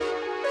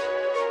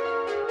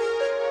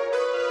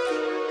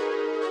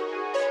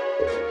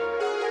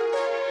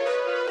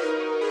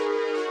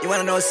You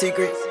wanna know a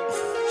secret?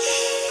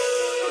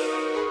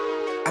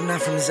 I'm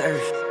not from this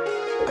earth.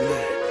 I'm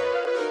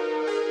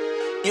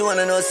not. You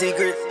wanna know a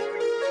secret?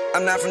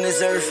 I'm not from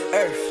this earth.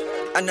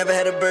 I never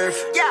had a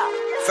birth. Yeah.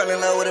 Fell in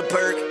love with a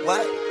perk.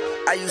 What?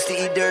 I used to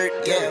eat dirt.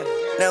 Yeah.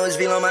 Now it's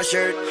veal on my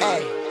shirt.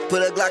 Hey.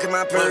 Put a Glock in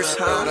my purse.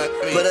 Put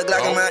a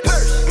Glock in my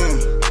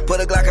purse.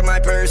 Put a Glock in my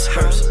purse.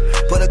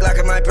 Put a Glock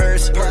in my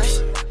purse.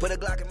 Put a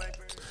Glock in my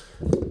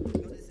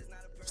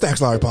purse.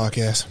 Stacks Lowry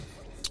Podcast.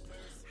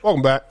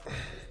 Welcome back.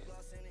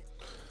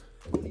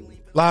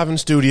 Live in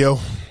studio.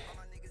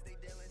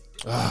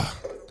 I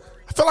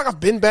feel like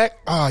I've been back.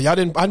 I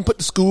didn't put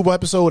the Scoob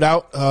episode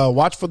out.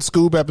 Watch for the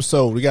Scoob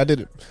episode. We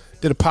did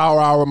a power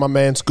hour with my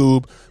man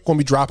Scoob. Gonna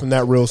be dropping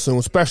that real soon.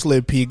 Especially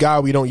a guy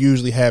we don't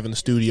usually have in the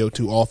studio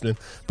too often,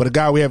 but a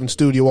guy we have in the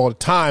studio all the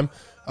time.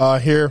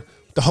 Here,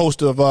 the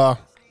host of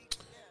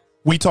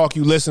We Talk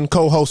You Listen,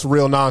 co-host of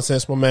Real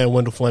Nonsense, my man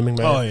Wendell Fleming,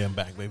 man. Oh yeah, I'm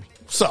back, baby.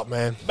 What's up,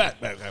 man? Back.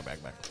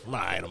 I'm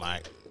all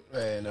right.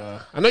 Man,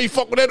 I know you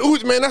fuck with that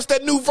Uzi, man. That's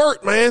that new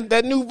vert, man.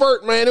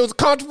 It was a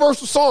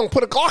controversial song.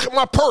 Put a Glock in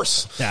my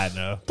purse. I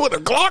know. Put a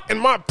Glock in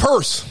my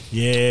purse.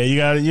 Yeah, you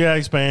gotta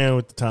expand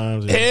with the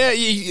times. Yeah,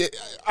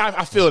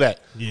 I feel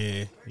that.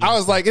 Yeah. I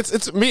was like,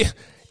 it's me.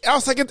 I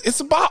was like, it's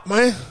a bop,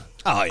 man.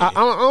 Oh yeah. I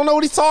don't know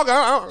what he's talking.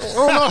 I don't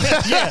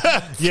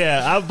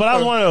know. But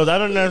I'm one of those. I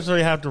don't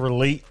necessarily have to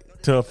relate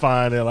to a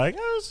fine. They're like,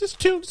 oh, it's just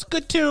tune. It's a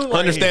good tune. Right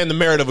Understand the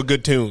merit of a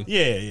good tune.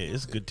 Yeah,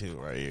 it's a good tune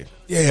right here.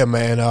 Yeah,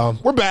 man.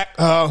 We're back.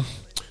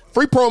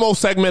 Free promo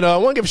segment. I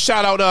want to give a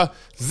shout out.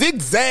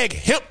 Zigzag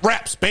Hemp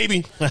Wraps,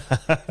 baby.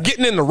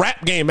 Getting in the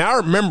rap game. Man, I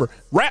remember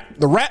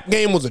the rap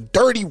game was a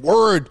dirty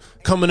word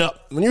coming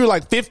up. When you were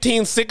like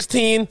 15,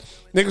 16,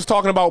 niggas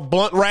talking about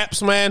blunt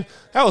raps, man.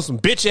 That was some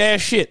bitch ass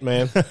shit,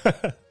 man.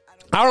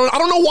 I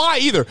don't know why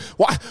either.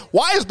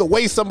 Why is the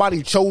way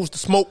somebody chose to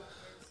smoke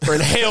or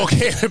inhale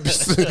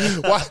cannabis?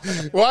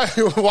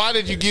 Why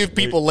did you give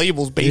people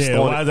labels based on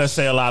why does that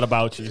say a lot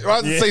about you?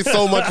 Why does it say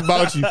so much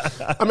about you?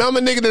 I mean, I'm a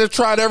nigga that have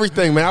tried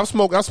everything, man. I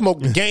smoked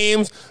the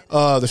games,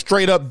 the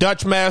straight up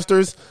Dutch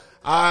Masters,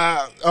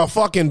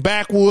 fucking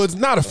backwoods.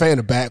 Not a fan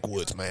of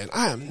backwoods, man.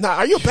 I am not.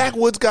 Are you a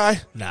backwoods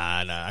guy?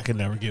 Nah. I could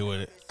never get with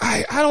it.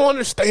 I don't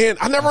understand.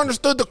 I never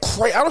understood the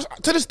craze.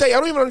 To this day, I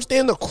don't even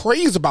understand the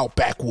craze about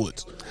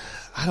backwoods.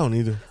 I don't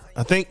either.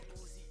 I think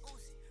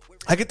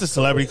I get the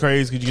celebrity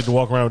craze because you get to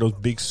walk around with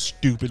those big,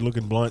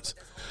 stupid-looking blunts.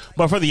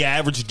 But for the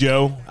average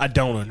Joe, I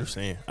don't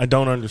understand. I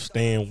don't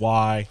understand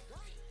why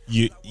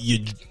you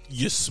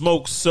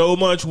smoke so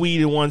much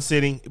weed in one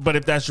sitting. But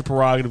if that's your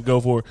prerogative, go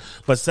for it.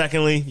 But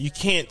secondly, you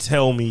can't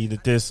tell me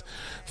that this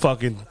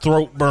fucking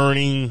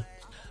throat-burning,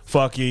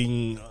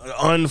 fucking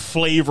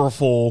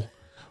unflavorful,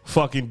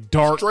 fucking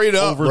dark, straight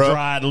up,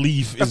 over-dried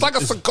leaf. It's like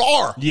a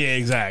cigar. Yeah,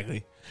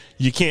 exactly.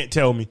 You can't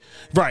tell me.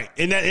 Right.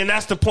 And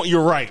that's the point.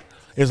 You're right.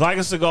 It's like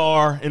a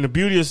cigar, and the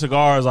beauty of a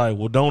cigar is like,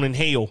 well, don't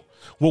inhale.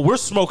 Well, we're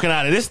smoking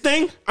out of this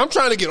thing. I'm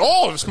trying to get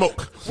all the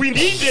smoke. We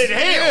need to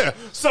inhale. Yeah.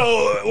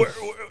 So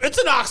it's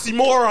an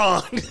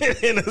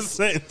oxymoron in a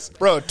sense.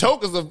 Bro,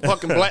 Toke is a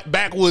fucking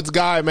backwoods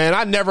guy,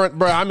 man.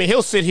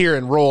 He'll sit here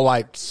and roll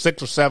like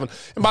 6 or 7.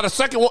 And by the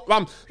second one,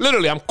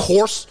 I'm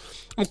coarse.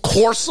 I'm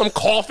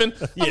coughing.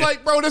 Yeah. I'm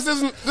like, bro, this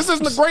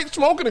isn't a great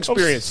smoking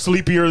experience. I'm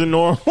sleepier than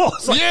normal.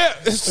 Yeah.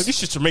 These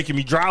shits are making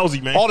me drowsy,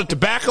 man. All the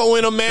tobacco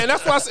in them, man.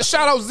 That's why I said,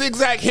 shout out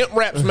Zigzag Hemp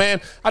Wraps,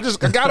 man. I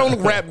got on the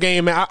rap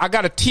game, man. I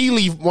got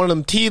one of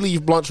them tea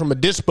leaf blunts from a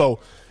dispo.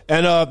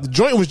 And the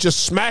joint was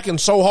just smacking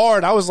so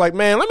hard. I was like,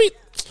 man, let me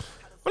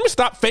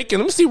stop faking.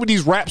 Let me see what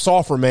these wraps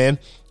offer, man.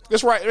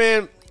 That's right,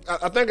 man. I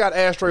think I got an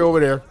ashtray over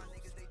there.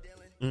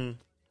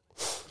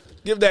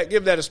 Give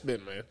that a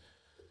spin, man.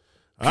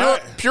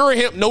 Pure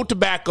hemp, no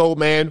tobacco,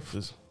 man.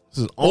 This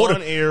is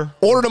on air.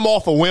 Ordered them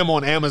off a whim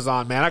on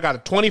Amazon, man. I got a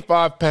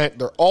 25-pack.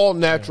 They're all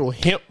natural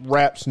hemp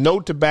wraps, no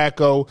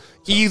tobacco,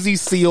 easy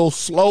seal,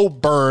 slow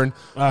burn.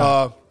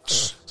 So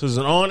it's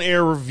an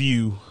on-air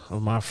review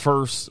of my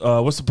first.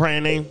 What's the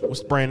brand name?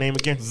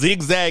 Again?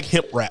 Zigzag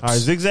Hemp Wraps. All right,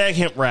 Zigzag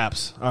Hemp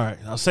Wraps. All right,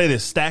 I'll say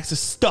this: Stacks has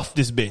stuffed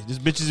this bitch. This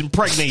bitch is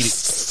impregnated.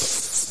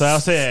 So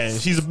I'll say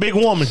that. She's a big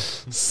woman.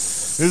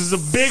 This is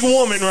a big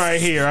woman right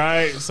here, all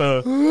right?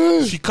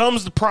 So she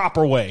comes the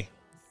proper way.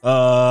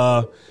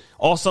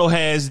 Also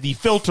has the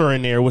filter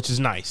in there, which is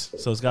nice.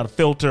 So it's got a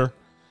filter.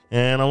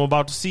 And I'm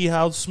about to see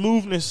how the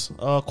smoothness,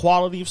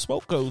 quality of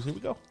smoke goes. Here we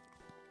go.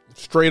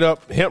 Straight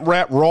up hemp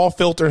wrap, raw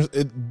filter.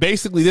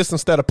 Basically this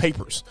instead of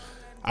papers.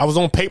 I was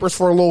on papers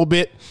for a little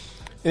bit.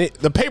 And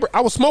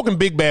I was smoking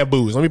Big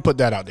Bamboos. Let me put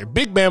that out there.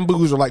 Big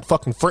Bamboos are like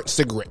fucking French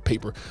cigarette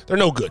paper. They're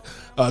no good.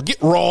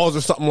 Get Raws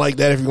or something like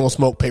that if you're going to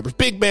smoke papers.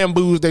 Big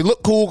Bamboos, they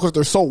look cool because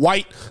they're so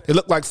white. They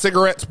look like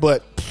cigarettes,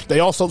 but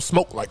they also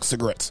smoke like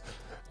cigarettes.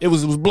 It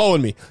was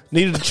blowing me.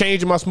 Needed to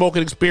change in my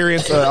smoking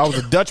experience. I was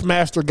a Dutch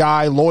Master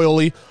guy,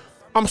 loyally.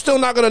 I'm still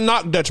not going to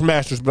knock Dutch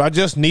Masters, but I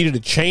just needed to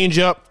change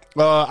up.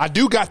 I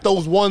do got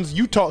those ones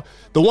the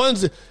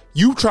ones that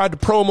you tried to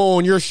promo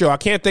on your show. I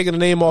can't think of the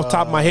name off the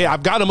top of my head.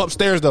 I've got them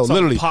upstairs though.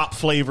 Literally, pop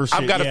flavor shit.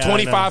 I've got a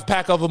 25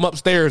 pack of them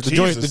upstairs. The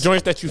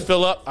joints that you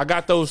fill up, I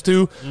got those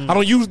too. I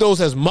don't use those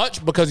as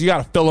much because you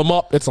got to fill them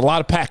up. It's a lot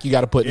of pack you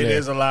got to put in there. It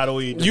is a lot of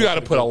weed. You got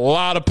to put a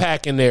lot of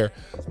pack in there.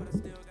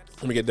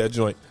 Let me get that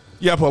joint.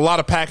 You got to put a lot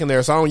of pack in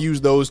there, so I don't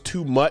use those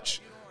too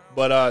much.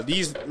 But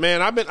these,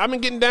 man, I've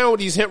been getting down with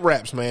these hemp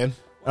wraps, man.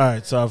 All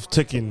right, so I've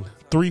taken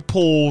 3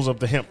 pulls of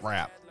the hemp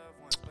wrap.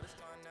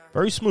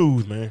 Very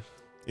smooth, man.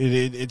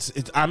 It's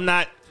I'm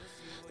not.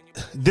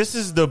 This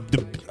is the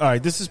all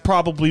right. This is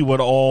probably what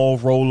all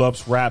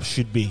roll-ups wraps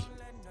should be.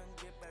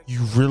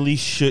 You really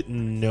shouldn't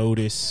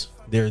notice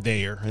they're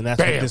there, and that's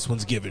what this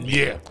one's giving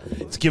me. Yeah,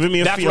 it's giving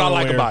me a that's feeling what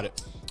I like about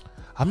it.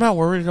 I'm not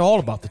worried at all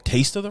about the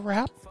taste of the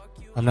wrap.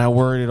 I'm not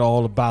worried at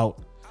all about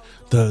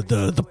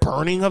the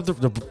burning of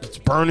it's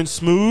burning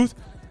smooth.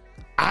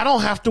 I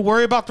don't have to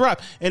worry about the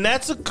wrap, and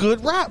that's a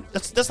good wrap.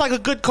 That's like a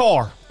good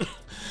car.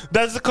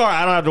 That's the car.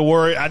 I don't have to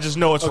worry. I just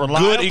know it's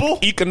reliable.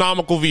 Good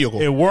economical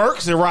vehicle. It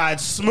works. It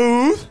rides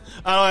smooth.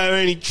 I don't have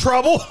any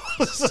trouble.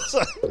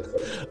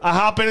 I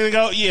hop in and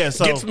go, yeah.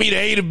 So gets me to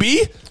A to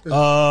B.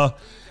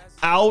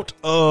 Out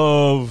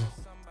of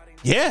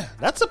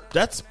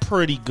that's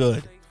pretty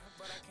good.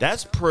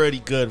 That's pretty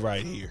good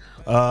right here.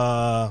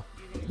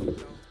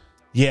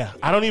 Yeah,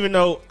 I don't even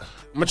know.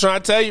 I'm gonna try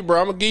to tell you, bro.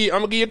 I'm gonna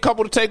give you a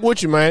couple to take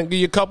with you, man. Give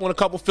you a couple and a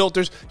couple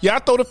filters. Yeah, I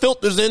throw the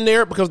filters in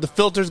there because the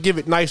filters give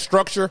it nice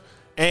structure,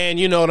 and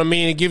you know what I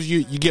mean. It gives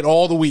you get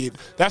all the weed.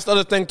 That's the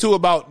other thing too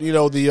about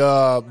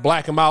the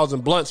Black and Milds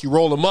and blunts. You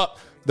roll them up.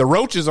 The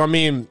roaches, I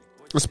mean,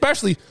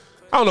 especially,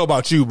 I don't know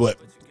about you, but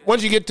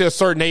once you get to a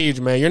certain age,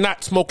 man, you're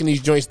not smoking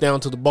these joints down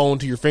to the bone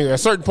to your finger. At a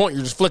certain point,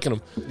 you're just flicking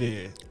them.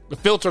 Yeah, the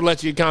filter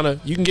lets you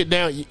you can get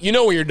down. You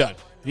know when you're done.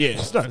 Yeah,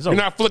 it's done. You're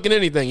not flicking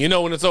anything. You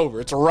know when it's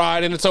over. It's a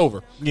ride and it's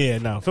over. Yeah,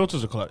 no,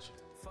 filters are clutch.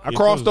 I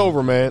crossed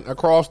over, man. I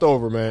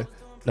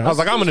was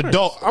like, I'm an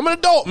adult. I'm an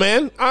adult,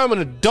 man. I'm an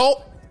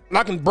adult. And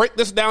I can break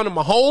this down in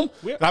my home.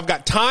 And I've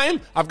got time.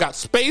 I've got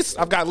space.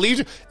 I've got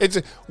leisure.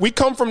 We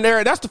come from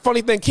there. That's the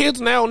funny thing. Kids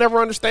now never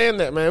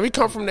understand that, man. We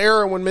come from the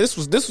era when this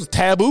was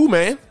taboo,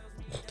 man.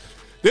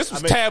 This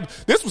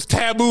was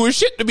taboo as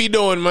shit to be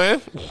doing,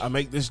 man. I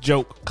make this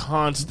joke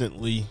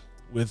constantly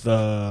with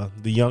the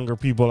younger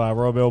people I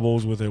rub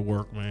elbows with at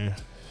work, man.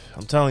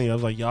 I'm telling you, I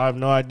was like, y'all have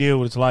no idea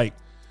what it's like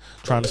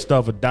trying to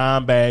stuff a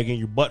dime bag in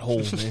your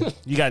butthole, man.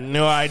 You got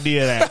no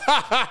idea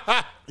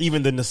that.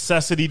 Even the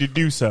necessity to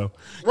do so.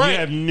 Right. You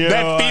have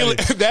no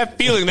idea. That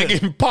feeling that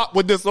getting popped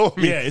with this on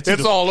me. Yeah,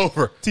 it's all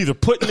over. It's either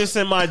putting this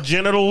in my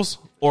genitals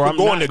or I'm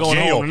going jail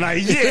home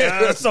tonight.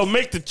 Yeah, so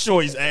make the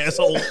choice,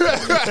 asshole.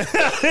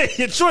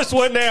 Your choice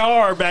wasn't that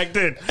hard back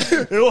then.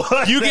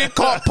 You get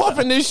caught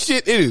puffing this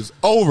shit, it is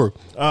over.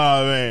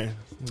 Oh, man.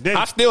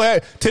 I still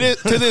have to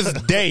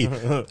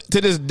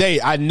this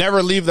day. I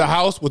never leave the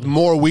house with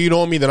more weed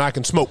on me than I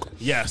can smoke.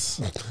 Yes,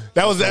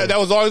 that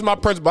was always my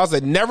principle. I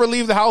said never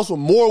leave the house with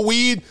more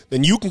weed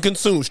than you can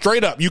consume.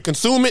 Straight up, you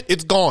consume it,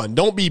 it's gone.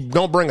 Don't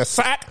bring a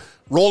sack.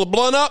 Roll a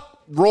blunt up.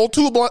 Roll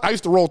 2 blunts. I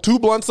used to roll 2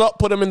 blunts up,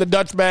 put them in the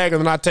Dutch bag, and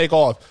then I take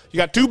off. You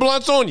got 2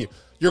 blunts on you.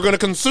 You're going to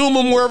consume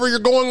them wherever you're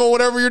going or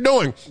whatever you're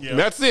doing. Yep.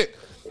 That's it.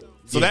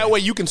 So that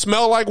way you can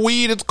smell like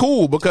weed. It's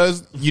cool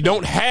because you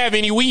don't have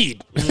any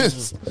weed.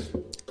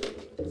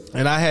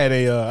 And I had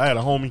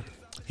a homie.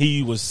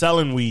 He was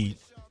selling weed,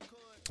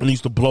 and he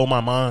used to blow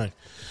my mind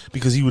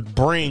because he would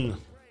bring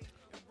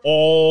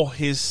all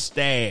his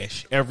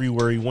stash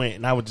everywhere he went,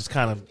 and I would just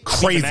kind of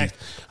crazy.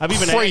 I'd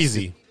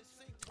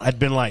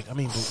been like,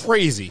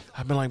 crazy.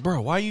 I've been like,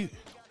 bro, why you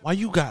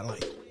got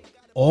like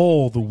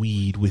all the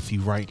weed with you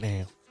right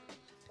now?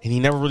 And he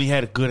never really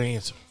had a good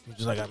answer. He was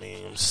just like,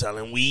 I'm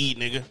selling weed,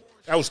 nigga.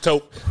 That was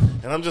dope.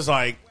 And I'm just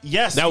like,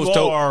 yes, that was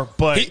dope.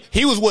 But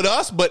he was with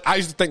us, but I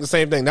used to think the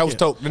same thing. That was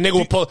dope. The nigga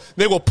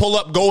would pull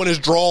up, go in his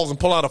drawers, and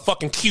pull out a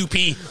fucking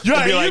QP.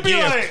 And be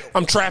like,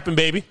 I'm trapping,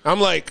 baby. I'm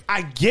like,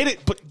 I get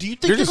it, but do you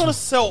think you're going to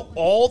sell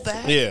all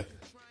that? Yeah.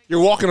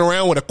 You're walking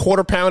around with a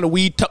 1/4 pound of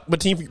weed tucked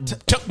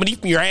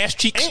beneath your ass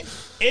cheeks.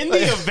 In the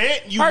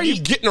event how are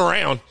you getting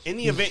around? In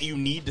the event you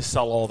need to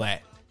sell all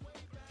that,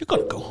 you're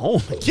gonna go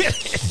home and get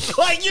it.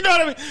 Like, you know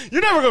what I mean?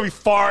 You're never gonna be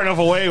far enough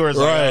away where it's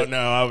like, oh no,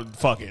 I would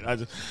fuck it.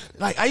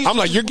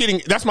 You're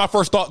getting. That's my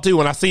first thought too.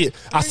 When I see it,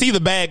 I see the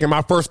bag, and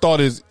my first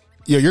thought is,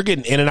 you're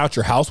getting in and out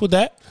your house with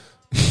that.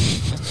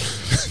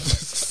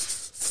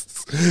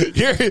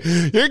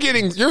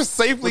 You're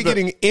safely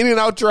getting in and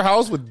out your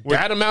house with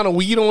that amount of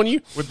weed on you.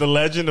 With the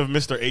legend of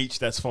Mr. H,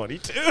 that's funny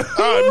too. Straight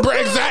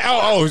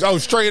up, bro.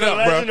 The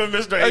legend of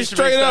Mr. H,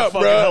 straight up,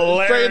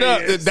 bro. Straight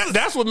up.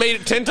 That's what made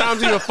it 10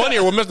 times even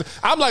funnier. With Mr.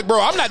 I'm like, bro,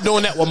 I'm not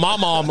doing that with my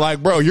mom.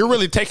 Like, bro, you're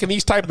really taking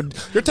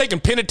you're taking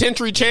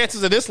penitentiary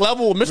chances at this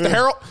level with Mr.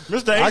 Harold.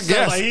 Mr. H, I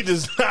guess like he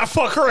does not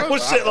fuck around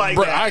with shit like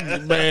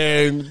that.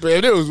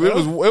 It was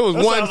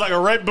one. Sounds like a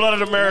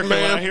red-blooded American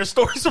when I hear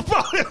stories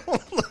about him.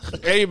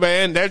 Hey, man.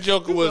 man. That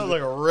Joker was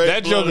like a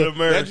red-blooded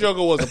American. That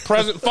Joker was a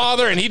present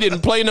father, and he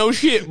didn't play no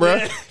shit, bro.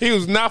 Yeah. He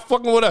was not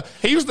fucking with us.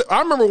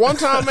 I remember one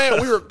time,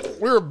 man, we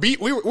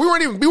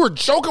were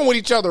joking with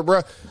each other,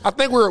 bro. I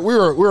think we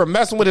were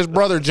messing with his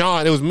brother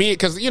John. It was me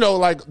because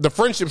like the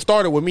friendship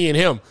started with me and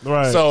him,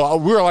 right? So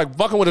we were like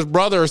fucking with his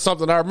brother or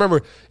something. I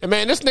remember, and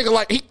man, this nigga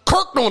like he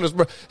kirked on us,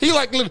 bro. He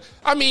like,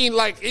 I mean,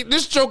 like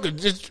this Joker,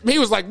 he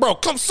was like, bro,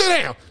 come sit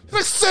down. He's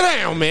like, sit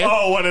down, man.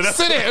 Oh, one of them.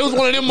 Sit down. It was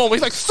one of them moments.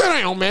 He's like, sit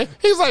down, man.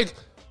 He's like,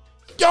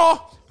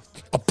 y'all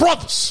are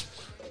brothers.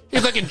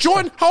 He's like, and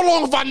Jordan, how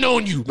long have I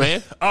known you,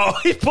 man? Oh,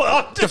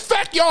 the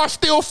fact y'all are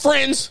still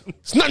friends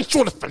is nothing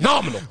short of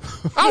phenomenal.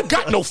 I don't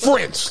got no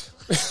friends.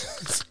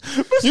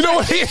 You know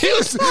what? He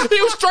was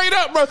straight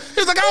up, bro.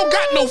 He's like, I don't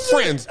got no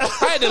friends. I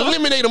had to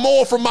eliminate them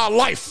all from my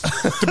life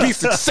to be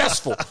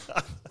successful.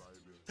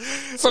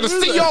 So to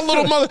see y'all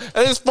little mother,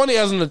 and it's funny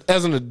as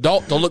an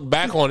adult to look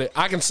back on it.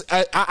 I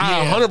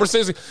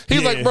 100%.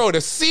 He's like, bro,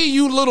 to see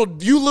you little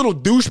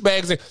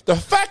douchebags, and the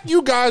fact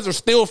you guys are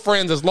still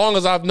friends as long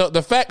as I've known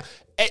the fact.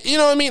 You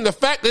know what I mean? The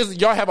fact is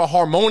y'all have a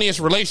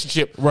harmonious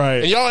relationship. Right.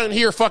 And y'all in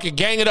here fucking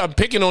ganging up and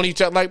picking on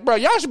each other. Like, bro,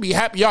 y'all should be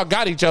happy y'all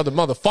got each other,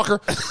 motherfucker.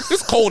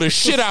 It's cold as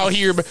shit out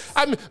here. But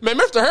man,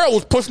 Mr. Harold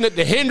was pushing it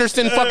to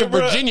Henderson, fucking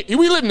Virginia.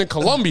 We living in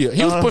Columbia.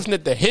 He was pushing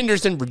it to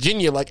Henderson,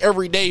 Virginia, like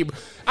every day.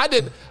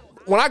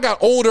 When I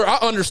got older, I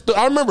understood.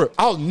 I remember,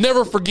 I'll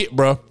never forget,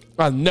 bro.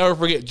 I'll never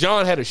forget.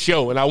 John had a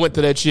show, and I went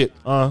to that shit.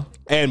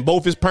 And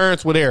both his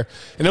parents were there.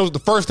 And it was the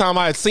first time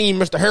I had seen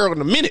Mr. Harold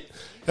in a minute.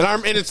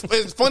 And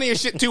it's funny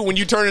as shit, too, when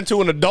you turn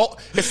into an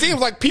adult. It seems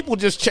like people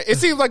just it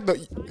seems like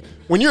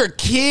when you're a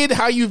kid,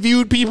 how you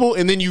viewed people,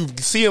 and then you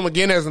see them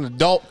again as an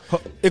adult.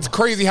 It's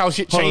crazy how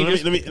shit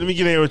changes. Let me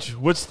get in with you.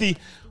 What's the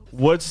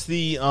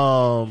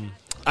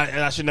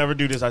I should never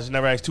do this. I should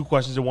never ask two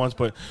questions at once.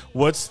 But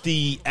what's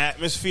the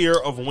atmosphere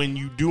of when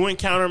you do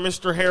encounter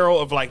Mr.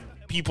 Harold, of like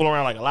people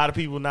around, like a lot of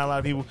people, not a lot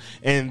of people,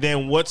 and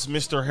then what's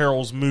Mr.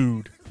 Harold's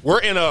mood? We're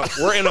in a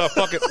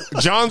fucking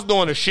John's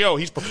doing a show.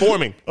 He's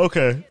performing.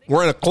 Okay.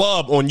 We're in a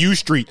club on U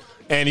Street,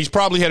 and he's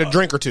probably had a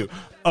drink or two.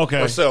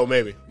 Okay. Or so,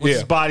 maybe. What's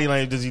his body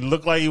language? Does he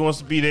look like he wants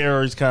to be there,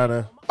 or he's kind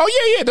of?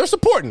 Oh yeah, they're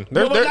supporting.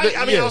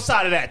 I mean,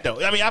 outside of that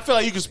though, I mean, I feel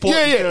like you can support.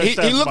 Yeah.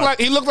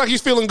 He looked like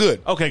he's feeling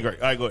good. Okay,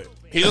 great. All right, go ahead.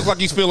 He looks like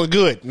he's feeling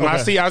good.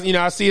 Okay.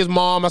 I see his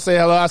mom. I say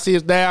hello. I see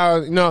his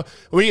dad.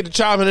 We get to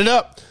chopping it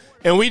up,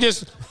 and we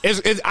just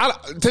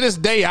to this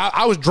day.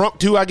 I was drunk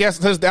too. I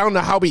guess I don't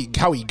know how he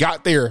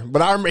got there,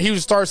 but I remember he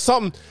would start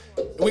something.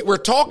 We're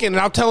talking, and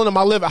I'm telling him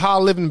how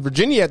I live in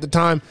Virginia at the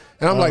time,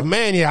 and I'm like,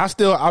 man, yeah, I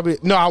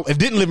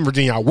didn't live in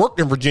Virginia. I worked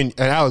in Virginia,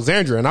 in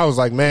Alexandria, and I was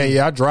like, man,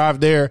 yeah, I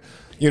drive there.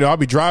 I'll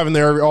be driving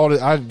there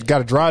I got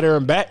to drive there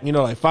and back.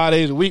 Like 5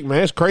 days a week,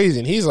 man. It's crazy.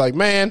 And he's like,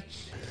 man.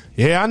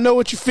 Yeah, I know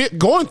what you're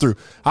going through.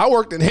 I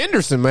worked in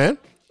Henderson, man.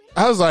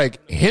 I was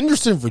like,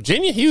 Henderson,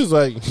 Virginia? He was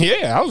like,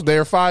 yeah, I was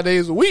there 5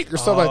 days a week or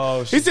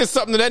something. He said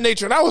something to that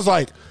nature. And I was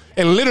like,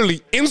 and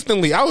literally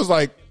instantly, I was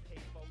like,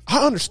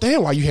 I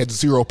understand why you had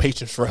zero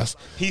patience for us.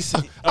 I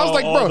was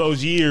like, bro, all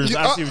those years.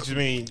 I see what you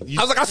mean.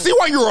 I was like, I see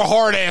why you're a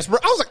hard ass, bro.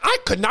 I was like, I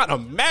could not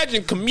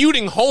imagine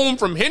commuting home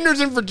from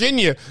Henderson,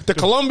 Virginia to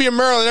Columbia,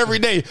 Maryland every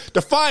day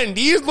to find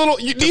these little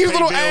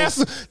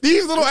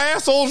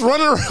assholes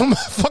running around my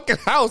fucking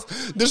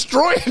house,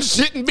 destroying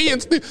shit and being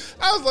stupid.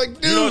 I was like,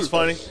 dude. You know what's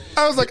funny?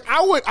 I was like,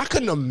 I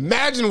couldn't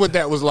imagine what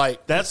that was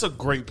like. That's a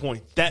great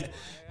point.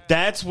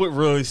 That's what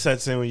really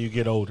sets in when you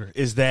get older,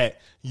 is that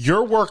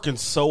you're working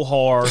so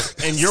hard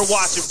and you're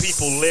watching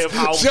people live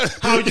how you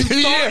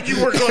thought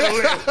you were going to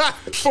live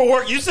for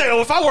work. You say,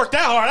 if I work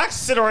that hard, I can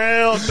sit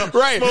around, smoke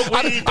weed.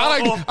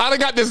 I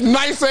got this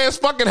nice ass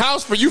fucking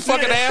house for you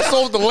fucking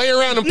assholes to lay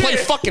around and play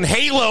fucking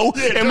Halo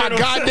in my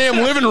goddamn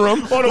living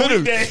room on a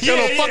weekday.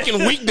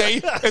 Fucking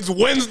weekday. It's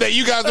Wednesday.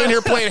 You guys in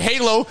here playing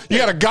Halo. You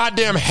got a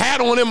goddamn hat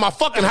on in my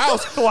fucking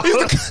house.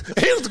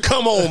 He used to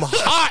come home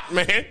hot,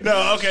 man.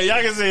 No, okay,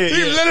 y'all can see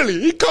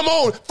it. He come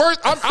on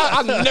first.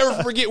 I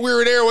never forget we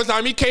were there one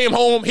time. He came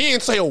home. He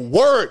didn't say a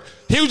word.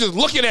 He was just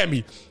looking at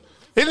me.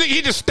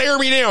 He just stared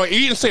me down. He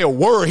didn't say a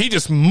word. He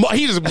just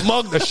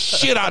mugged the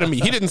shit out of me.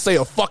 He didn't say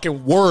a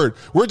fucking word.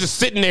 We're just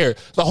sitting there.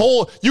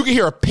 You can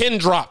hear a pin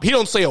drop. He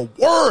don't say a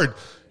word.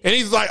 And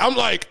he's like,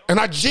 and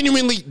I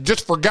genuinely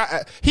just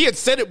forgot. He had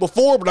said it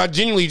before, but I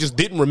genuinely just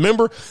didn't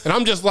remember. And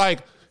I'm just like,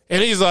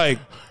 and he's like,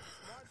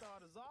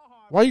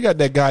 why you got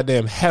that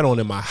goddamn hat on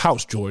in my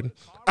house, Jordan?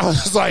 I was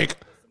just like,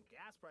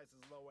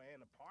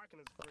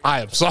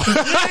 I am sorry.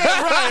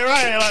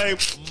 right. Like,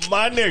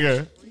 my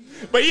nigga.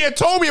 But he had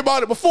told me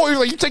about it before. He was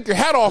like, you take your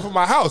hat off in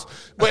my house.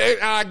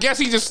 But I guess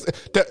he just,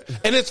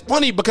 and it's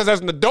funny because as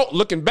an adult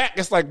looking back,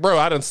 it's like, bro,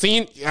 I done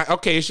seen,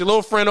 okay, it's your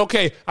little friend.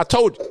 Okay, I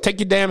told you, take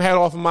your damn hat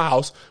off in my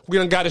house. We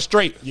done got it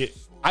straight. Yeah.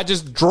 I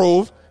just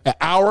drove an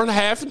hour and a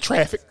half in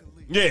traffic.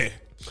 Yeah.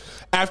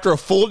 After a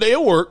full day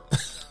of work.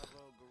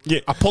 Yeah.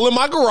 I pull in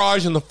my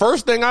garage and the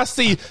first thing I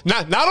see,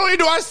 not only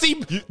do I see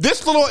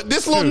this little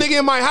nigga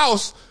in my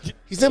house,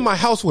 He's in my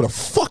house with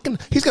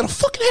he's got a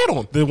fucking hat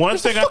on. The one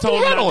thing I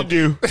told him not to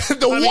do.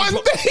 The one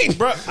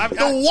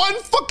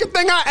fucking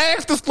thing I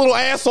asked this little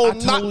asshole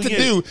not to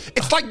do.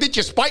 It's like, did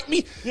you spite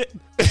me? Yeah.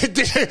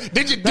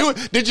 Did you do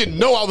it? Did you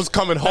know I was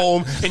coming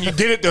home and you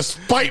did it to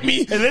spite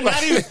me? And then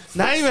not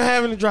even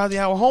having to drive the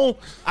hour home.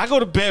 I go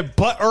to bed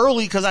but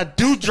early because I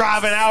do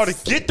drive an hour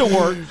to get to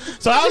work.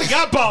 So I only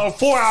got about a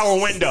 4-hour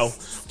window,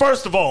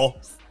 first of all.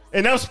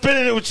 And I'm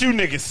spending it with you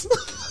niggas.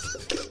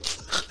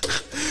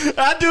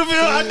 I do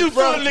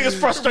feel the niggas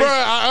frustration.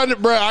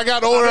 I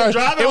got older. I've been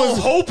driving home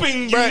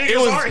hoping you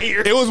niggas aren't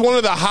here. It was one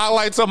of the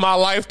highlights of my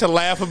life to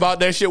laugh about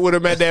that shit with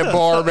him at that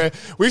bar, man.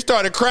 We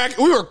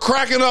were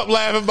cracking up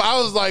laughing, but I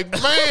was like,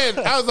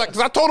 because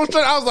I told him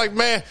straight, I was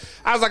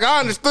like, I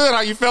understood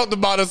how you felt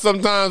about it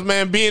sometimes,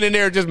 man, being in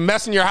there just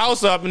messing your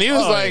house up. And he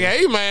was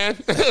hey, man.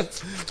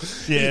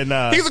 Yeah,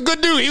 nah. He's a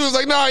good dude. He was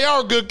like, nah,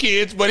 y'all are good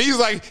kids. But he's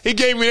like, he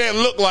gave me that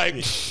look like,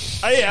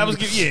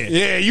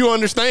 yeah, you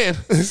understand.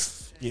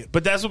 Yeah,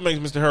 but that's what makes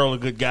Mr. Harold a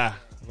good guy.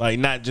 Like,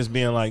 not just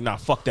being like, nah,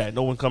 fuck that.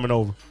 No one coming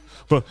over.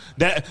 But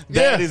that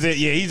is it.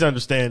 Yeah, he's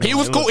understanding. He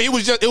was cool. It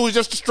was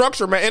just the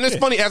structure, man. And it's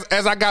funny,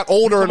 as I got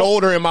older and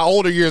older in my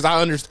older years,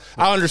 I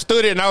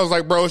understood it, and I was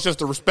like, bro, it's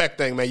just a respect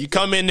thing, man. You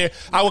come in there,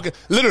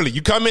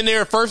 you come in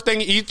there, first thing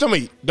you tell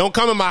me, don't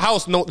come in my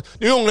house. No,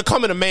 you don't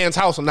come in a man's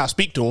house and not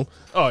speak to him.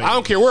 Oh, yeah. I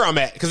don't care where I'm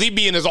at, because he'd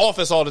be in his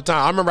office all the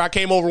time. I remember I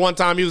came over one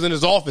time, he was in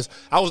his office.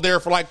 I was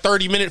there for like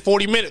 30 minutes,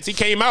 40 minutes. He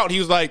came out, he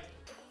was like,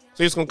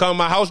 so he's gonna come to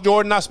my house,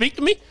 Jordan, not speak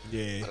to me?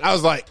 Yeah. And I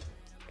was like,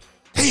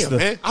 damn,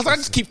 man. I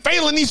just keep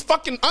failing these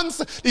fucking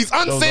unsaid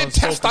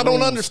tests I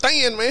don't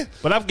understand, man.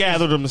 But I've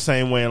gathered them the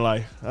same way in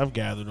life. I've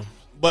gathered them.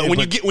 But when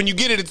you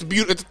get it, it's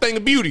a thing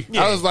of beauty.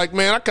 Yeah. I was like,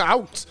 man,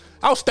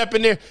 I'll step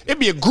in there. It'd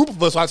be a group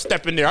of us. I'd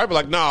step in there. I'd be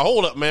like, nah,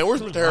 hold up, man.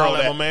 Where's Mr. Harold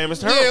at? Man,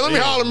 Mr. Harold. Yeah, let me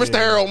holler Mr.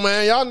 Harold,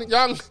 man.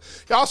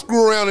 Y'all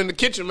screw around in the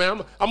kitchen,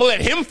 man. I'm gonna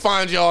let him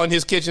find y'all in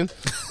his kitchen.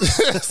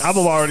 I'm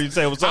already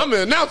say what's up. I'm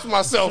gonna announce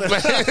myself, man.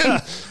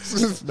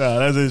 Nah,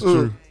 that is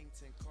true.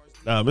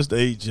 Nah, Mr.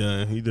 H,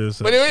 he does.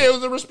 But anyway, it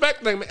was a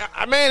respect thing, man.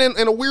 I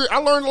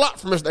learned a lot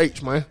from Mr.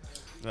 H, man.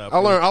 I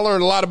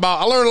learned a lot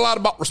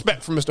about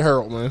respect from Mr.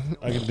 Harold, man.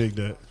 I can dig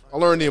that. I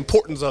learned the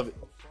importance of it.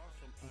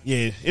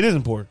 Yeah, it is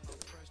important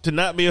to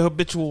not be a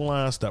habitual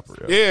line stopper.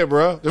 Yo. Yeah,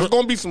 bro. There's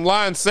gonna be some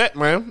line set,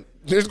 man.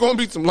 There's gonna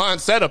be some line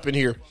set up in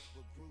here.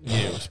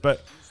 Yeah,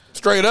 respect.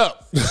 Straight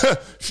up,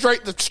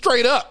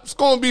 straight up. It's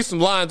gonna be some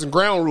lines and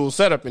ground rules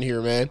set up in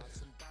here, man.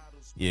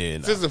 Yeah,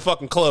 this isn't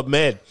fucking Club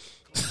Med.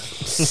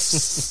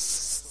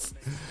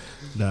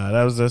 Nah,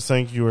 that was a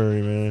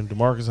sanctuary, man.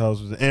 DeMarcus House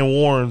and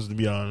Warren's, to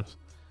be honest.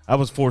 I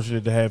was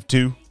fortunate to have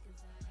two.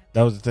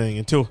 That was the thing.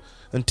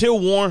 Until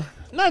Warren,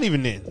 not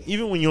even then.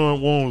 Even when you're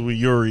on one with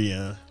Yuri,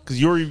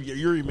 because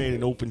Yuri made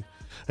an open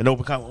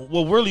comment.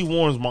 Well, really,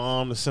 Warren's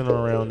mom, the center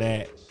around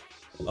that.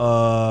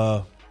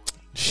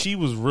 She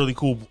was really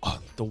cool.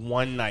 The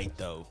one night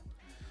though,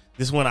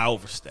 this one I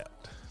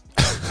overstepped.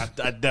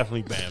 I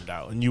definitely bammed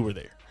out, and you were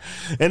there.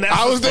 And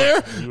I was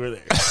there. You were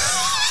there.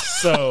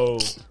 So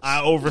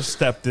I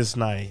overstepped this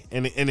night,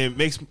 and it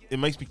makes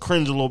me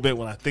cringe a little bit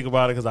when I think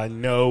about it, because I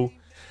know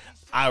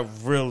I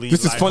really.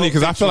 This is funny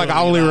because I feel like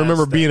I only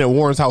remember being at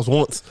Warren's house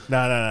once.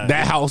 No.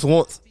 That house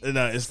once.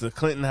 No, it's the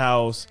Clinton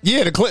house.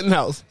 Yeah, the Clinton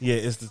house. Yeah,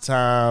 it's the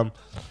time.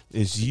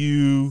 It's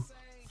you.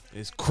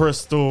 It's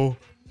Crystal.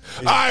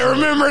 I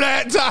remember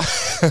that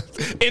time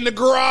in the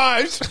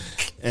garage.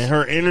 And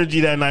her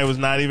energy that night was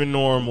not even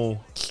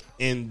normal.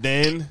 And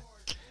then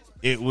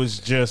it was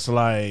just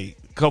like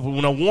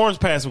when Warren's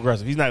passive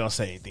aggressive, he's not gonna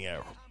say anything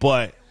ever.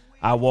 But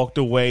I walked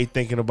away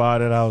thinking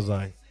about it. I was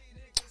like,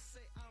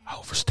 I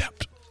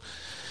overstepped.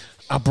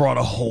 I brought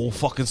a whole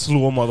fucking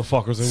slew of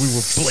motherfuckers, and we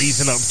were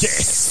blazing up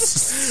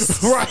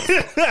gas.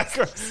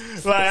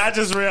 Right? Like, I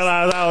just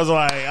realized, I was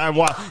like, I'm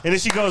wild. And then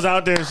she goes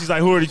out there and she's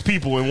like, who are these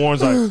people? And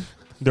Warren's like,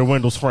 they're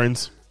Wendell's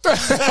friends.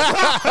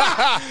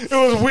 It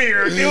was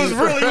weird. It was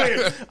really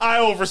weird. I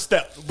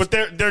overstepped, but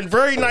they're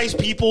very nice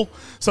people.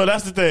 So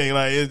that's the thing.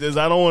 Like,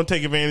 I don't want to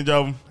take advantage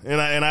of them, and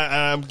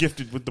I'm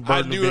gifted with the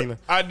burden of being.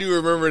 I do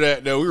remember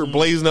that though. We were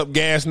blazing up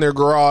gas in their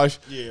garage,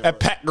 that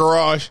packed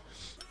garage.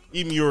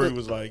 Even Yuri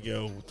was like,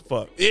 "Yo, what the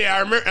fuck?" Yeah, I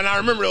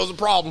remember there was a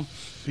problem.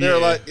 They were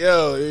like,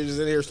 yo, you're just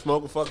in here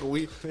smoking fucking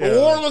weed. But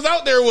Warren was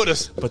out there with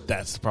us. But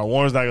that's the problem.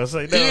 Warren's not going to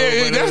say no.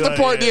 Yeah, that's the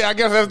part. Yeah, I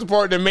guess that's the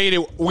part that made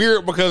it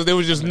weird, because there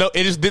was just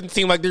it just didn't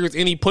seem like there was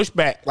any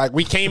pushback. Like,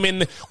 we came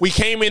in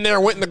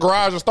there, went in the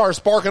garage and started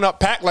sparking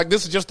up pack like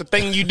this is just the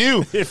thing you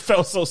do. It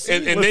felt so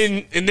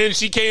seamless. And then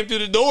she came through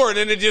the door, and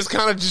then it just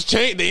kind of just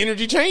changed. The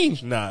energy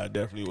changed. Nah, it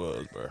definitely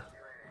was, bro.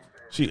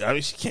 She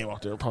came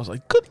out there and I was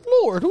like, good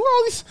Lord, who are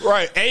all these?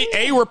 Right.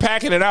 A, we're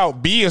packing it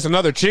out. B, is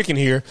another chicken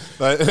here.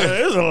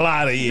 There's a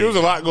lot of There was a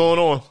lot going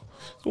on.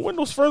 The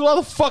Wendell's friends, why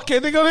the fuck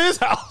can't they go to his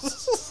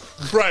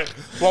house? Right.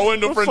 While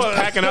Wendell friends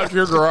packing out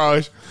your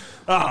garage.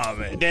 Oh,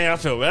 man. Damn, I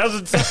feel bad.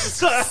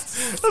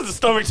 That's a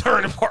stomach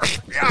turning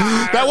part.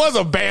 That was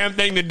a bad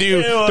thing to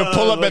do, to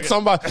pull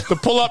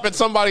up at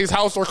somebody's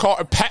house or car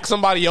and pack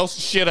somebody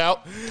else's shit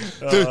out.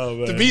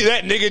 To be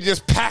that nigga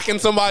just packing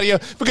somebody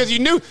else, because you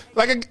knew,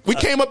 like, we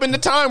came up in the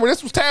time where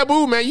this was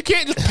taboo, man. You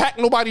can't just pack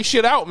nobody's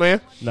shit out,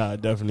 man. Nah,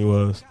 it definitely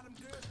was.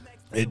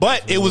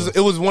 It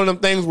was one of them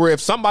things where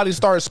if somebody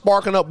started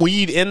sparking up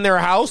weed in their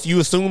house, you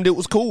assumed it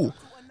was cool.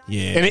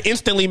 Yeah, and it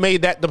instantly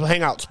made that the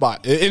hangout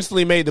spot. It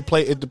instantly made the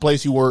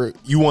place you want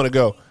to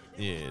go.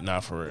 Yeah,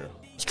 not for real.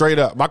 Straight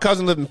up. My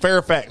cousin lived in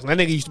Fairfax, and that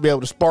nigga used to be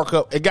able to spark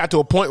up. It got to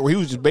a point where he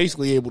was just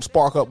basically able to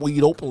spark up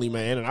weed openly,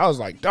 man. And I was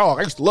like, dog,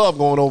 I used to love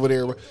going over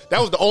there.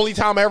 That was the only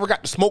time I ever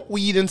got to smoke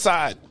weed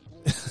inside.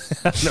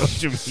 I know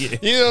what you mean.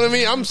 You know what I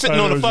mean? I'm sitting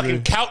on the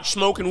fucking couch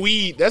smoking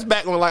weed. That's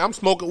back when, like, I'm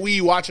smoking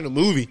weed watching a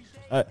movie.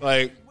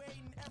 I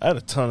had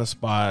a ton of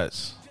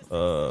spots.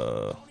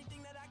 I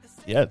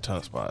had a ton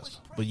of spots.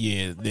 But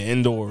yeah, the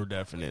indoor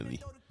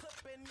definitely.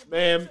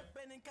 Man,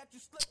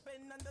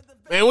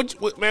 how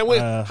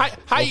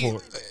you?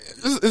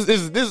 This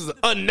is an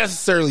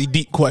unnecessarily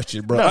deep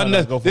question, bro.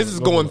 This is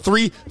going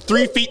 3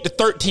 feet to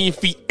 13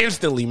 feet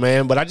instantly,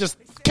 man. But I just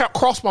can't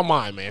cross my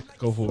mind, man.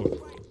 Go for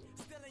it.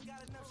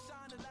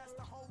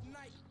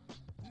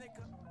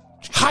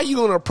 How you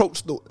gonna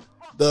approach the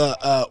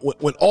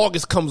when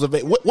August comes of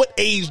age? What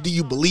age do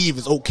you believe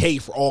is okay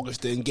for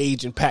August to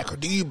engage in pack, or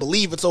do you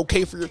believe it's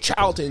okay for your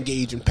child to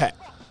engage in pack?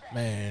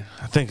 Man,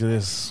 I think of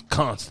this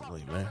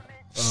constantly, man.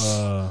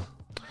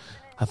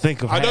 I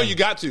know you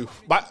got to,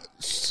 but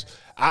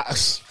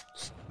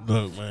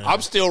look, man,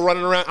 I'm still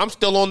running around. I'm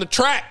still on the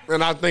track,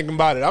 and I'm thinking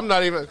about it. I'm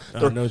not even.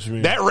 I know what you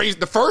mean. That race,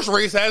 the first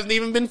race, hasn't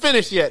even been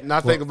finished yet, and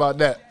I think about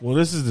that. Well,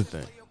 this is the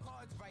thing: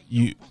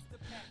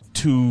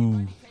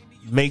 to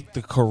make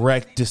the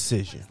correct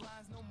decision,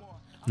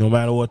 no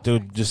matter what the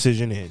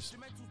decision is,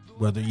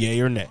 whether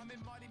yay or nay.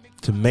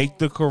 To make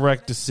the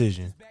correct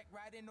decision,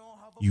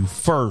 you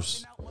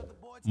first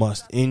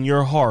must, in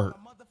your heart,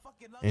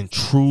 and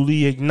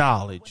truly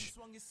acknowledge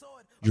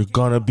you're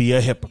gonna be a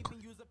hypocrite.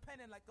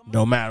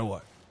 No matter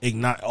what.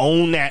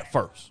 Own that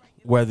first.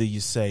 Whether you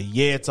say,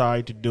 yeah, it's all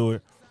right to do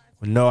it,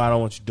 or no, I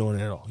don't want you doing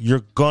it at all.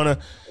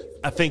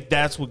 I think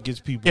that's what gets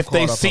people if caught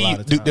they up see, a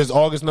lot of times. does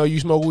August know you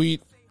smoke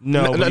weed?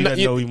 No, but he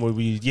doesn't know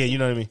weed. Yeah, you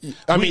know what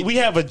I mean? We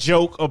have a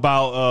joke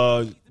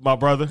about my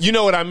brother. You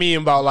know what I mean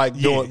about, like,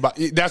 doing,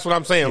 that's what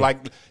I'm saying. Yeah.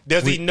 Like,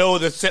 does he know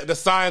the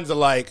signs are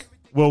like...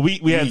 Well, we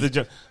had the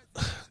joke.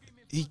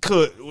 He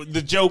could.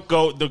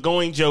 The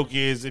going joke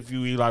is, if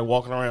you like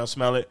walking around,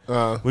 smell it,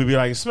 we'd be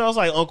like, it smells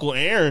like Uncle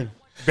Aaron.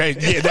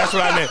 Yeah, that's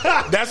what I meant.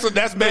 That's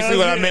basically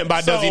what I meant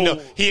by does he know?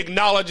 He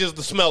acknowledges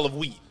the smell of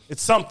weed.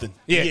 It's something.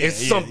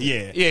 It's something.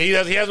 Yeah,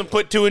 he hasn't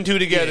put 2 and 2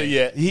 together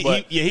yet. He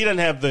doesn't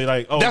have the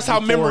like. Oh, that's how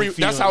memory.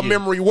 That's how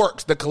memory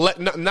works. The collect.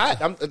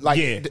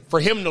 For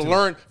him to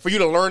learn, for you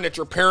to learn that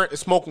your parent is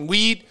smoking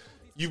weed.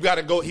 You've got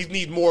to go. He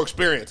needs more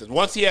experiences.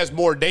 Once he has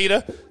more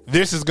data,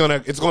 it's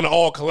gonna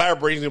all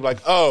collaborate. And he'll be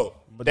like, oh,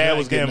 but Dad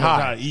was getting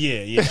high.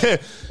 Yeah.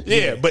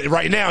 But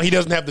right now he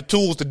doesn't have the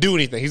tools to do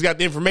anything. He's got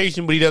the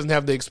information, but he doesn't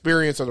have the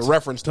experience or the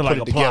reference to put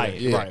it apply together.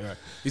 it. Yeah. Right.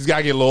 He's got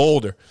to get a little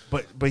older.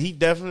 But he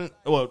definitely.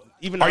 Well,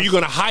 even are you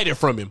going to hide it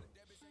from him?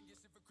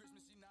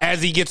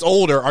 As he gets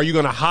older, are you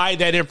going to hide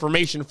that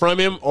information from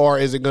him, or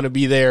is it going to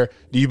be there?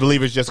 Do you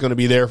believe it's just going to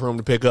be there for him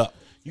to pick up?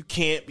 You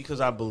can't,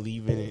 because I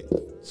believe in it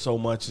so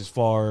much, as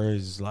far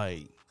as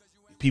like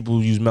people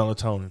who use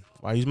melatonin.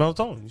 Why use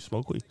melatonin? You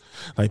smoke weed.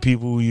 Like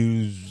people who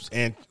use,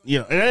 and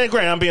granted,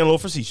 I'm being a little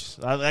facetious.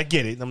 I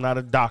get it. I'm not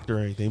a doctor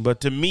or anything,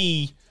 but to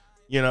me,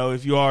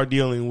 if you are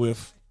dealing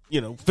with,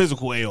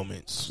 physical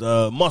ailments,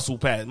 muscle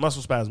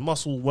spasms,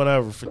 muscle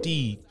whatever,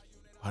 fatigue,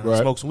 I don't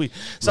smoke some weed.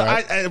 So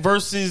I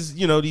versus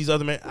these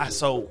other men.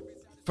 So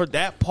for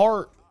that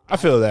part, I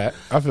feel that.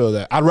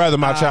 I'd rather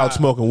my child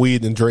smoking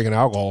weed than drinking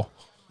alcohol.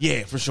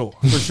 Yeah, for sure.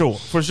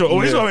 Oh,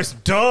 this always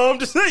dumb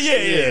to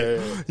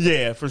say.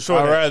 Yeah, for sure.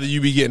 I'd rather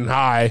you be getting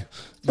high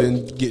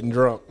than getting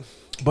drunk.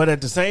 But at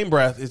the same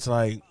breath, it's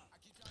like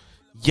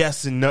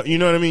yes and no. You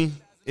know what I mean?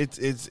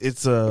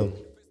 It's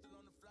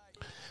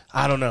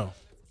I don't know.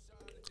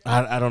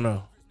 I don't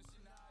know,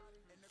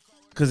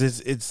 because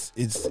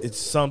it's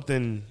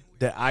something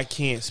that I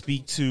can't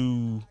speak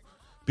to,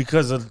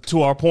 because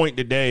to our point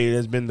today, it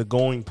has been the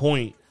going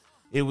point.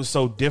 It was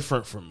so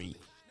different for me.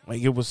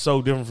 Like, it was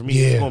so different for me.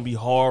 Yeah. It's going to be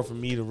hard for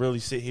me to really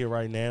sit here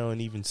right now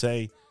and even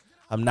say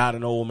I'm not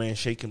an old man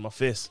shaking my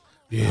fist.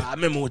 Yeah. I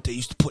remember what they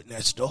used to put in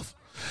that stuff.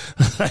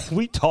 Like,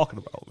 we talking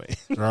about,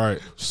 man. Right.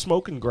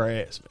 Smoking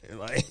grass, man.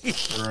 Like,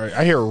 right.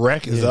 I hear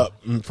rec is up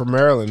for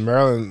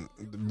Maryland.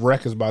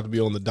 Rec is about to be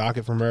on the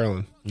docket for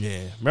Maryland.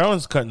 Yeah.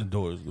 Maryland's cutting the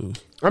doors loose.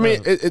 I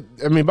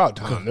mean, about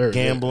time.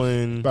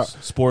 Gambling,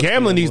 sports.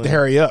 Gambling needs to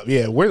hurry up.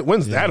 Yeah,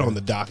 when's that on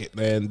the docket,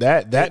 man?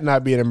 That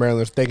not being in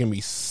Maryland is making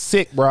me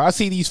sick, bro. I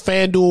see these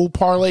FanDuel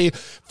parlay,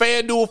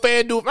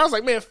 FanDuel. I was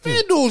like, man,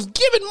 FanDuel's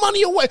giving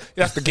money away.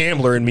 That's the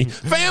gambler in me.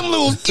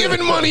 FanDuel's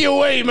giving money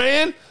away,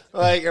 man.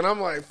 Like, and I'm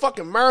like,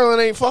 fucking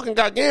Maryland ain't fucking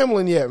got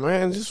gambling yet,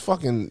 man. Just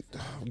fucking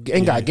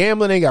ain't got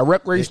gambling, ain't got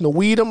recreational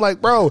weed. I'm like,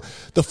 bro,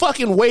 the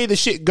fucking way the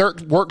shit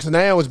works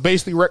now is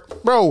basically,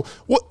 bro,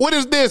 what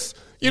is this?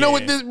 You know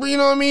what this, you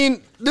know what I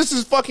mean? This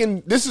is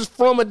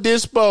from a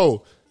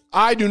dispo.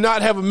 I do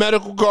not have a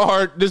medical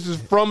card. This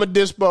is from a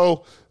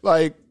dispo.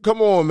 Like,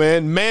 come on,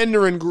 man.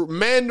 Mandarin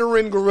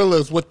Gorilla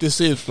is what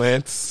this is, man.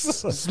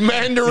 It's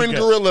Mandarin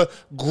Gorilla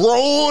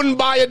grown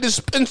by a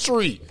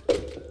dispensary.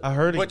 I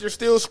heard it. But you're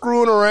still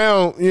screwing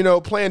around,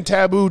 playing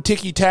taboo,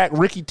 ticky tack,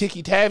 Ricky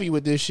Ticky Tavi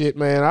with this shit,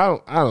 man. I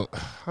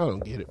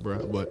don't get it,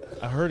 bro. But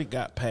I heard it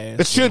got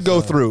passed. It should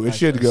go through. It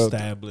should go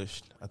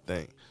established. I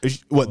think.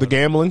 What, the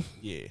gambling?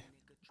 Yeah.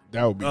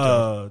 That would be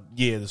dope.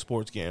 Yeah, the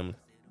sports gambling.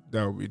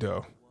 That would be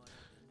dope.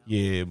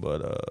 Yeah,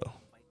 but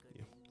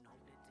yeah.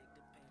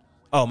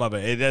 Oh my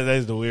bad.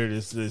 That's the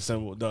weirdest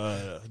symbol.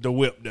 The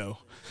whip though.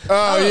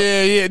 Oh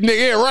yeah, nigga,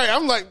 yeah, right.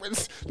 I'm like,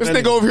 this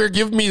nigga over here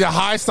giving me the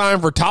high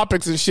sign for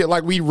topics and shit.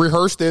 Like we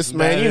rehearsed this,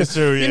 man.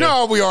 You know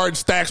how we are in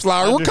Stacks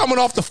Lowry. We're coming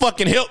off the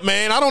fucking hip,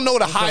 man. I don't know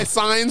the high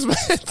signs, man.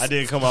 I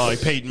did come out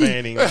like Peyton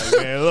Manning, like,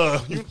 man.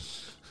 Look.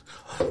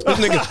 This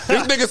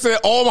nigga said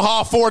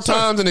Omaha 4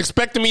 times and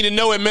expected me to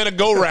know it meant a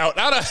go route.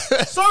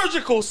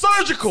 Surgical.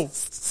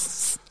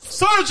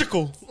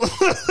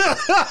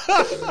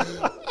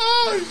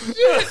 Oh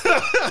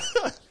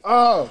shit.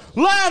 Oh,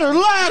 ladder.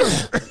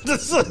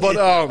 But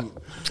I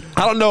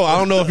don't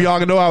know if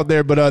y'all know out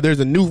there, but there's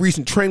a new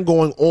recent trend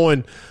going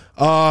on.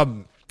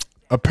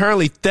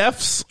 Apparently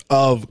thefts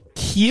of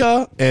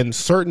Kia and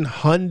certain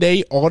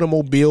Hyundai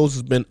automobiles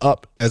has been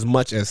up as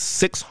much as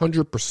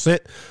 600%.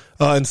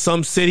 In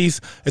some cities,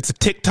 it's a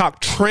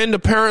TikTok trend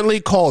apparently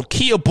called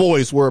Kia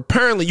Boys, where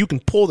apparently you can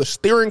pull the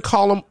steering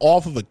column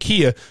off of a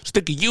Kia,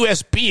 stick a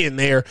USB in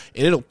there,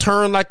 and it'll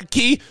turn like a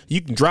key. You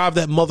can drive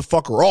that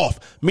motherfucker off,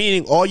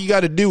 meaning all you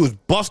got to do is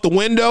bust a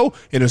window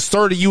and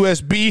insert a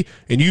USB,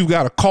 and you've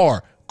got a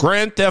car.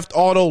 Grand Theft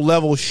Auto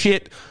level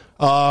shit.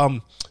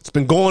 It's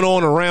been going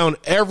on around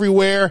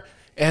everywhere,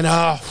 and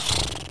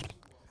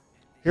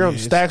here on the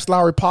Stacks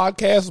Lowry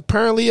podcast,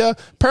 apparently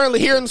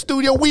here in the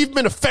studio, we've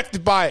been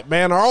affected by it,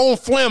 man. Our own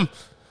Flim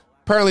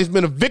apparently has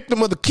been a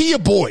victim of the Kia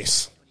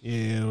Boys.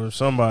 Yeah, or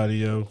somebody,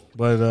 yo.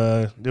 But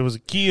there was a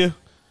Kia.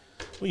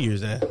 What year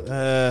is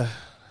that?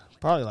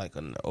 Probably like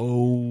an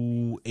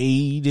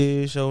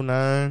 08-ish,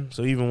 09.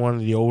 So even one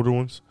of the older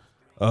ones.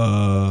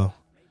 I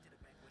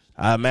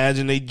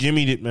imagine they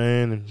jimmied it,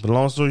 man. And, but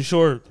long story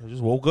short, I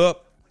just woke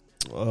up.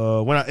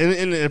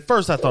 At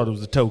first I thought it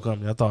was a tow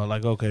company. I thought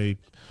like, okay,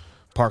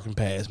 parking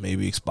pass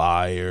maybe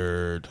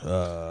expired.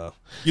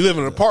 You live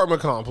in an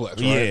apartment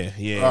complex, right?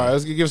 Yeah. All right,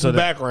 let's give some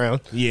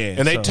background. Yeah.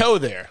 And they tow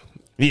there.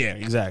 Yeah,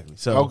 exactly.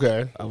 So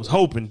okay. I was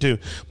hoping to.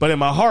 But in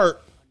my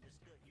heart,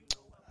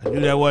 I knew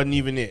that wasn't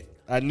even it.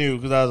 I knew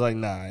because I was like,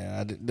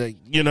 nah.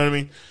 You know what I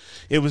mean?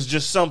 It was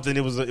just something.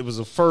 It was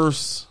a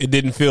first. It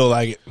didn't feel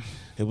like it.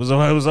 It was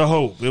a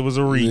hope. It was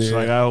a reach. Yeah.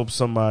 Like I hope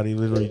somebody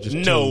literally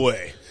just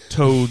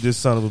towed this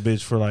son of a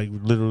bitch for like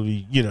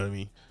literally, you know what I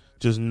mean?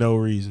 Just no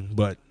reason.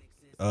 But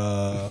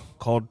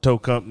called the tow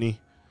company.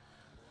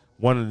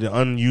 One of the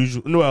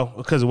unusual, well,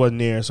 because it wasn't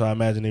there, so I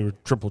imagine they were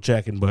triple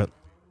checking. But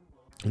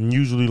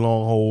unusually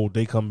long hold,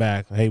 they come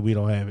back. Hey, we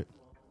don't have it.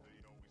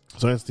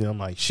 So instantly, I'm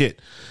like,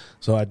 shit.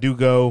 So I do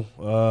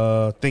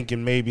go,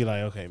 thinking maybe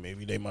like, okay,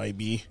 maybe they might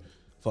be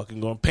fucking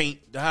going to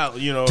paint the house,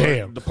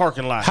 the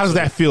parking lot. How does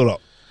that feel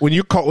though? When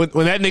you call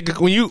when that nigga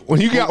when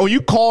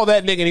you call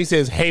that nigga and he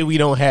says, "Hey, we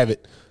don't have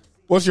it."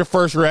 What's your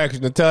first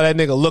reaction? To tell that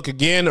nigga look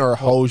again or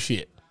oh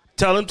shit?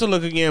 Tell him to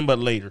look again, but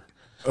later.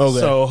 Okay.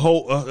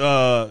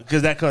 So,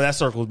 because that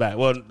circles back.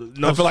 Well,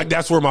 I feel like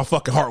that's where my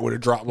fucking heart would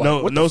have dropped.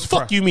 Like, what the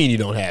fuck you mean you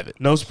don't have it?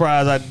 No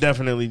surprise. I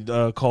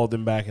definitely called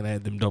them back and I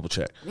had them double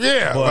check.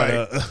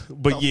 Yeah,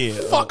 but yeah.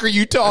 Fuck are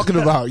you talking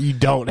about? You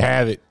don't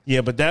have it.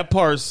 Yeah, but that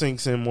part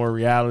sinks in more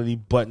reality,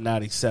 but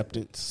not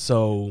acceptance.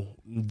 So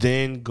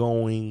then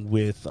going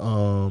with,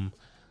 all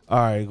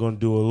right, going to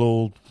do a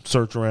little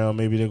search around.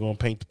 Maybe they're going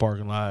to paint the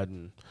parking lot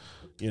and,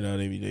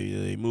 maybe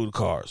they move the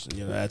cars.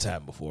 That's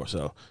happened before.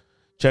 So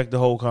check the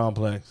whole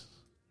complex.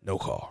 No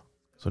car.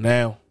 So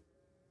now,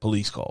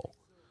 police call.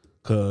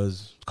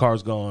 Because the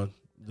car's gone.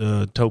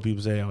 The tow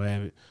people say I don't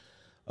have it.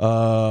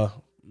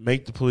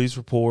 Make the police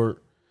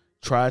report.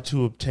 Try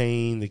to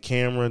obtain the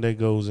camera that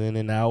goes in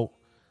and out.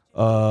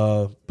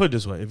 Put it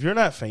this way. If you're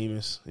not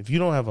famous, if you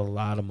don't have a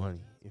lot of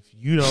money, if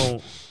you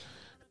don't...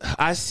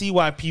 I see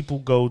why people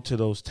go to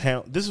those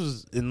this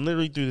was, and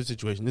literally through the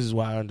situation, this is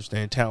why I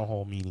understand town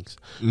hall meetings.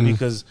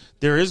 Because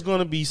there is going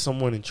to be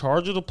someone in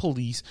charge of the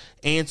police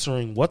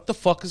answering what the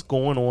fuck is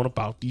going on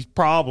about these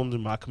problems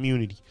in my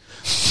community.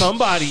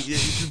 Somebody,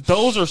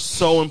 those are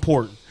so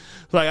important.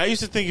 Like, I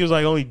used to think it was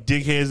like only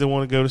dickheads that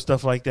want to go to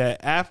stuff like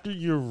that. After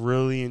you're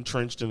really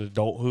entrenched in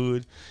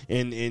adulthood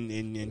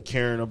and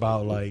caring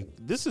about, like,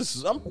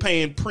 I'm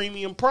paying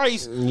premium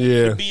price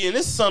to be in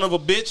this son of a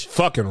bitch.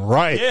 Fucking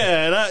right.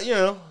 Yeah,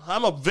 and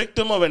I'm a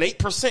victim of an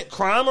 8%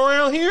 crime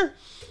around here.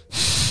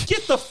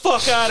 Get the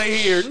fuck out of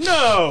here.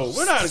 No,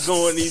 we're not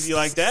going easy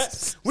like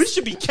that. We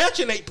should be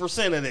catching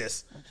 8% of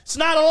this. it's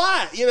not a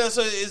lot, you know.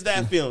 So it's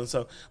that feeling.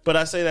 So, but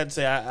I say that to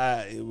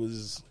say it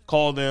was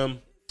call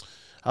them.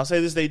 I'll say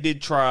this: they did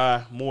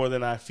try more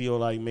than I feel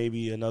like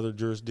maybe another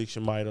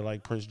jurisdiction might have,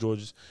 like Prince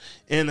George's,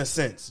 in a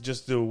sense.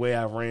 Just the way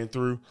I ran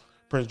through,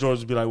 Prince George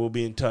would be like, "We'll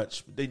be in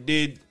touch." They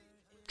did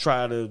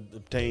try to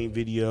obtain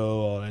video,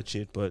 all that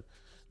shit, but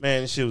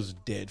man, this shit was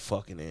dead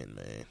fucking end,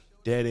 man.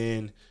 Dead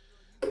end.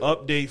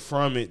 Update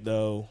from it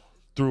though.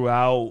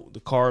 Throughout the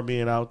car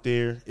being out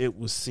there, it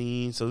was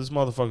seen. So this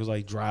motherfucker's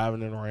like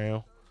driving it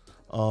around.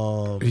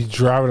 He's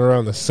driving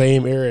around the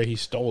same area he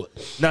stole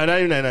it. No, not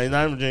in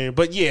Virginia.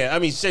 But yeah, I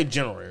mean, same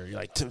general area.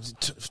 Like,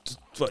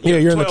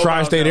 you're in the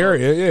tri-state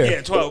area.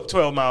 Yeah,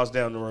 12 miles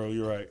down the road.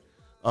 You're right.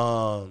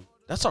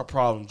 That's our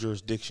problem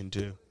jurisdiction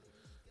too.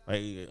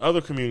 Like,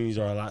 other communities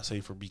are a lot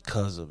safer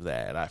because of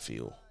that. I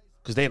feel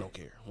because they don't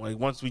care. Like,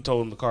 once we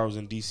told them the car was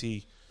in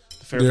D.C.,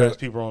 the Fairfax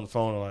people on the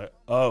phone are like,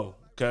 "Oh,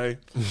 okay,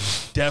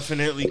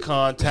 definitely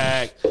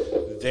contact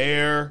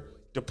their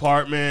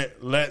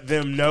department. Let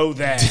them know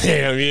that."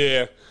 Damn,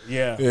 yeah.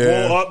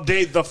 We'll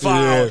update the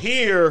file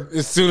here.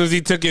 As soon as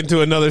he took it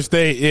to another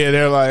state,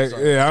 they're like,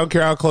 I don't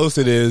care how close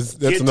it is.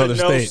 That's another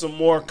Get to know state. some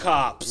more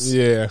cops.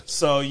 Yeah.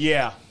 So,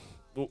 yeah.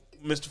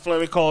 Mr.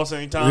 Fleming, call us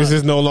anytime. This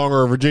is no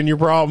longer a Virginia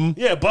problem.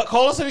 Yeah, but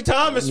call us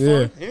anytime, Mr.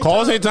 Fleming. Anytime.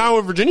 Call us anytime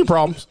with Virginia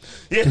problems.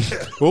 Yeah.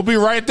 We'll be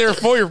right there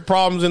for your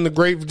problems in the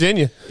great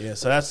Virginia. Yeah,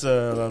 so that's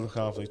another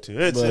conflict, too.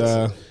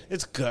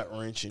 It's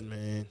gut-wrenching,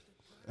 man.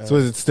 So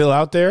is it still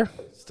out there?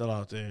 Still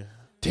out there.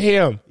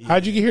 Damn. Yeah.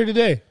 How'd you get here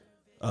today?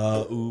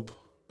 Oob.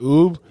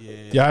 Oob? Yeah.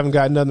 Y'all haven't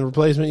gotten another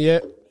replacement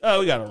yet? Oh,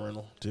 we got a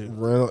rental, too.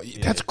 Rental?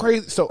 Yeah. That's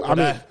crazy. So,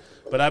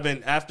 but I've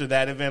been, after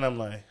that event, I'm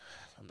like,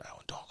 I'm not going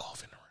to dog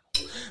off in the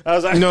rental. I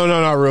was like, no,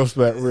 real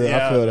respect.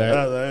 I feel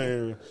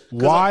that.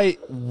 Why?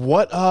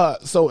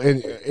 So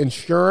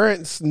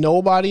insurance,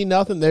 nobody,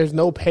 nothing? There's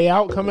no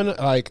payout coming?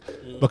 Like,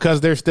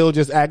 because they're still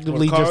just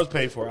actively the car was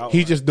paid for outright.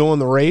 He's just doing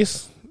the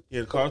race?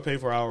 Yeah, the car was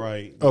paid for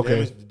outright.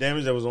 Okay. The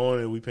damage that was on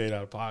it, we paid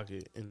out of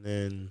pocket. And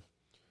then...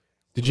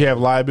 Did you have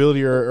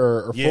liability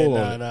or full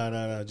on it?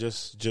 No.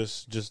 Just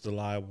the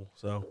liable.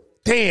 So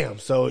damn.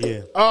 So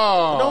yeah.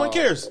 Oh, no one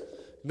cares.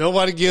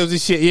 Nobody gives a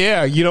shit.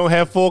 Yeah, you don't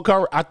have full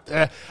coverage.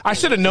 I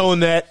should have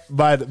known that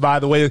by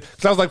the way.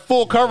 Because I was like,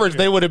 full coverage,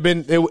 they would have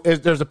been.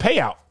 There's a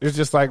payout. It's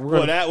just like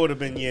that would have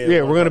been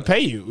we're going to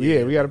pay you.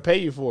 Yeah, we got to pay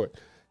you for it.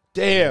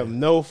 Damn,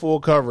 no full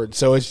coverage.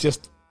 So it's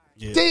just.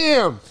 Yeah.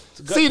 Damn.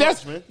 See,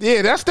 that's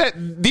that.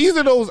 These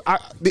are those.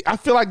 I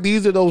feel like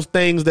these are those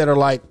things that are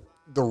like.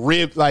 The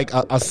rib, like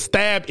a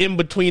stab in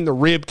between the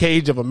rib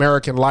cage of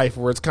American life,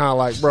 where it's kind of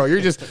like, bro, you're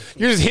just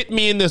hitting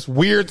me in this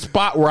weird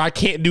spot where I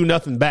can't do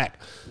nothing back.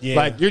 Yeah.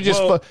 Like you're just,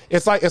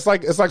 it's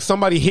like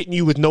somebody hitting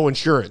you with no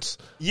insurance.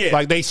 Yeah,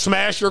 like they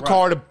smash your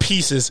car to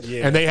pieces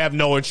and they have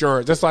no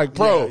insurance. It's like,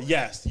 bro,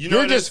 yes,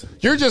 you're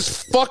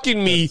just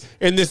fucking me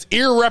in this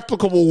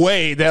irreplicable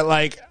way that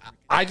like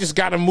I just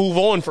got to move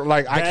on from.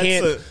 Like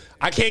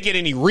I can't get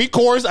any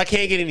recourse. I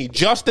can't get any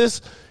justice.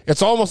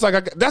 It's almost like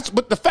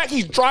but the fact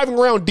he's driving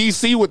around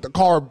DC with the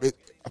car,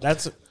 I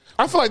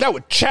feel like that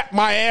would chap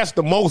my ass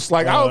the most.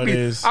 Like I would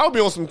be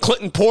on some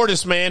Clinton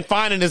Portis, man,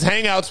 finding his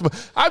hangouts.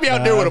 But I'd be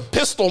out there with a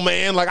pistol,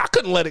 man. Like I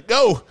couldn't let it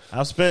go.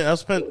 I've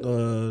spent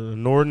an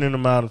inordinate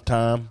amount of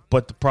time,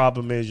 but the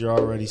problem is you're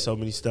already so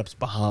many steps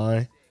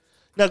behind.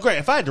 Now, great,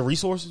 if I had the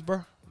resources,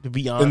 bro, to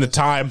be honest, in the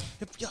time,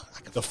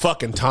 the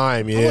fucking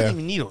time, yeah, I wouldn't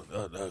even need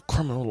a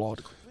criminal law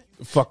degree.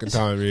 Fucking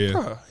time, yeah.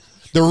 Bruh.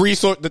 The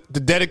resource to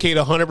dedicate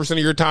 100% of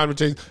your time to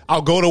chase.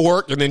 I'll go to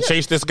work and then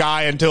chase this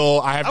guy until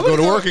I have to go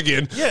to work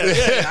again. Yeah.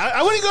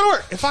 I wouldn't go to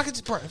work if I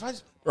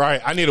could.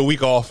 Right, I need a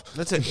week off.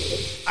 That's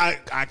it.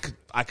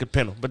 I could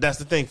pin him, but that's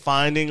the thing.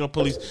 Finding a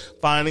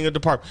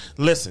department.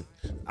 Listen,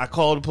 I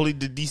called the police,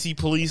 the DC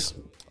police.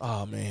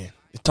 Oh man.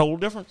 It's total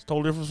difference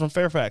from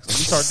Fairfax. Let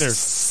me start there.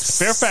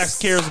 Fairfax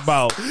cares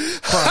about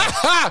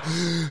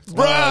crime.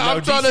 Bro,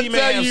 I'm trying to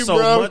tell you,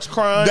 bro. Much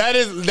crime. That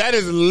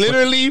is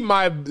literally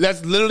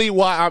that's literally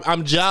why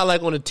I'm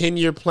like on a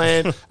 10-year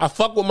plan. I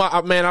fuck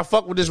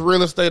with this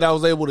real estate I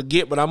was able to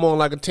get, but I'm on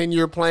like a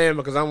 10-year plan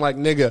because I'm like,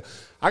 nigga,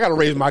 I gotta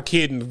raise my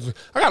kid in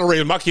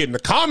the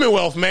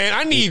Commonwealth, man.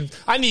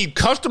 I need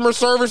customer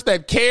service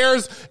that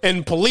cares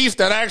and police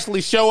that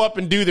actually show up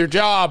and do their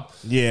job.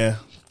 Yeah.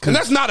 And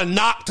that's not a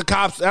knock to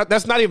cops.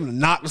 That's not even a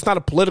knock. That's not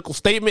a political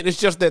statement. It's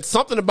just that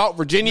something about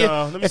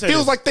Virginia. It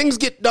feels like things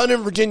get done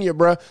in Virginia,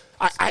 bro.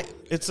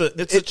 It's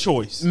a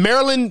choice.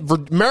 Maryland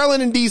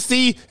and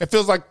D.C., it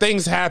feels like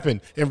things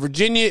happen. In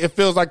Virginia, it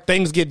feels like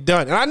things get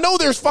done. And I know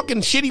there's fucking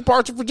shitty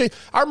parts of Virginia.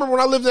 I remember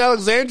when I lived in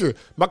Alexandria,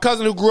 my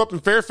cousin who grew up in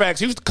Fairfax,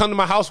 he used to come to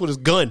my house with his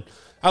gun.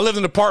 I lived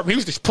in an apartment. He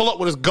used to pull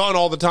up with his gun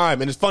all the time.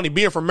 And it's funny,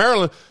 being from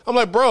Maryland, I'm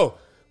like, bro,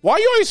 why are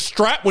you always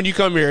strapped when you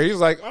come here? He's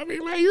like, I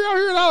mean, man, you're out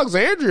here in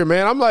Alexandria,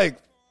 man. I'm like,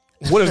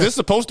 what is this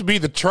supposed to be,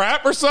 the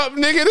trap or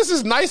something, nigga? This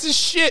is nice as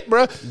shit,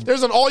 bro.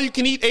 There's an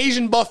all-you-can-eat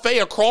Asian buffet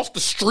across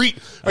the street.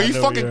 Are you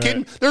fucking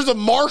kidding? There's a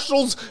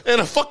Marshall's and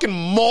a fucking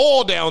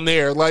mall down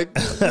there. Like,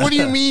 what do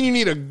you mean you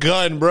need a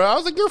gun, bro? I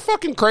was like, you're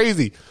fucking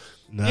crazy.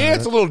 Nah, yeah,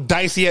 it's a little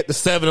dicey at the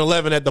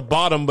 7-Eleven at the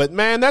bottom, but,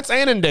 man, that's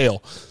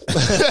Annandale.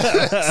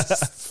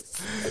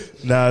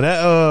 Nah,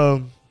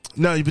 that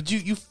no, but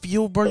you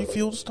feel, bro. You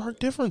feel the stark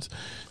difference.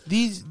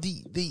 The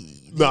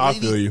I lady,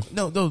 feel you.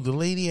 No, the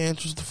lady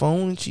answers the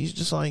phone and she's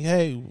just like,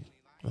 "Hey,"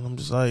 and I'm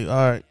just like,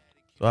 "All right."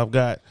 So I've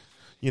got,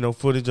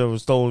 footage of a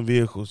stolen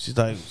vehicle. She's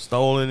like,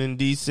 "Stolen in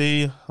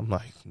DC?" I'm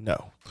like,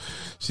 "No."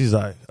 She's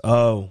like,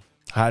 "Oh,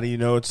 how do you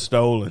know it's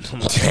stolen?" I'm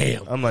like,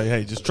 Damn. I'm like,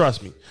 "Hey, just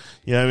trust me."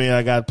 You know what I mean?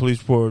 I got a police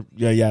report.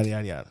 Yeah, yada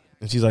yada yada.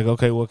 And she's like,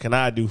 "Okay, what can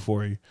I do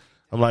for you?"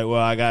 I'm like,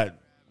 "Well, I got."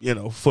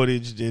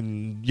 Footage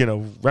and,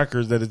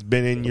 records that it's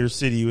been in your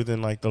city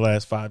within like the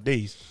last 5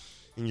 days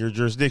in your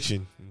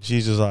jurisdiction. And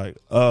she's just like,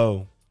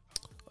 "Oh,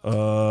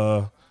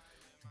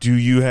 do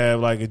you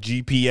have like a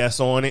GPS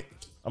on it?"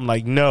 I'm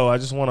like, "No, I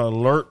just want to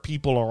alert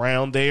people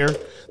around there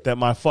that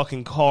my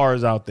fucking car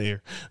is out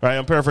there." Right?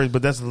 I'm paraphrasing,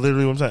 but that's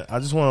literally what I'm saying. I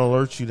just want to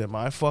alert you that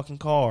my fucking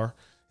car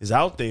is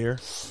out there.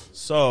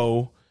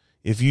 So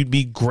if you'd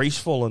be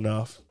graceful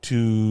enough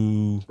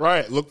to...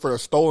 Right, look for a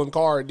stolen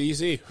car in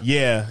D.C.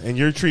 Yeah, and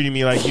you're treating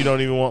me like you don't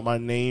even want my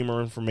name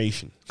or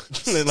information.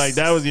 Like,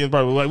 that was the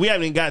problem. Like, we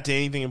haven't even got to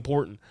anything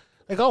important.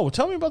 Like, "Oh, well,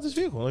 tell me about this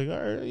vehicle." Like, all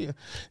right, yeah.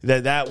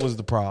 That was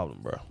the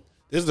problem, bro.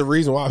 This is the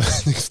reason why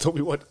niggas told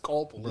me what to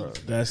call police. Bro,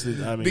 that's it.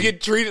 I mean, To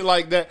get treated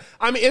like that.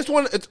 I mean, it's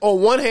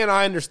on one hand,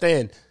 I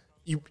understand.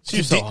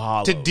 She's so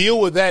hollow. To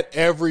deal with that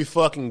every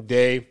fucking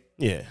day,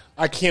 yeah.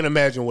 I can't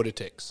imagine what it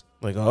takes.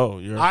 Like,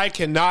 oh, I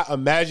cannot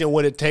imagine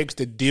what it takes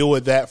to deal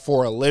with that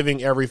for a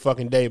living every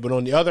fucking day. But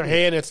on the other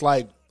hand, it's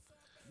like,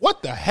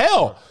 what the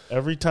hell?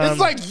 Every time. It's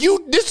like,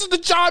 this is the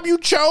job you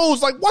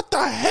chose. Like, what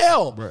the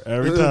hell? Bro,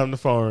 every time the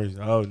phone rings,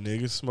 "Oh,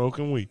 niggas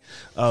smoking weed.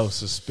 Oh,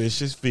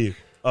 suspicious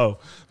vehicle. Oh,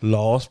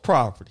 lost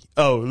property.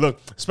 Oh, look,"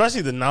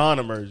 especially the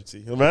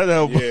non-emergency.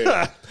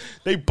 Yeah.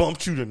 They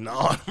bumped you to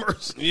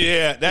non-emergency.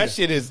 Yeah, that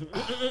shit is,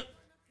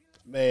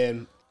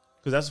 man.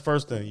 Because that's the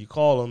first thing. You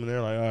call them and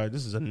they're like, "All right,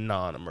 this is a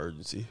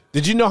non-emergency."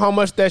 Did you know how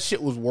much that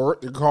shit was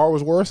worth? The car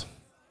was worth?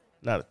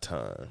 Not a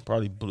ton.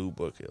 Probably blue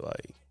book it.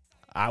 Like,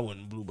 I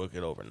wouldn't blue book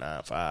it over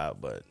 9.5,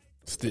 but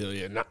Still,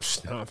 yeah, not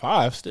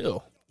 5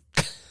 still.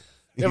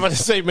 If I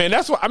say, man,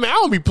 that's what I mean. I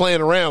don't be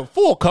playing around.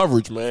 Full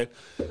coverage, man.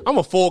 I'm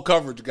a full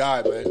coverage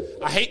guy, man.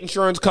 I hate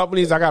insurance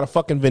companies. I got a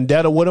fucking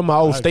vendetta with them. I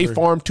owe State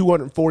Farm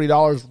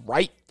 $240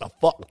 right the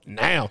fuck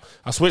now.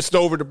 I switched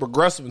over to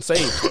Progressive and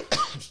saved.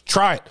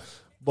 Try it,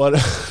 but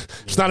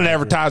it's not an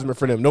advertisement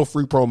for them. No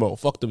free promo.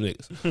 Fuck them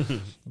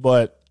niggas.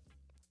 But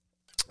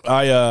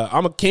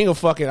I'm a king of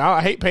fucking.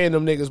 I hate paying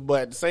them niggas,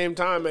 but at the same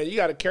time, man, you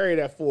got to carry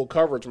that full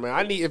coverage, man.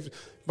 I need if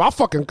my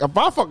fucking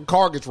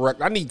car gets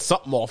wrecked, I need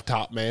something off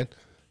top, man.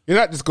 You're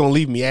not just gonna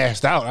leave me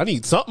assed out. I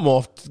need something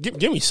off.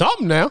 Give me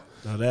something now.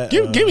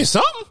 Give me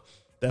something.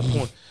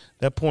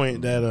 That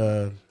point,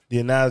 the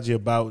analogy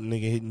about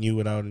nigga hitting you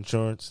without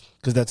insurance,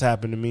 because that's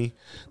happened to me.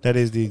 That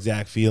is the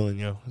exact feeling,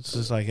 yo. It's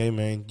just like, hey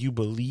man, you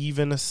believe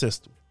in a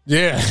system.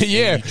 Yeah,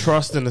 yeah. You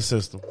trust in the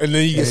system, and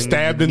then you get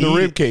stabbed in the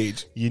rib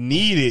cage. You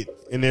need it,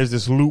 and there's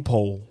this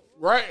loophole.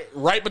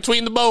 Right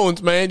between the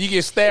bones, man. You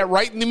get stabbed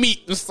right in the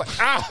meat. It's like,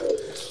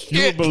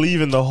 you were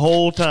believing the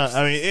whole time.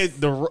 I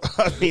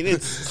mean,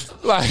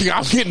 it's like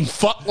I'm getting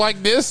fucked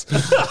like this,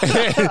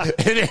 and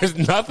there's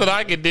nothing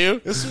I can do.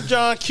 It's some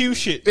John Q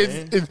shit,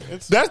 man.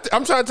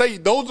 I'm trying to tell you,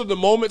 those are the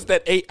moments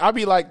that I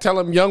be like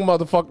telling young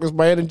motherfuckers,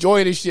 man,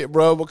 enjoy this shit,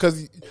 bro.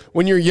 Because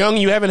when you're young,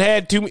 you haven't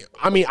had too many.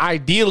 I mean,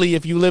 ideally,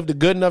 if you lived a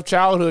good enough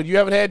childhood, you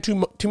haven't had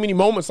too many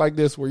moments like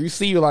this where you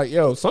see like,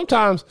 yo,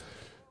 sometimes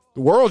the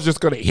world's just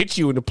gonna hit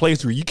you in a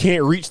place where you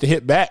can't reach to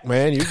hit back,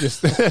 man. You're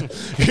just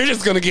you're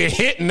just gonna get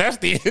hit, and that's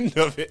the end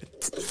of it.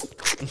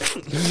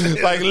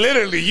 Like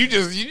literally, you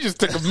just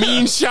took a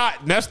mean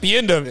shot, and that's the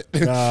end of it.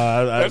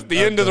 That's the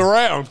end of the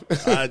round.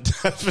 I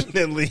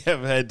definitely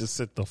have had to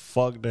sit the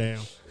fuck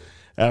down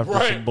after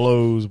some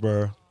blows,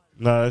 bro.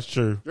 No, that's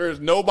true. There's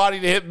nobody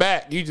to hit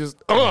back. You just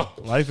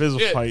life is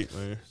a fight,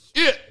 man.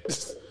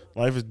 Shit.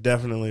 Life is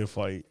definitely a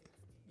fight.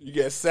 You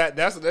get sat.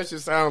 That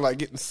just sounds like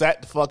getting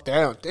sat the fuck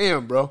down.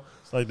 Damn, bro.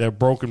 It's like that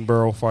Broken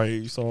Barrel fight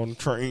you saw on the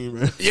train,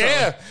 man.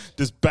 Yeah.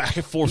 This back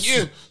and forth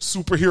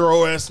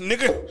superhero ass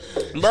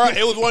nigga. Bro,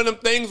 it was one of them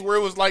things where it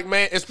was like,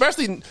 man,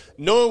 especially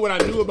knowing what I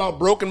knew about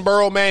Broken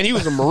Barrel, man, he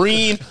was a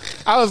Marine.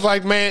 I was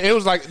like, man, it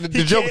was like the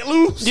Joker. Can't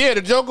lose. Yeah,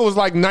 the Joker was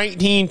like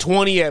 19,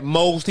 20 at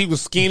most. He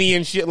was skinny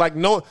and shit. Like,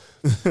 no,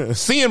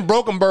 seeing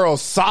Broken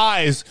Barrel's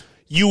size,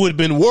 you would have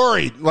been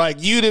worried.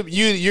 Like you'd have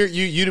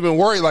been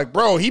worried. Like,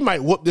 bro, he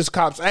might whoop this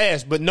cop's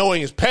ass. But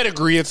knowing his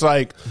pedigree, it's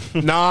like,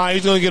 nah,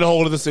 he's gonna get a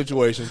hold of the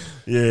situation.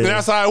 Yeah, and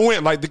that's how it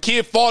went. Like the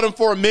kid fought him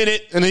for a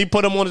minute, and then he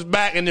put him on his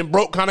back, and then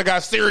Broke kind of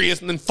got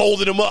serious, and then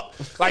folded him up.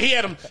 Like he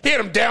had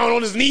him down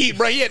on his knee,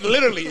 bro. He had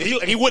literally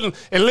he wouldn't,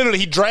 and literally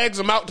he drags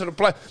him out to the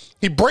play.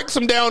 He breaks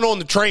him down on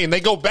the train.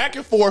 They go back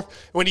and forth.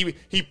 When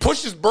he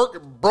pushes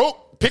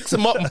Broke picks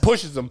him up and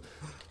pushes him.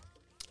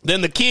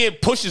 Then the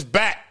kid pushes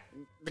back.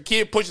 the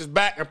kid pushes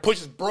back and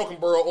pushes Broken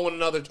Burrow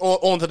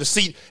onto the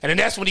seat, and then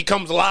that's when he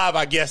comes alive,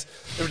 I guess.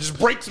 It just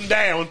breaks him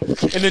down,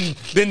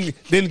 and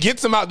then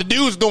gets him out. The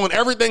dude's doing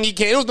everything he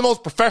can. It was the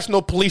most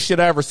professional police shit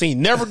I ever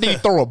seen. Never did he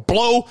throw a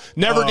blow.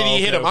 Never did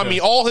he hit him. Okay. I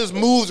mean, all his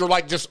moves are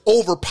like just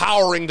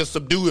overpowering to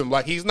subdue him.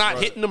 Like he's not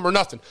hitting him or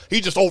nothing.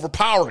 He's just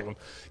overpowering him.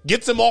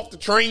 Gets him off the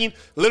train.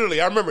 Literally,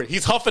 I remember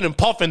he's huffing and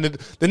puffing. The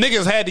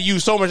niggas had to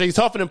use so much. He's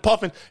huffing and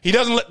puffing. He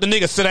doesn't let the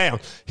nigga sit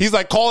down. He's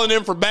like calling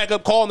in for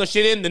backup, calling the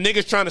shit in. The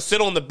nigga's trying to sit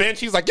on the bench.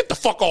 He's like, get the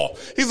fuck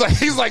off. He's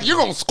like, you're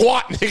gonna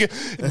squat,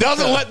 nigga.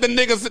 Doesn't let the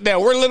nigga sit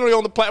down. We're literally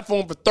on the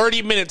platform for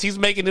 30 minutes. He's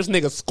making this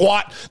nigga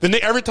squat.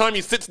 Every time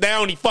he sits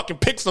down, he fucking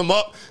picks him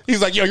up.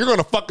 He's like, yo, you're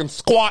gonna fucking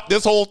squat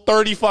this whole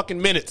 30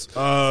 fucking minutes.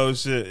 Oh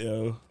shit,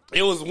 yo.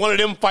 It was one of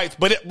them fights,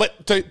 but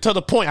to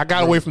the point, I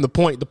got away from the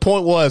point. The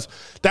point was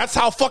that's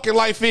how fucking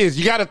life is.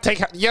 You gotta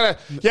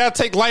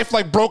take life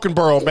like Broken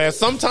Burrow, man.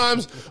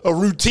 Sometimes a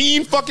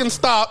routine fucking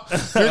stop.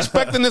 You're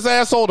expecting this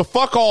asshole to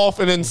fuck off,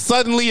 and then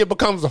suddenly it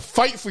becomes a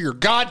fight for your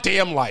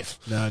goddamn life.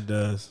 No, it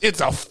does.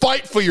 It's a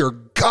fight for your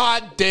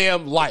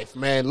goddamn life,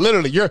 man.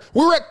 Literally, we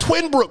were at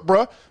Twinbrook,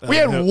 bro. We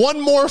had one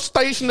more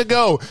station to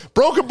go.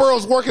 Broken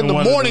Burrow's working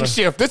the morning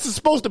shift. This is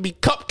supposed to be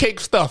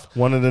cupcake stuff.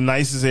 One of the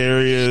nicest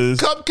areas.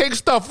 Cupcake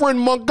stuff. We're in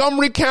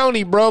Montgomery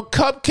County, bro.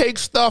 Cupcake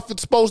stuff.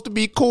 It's supposed to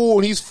be cool.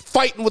 And he's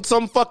fighting with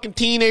some fucking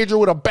teenager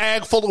with a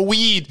bag full of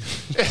weed.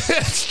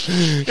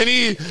 And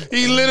he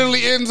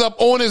literally ends up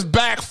on his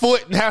back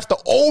foot and has to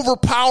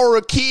overpower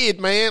a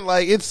kid, man.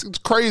 Like, it's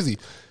crazy.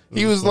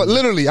 He was like,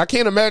 literally, I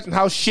can't imagine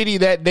how shitty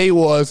that day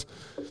was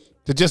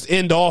to just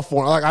end off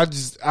on. Like,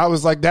 I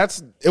was like,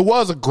 it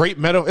was a great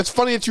metaphor. It's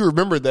funny that you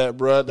remembered that,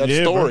 bro. That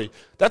story. Bro.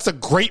 That's a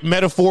great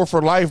metaphor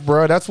for life,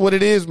 bro. That's what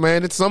it is,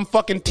 man. It's some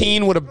fucking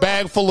teen with a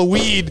bag full of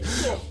weed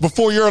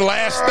before your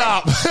last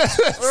stop.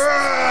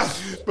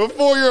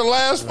 Before your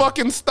last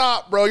fucking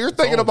stop, bro. You're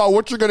thinking about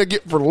what you're going to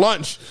get for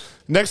lunch.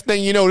 Next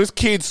thing you know, this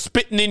kid's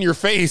spitting in your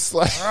face.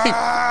 Like,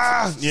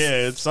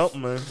 yeah, it's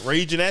something, man.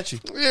 Raging at you.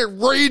 Yeah,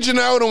 raging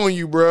out on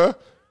you, bro.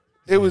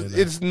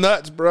 It's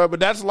nuts, bro. But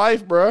that's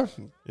life, bro.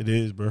 It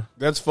is, bro.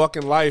 That's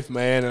fucking life,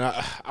 man.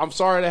 And I'm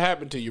sorry that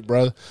happened to you,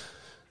 brother.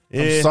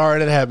 Yeah. I'm sorry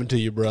that happened to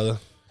you, brother.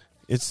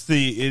 It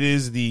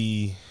is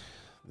the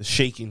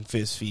shaking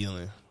fist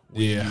feeling.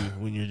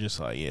 When you're just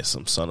like, yeah,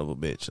 some son of a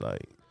bitch.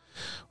 Like,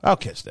 I'll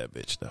catch that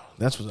bitch though.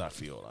 That's what I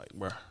feel like,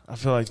 bro. I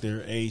feel like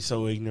they're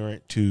so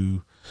ignorant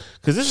to,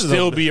 because this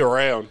still be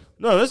around.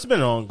 No, this has been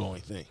an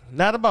ongoing thing.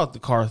 Not about the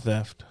car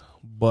theft,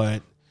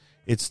 but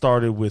it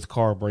started with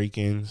car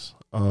break-ins.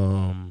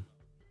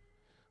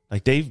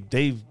 Like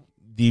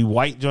the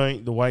white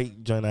joint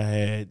I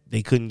had,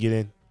 they couldn't get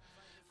in.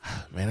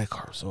 Man, that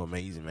car was so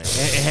amazing, man.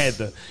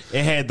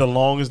 It had the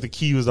longest, the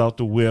key was out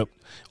the whip,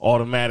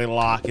 automatic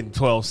lock in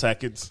 12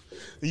 seconds.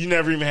 You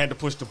never even had to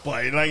push the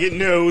button. Like, it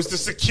knows to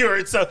secure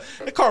it. So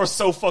that car was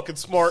so fucking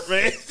smart,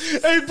 man.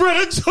 Hey, bro,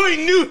 that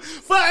joint knew.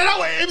 But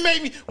it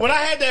made me, when I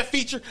had that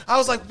feature, I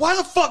was like, why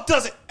the fuck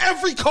doesn't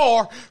every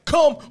car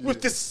come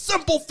with this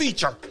simple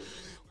feature?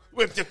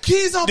 With the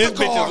keys out the car, this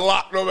bitch is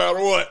locked no matter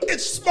what.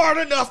 It's smart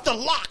enough to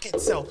lock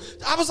itself.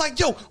 I was like,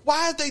 yo,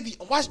 why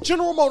is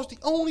General Motors the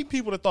only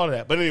people that thought of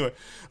that? But anyway,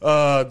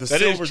 that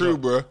is true,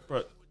 bro.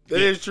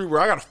 That is true,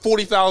 bro. I got a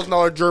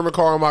 $40,000 German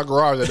car in my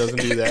garage that doesn't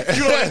do that.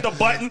 You don't hit the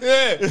button?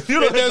 Yeah.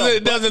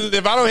 It doesn't.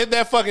 If I don't hit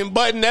that fucking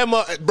button,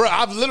 bro,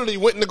 I've literally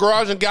went in the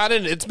garage and got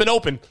in. It's been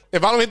open.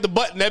 If I don't hit the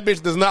button, that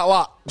bitch does not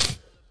lock.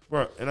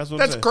 Bro, and that's what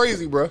that's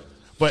crazy, bro.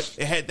 But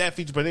it had that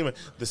feature. But anyway,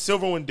 the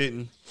silver one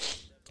didn't.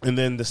 And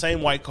then the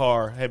same white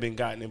car had been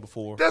gotten in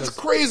before. That's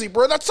crazy,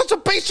 bro. That's such a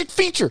basic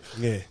feature.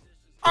 Yeah.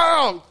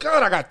 Oh,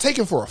 God, I got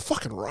taken for a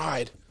fucking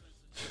ride.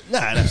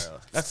 Nah. That's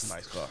a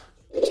nice car.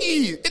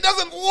 Jeez, it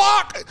doesn't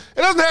lock. It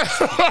doesn't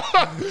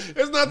have.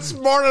 It's not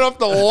smart enough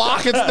to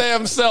lock its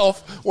damn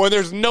self when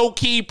there's no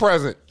key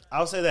present.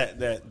 I'll say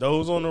that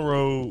those on the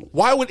road.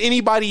 Why would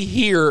anybody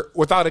here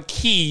without a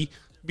key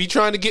be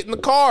trying to get in the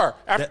car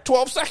after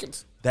 12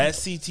 seconds? That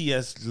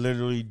CTS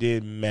literally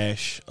did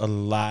mesh a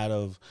lot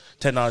of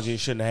technology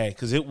it shouldn't have had,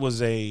 because it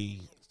was a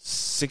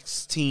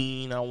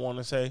 16, I want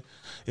to say.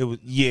 It was,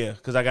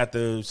 because I got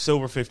the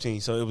silver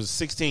 15, so it was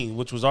 16,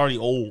 which was already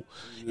old,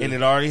 and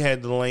it already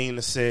had the lane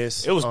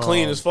assist. It was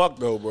clean as fuck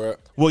though, bro.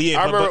 Well,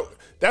 yeah, I remember.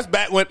 That's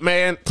back when,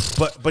 man.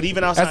 But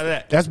even outside of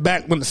that, that's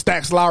back when the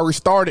Stax Lowry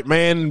started,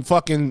 man. In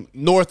fucking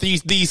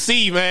Northeast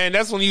DC, man.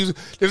 That's when this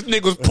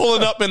nigga was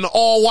pulling up in the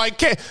all white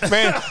cat,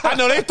 man. I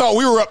know they thought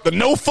we were up to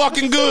no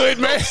fucking good,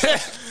 man.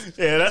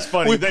 Yeah, that's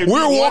funny.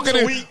 We're walking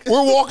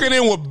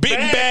in with big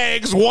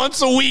bags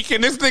once a week,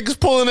 and this nigga's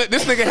pulling it.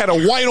 This nigga had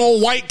a white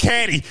on white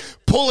caddy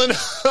pulling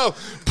up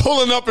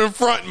pulling up in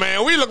front,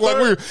 man. We look like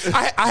we were.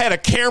 I had a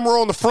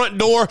camera on the front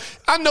door.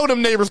 I know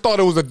them neighbors thought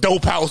it was a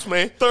dope house,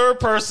 man. Third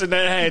person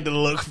that had to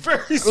look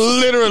very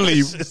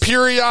Literally, suspicious.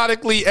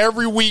 periodically,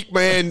 every week,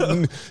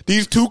 man.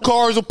 These two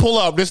cars will pull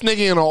up. This nigga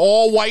in an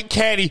all-white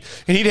caddy,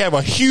 and he'd have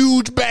a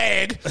huge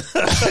bag,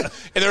 and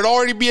there'd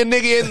already be a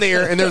nigga in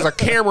there, and there's a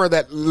camera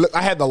that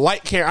I had the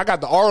light camera. I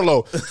got the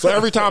Arlo, so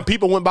every time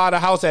people went by the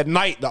house at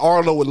night, the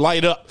Arlo would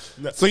light up.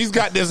 So he's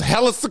got this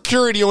hella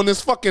security on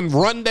this fucking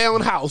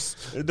rundown house.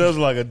 It does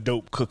look like a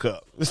dope cook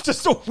up. It's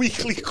just a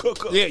weekly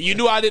cook up. Yeah, you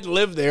knew I didn't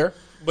live there,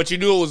 but you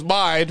knew it was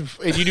mine,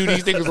 and you knew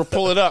these niggas were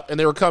pulling up, and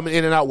they were coming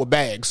in and out with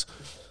bags.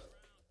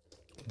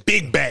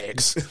 Big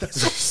bags.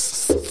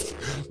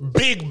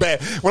 Big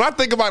bag. When I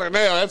think about it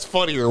now, that's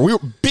funnier. We were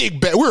big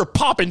bag. We were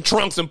popping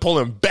trunks and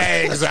pulling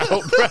bags out,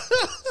 bro.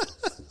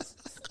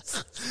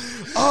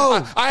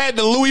 Oh, I had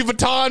the Louis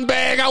Vuitton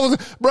bag.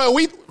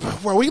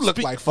 We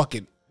looked like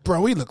fucking.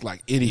 Bro, we looked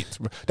like idiots.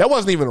 Bro. That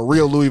wasn't even a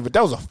real Louis Vuitton.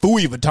 That was a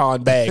Fooey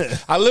Vuitton bag.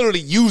 I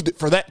literally used it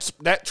for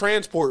that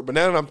transport. But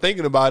now that I'm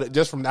thinking about it,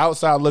 just from the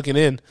outside looking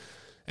in,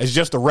 as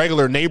just a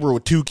regular neighbor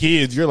with two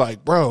kids, you're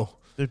like, bro,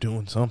 they're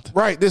doing something.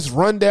 right? This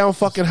rundown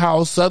fucking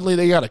house. Suddenly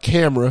they got a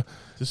camera.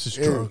 This is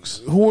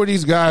drugs. Who are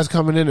these guys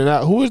coming in and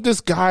out? Who is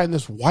this guy in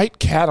this white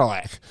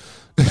Cadillac?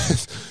 Who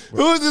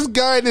is this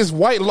guy in this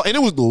white? And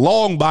it was the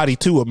long body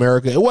too,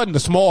 America. It wasn't the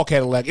small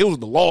Cadillac. It was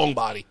the long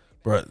body.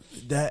 Bro,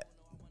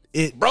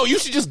 Bro, you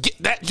should just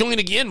get that joint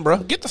again, bro.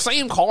 Get the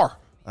same car.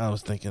 I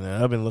was thinking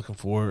that. I've been looking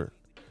for it.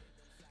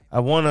 I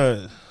want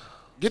to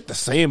get the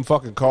same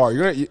fucking car.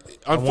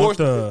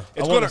 Unfortunately,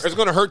 it's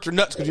gonna hurt your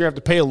nuts because you have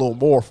to pay a little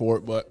more for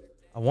it. But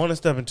I want to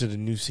step into the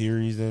new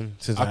series. Then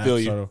since I feel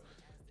you.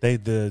 They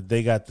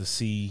got the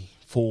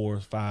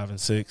C4, 5, and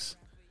 6.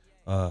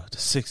 The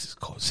 6 is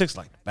called 6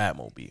 like the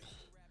Batmobile.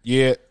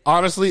 Yeah,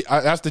 honestly,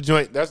 that's the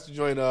joint. That's the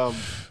joint.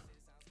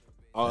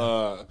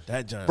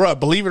 That joint, bro.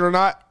 Believe it or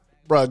not,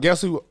 bro.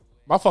 Guess who?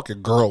 My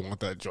fucking girl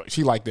want that joint.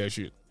 She like that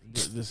shit.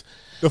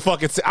 The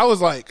fucking. I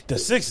was like the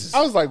 6s.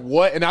 I was like,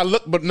 what? And I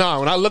looked, but nah.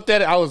 When I looked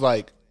at it, I was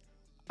like,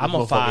 I'm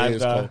a 5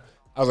 guy. Cold.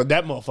 I was like,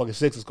 that motherfucking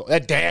 6 is cold.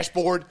 That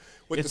dashboard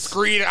with the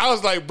screen. I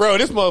was like, bro,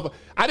 this motherfucker.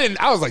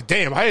 I was like,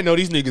 damn, I didn't know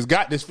these niggas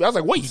got this. I was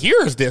like, what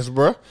year is this,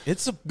 bro?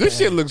 This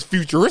shit looks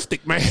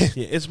futuristic, man.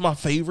 Yeah, it's my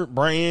favorite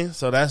brand.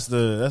 So that's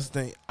the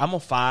thing. I'm a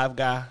 5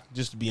 guy,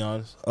 just to be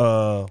honest.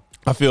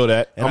 I feel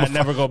that. And I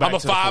never go back. I'm a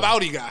to 5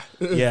 Audi guy.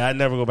 Yeah, I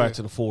never go back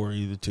to the 4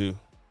 either. Too.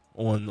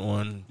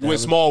 On you went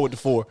small with the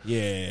 4.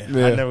 Yeah, I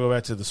never go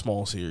back to the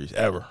small series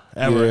ever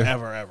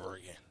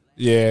again.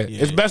 Yeah.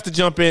 It's best to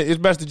jump in. It's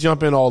best to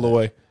jump in all the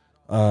way.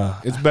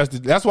 It's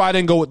best. That's why I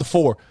didn't go with the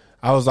 4.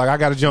 I was like, I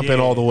got to jump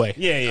in all the way.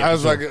 Yeah. I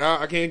was like,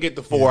 I can't get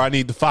the 4. I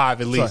need the 5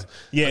 at least.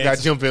 I got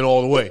to jump in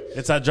all the way.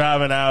 It's like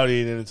driving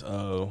Audi, and it's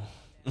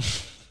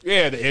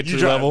yeah, the entry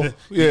level.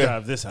 You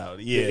drive this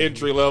Audi. Yeah, the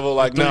entry level.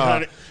 Like,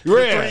 nah.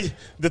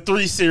 The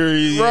 3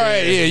 Series.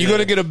 Right, yeah. You're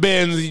going to get a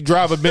Benz. You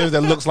drive a Benz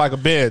that looks like a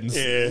Benz.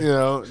 Yeah. You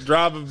know,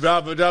 drive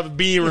a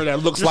Beamer that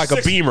looks like a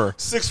Beamer.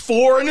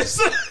 6'4" in this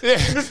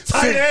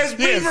tight ass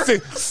Beamer.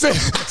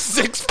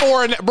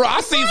 6'4" in that.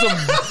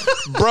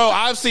 Bro,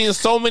 I've seen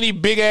so many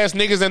big ass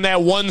niggas in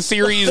that 1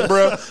 Series,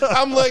 bro.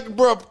 I'm like,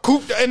 bro,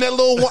 cooped in that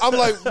little one. I'm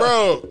like,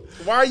 bro,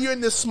 why are you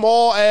in this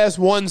small ass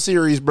 1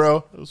 Series,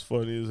 bro? It was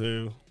funny as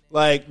hell.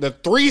 Like, the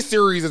 3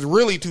 Series is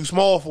really too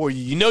small for you.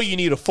 You know you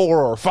need a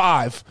 4 or a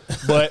 5,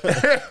 but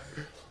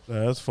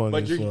that's funny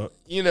as fuck.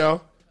 You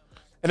know,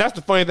 and that's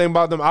the funny thing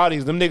about them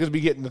Audis. Them niggas be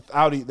getting the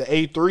Audi, the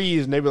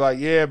A3s, and they be like,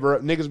 yeah, bro,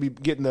 niggas be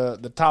getting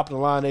the top of the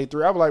line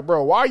A3. I be like,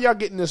 bro, why are y'all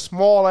getting this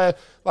small ass?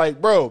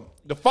 Like, bro,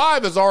 the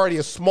 5 is already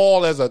as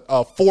small as a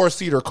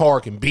 4-seater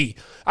car can be.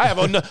 I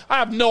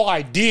have no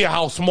idea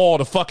how small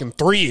the fucking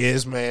 3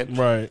 is, man.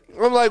 Right.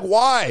 I'm like,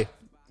 why?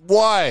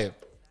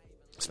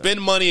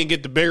 Spend money and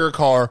get the bigger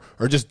car,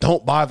 or just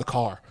don't buy the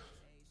car.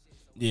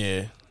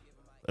 Yeah.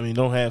 I mean,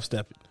 don't half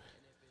step it.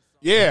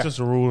 Yeah. It's just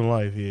a rule in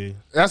life, yeah.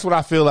 That's what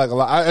I feel like a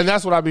lot. And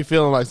that's what I be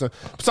feeling like. So,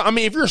 I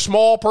mean, if you're a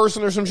small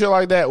person or some shit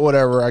like that,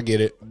 whatever, I get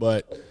it.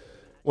 But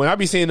when I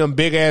be seeing them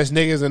big-ass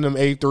niggas in them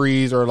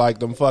A3s or like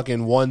them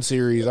fucking 1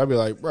 Series, I be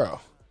like, bro,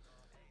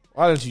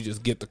 why don't you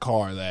just get the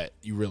car that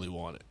you really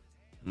wanted?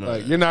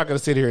 Like, you're not going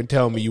to sit here and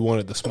tell me you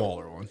wanted the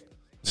smaller one.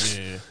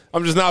 Yeah.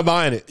 I'm just not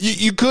buying it.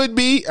 You could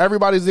be.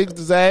 Everybody zigs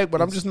to zag,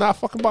 but I'm just not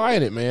fucking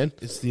buying it, man.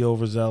 It's the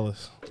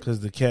overzealous. Because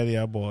the caddy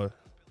I bought,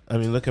 I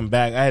mean, looking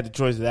back, I had the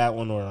choice of that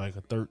one or like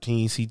a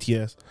 13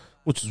 CTS,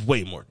 which is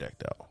way more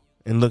decked out.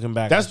 And looking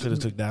back, I should have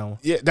took that one.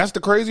 Yeah, that's the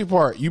crazy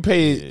part. You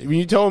paid, when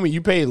you told me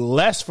you paid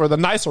less for the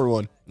nicer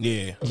one.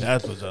 Yeah,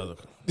 that's what's other.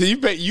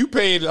 You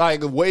paid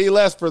like way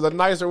less for the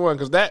nicer one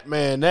because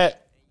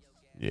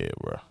yeah,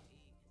 bro.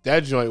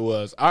 That joint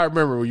was. I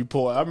remember when you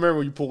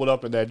pulled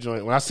up in that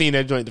joint. When I seen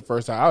that joint the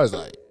first time, I was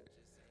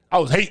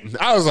hating.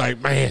 I was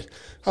like, man,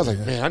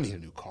 I need a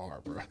new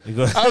car, bro.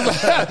 I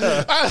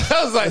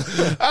was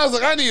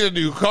like, I need a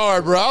new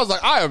car, bro. I was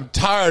like, I am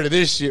tired of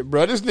this shit,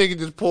 bro. This nigga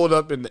just pulled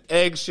up in the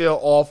eggshell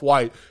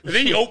off-white, and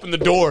then he opened the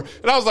door,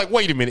 and I was like,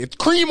 wait a minute, it's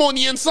cream on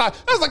the inside.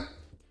 I was like,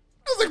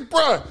 I was like,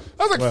 fuck.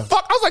 I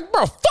was like,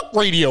 bro, fuck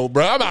radio,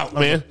 bro. I'm out,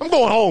 man. I'm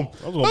going home.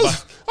 I'm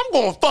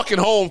going fucking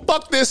home.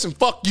 Fuck this and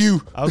fuck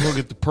you. I was gonna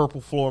get the purple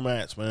floor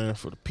mats, man,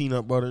 for the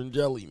peanut butter and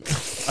jelly, man.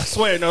 I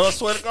swear to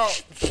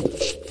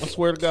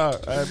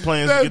God. I had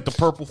plans to get the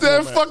purple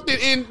floor mats.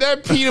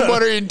 That peanut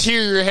butter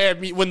interior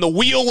had me, when the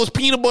wheel was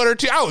peanut butter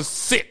too, I was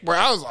sick, bro.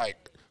 I was like,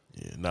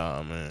 yeah,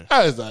 nah, man.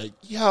 I was like,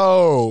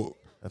 yo.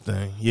 That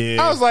thing,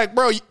 yeah. I was like,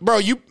 bro,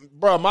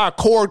 my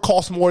Accord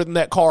cost more than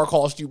that car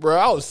cost you, bro.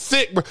 I was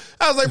sick, bro.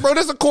 I was like, bro,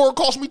 this Accord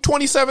cost me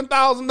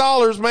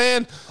 $27,000,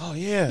 man. Oh,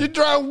 yeah. You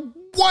drive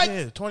what?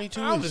 Yeah, 22.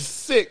 I was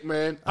sick,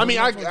 man. I mean,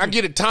 I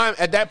get it.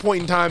 At that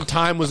point in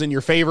time was in your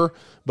favor,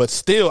 but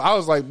still, I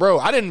was like, bro,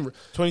 I didn't,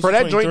 for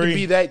that joint to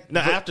be that. Now,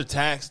 after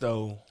tax,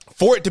 though.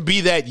 For it to be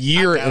that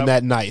year and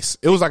that nice.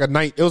 It was like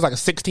a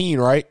 16,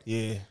 right?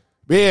 Yeah.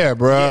 Yeah,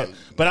 bro. Yeah.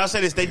 But I'll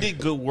say this, they did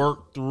good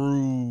work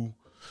through,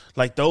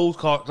 like, those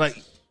cars, like,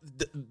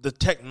 the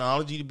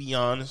technology, to be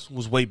honest,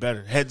 was way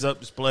better. Heads up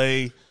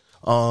display,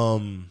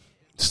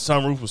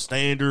 sunroof was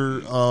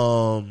standard.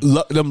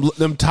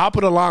 Them top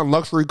of the line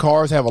luxury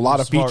cars have a lot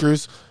of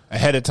features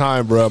ahead of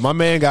time, bro. My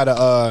man got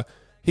a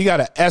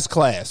S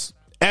class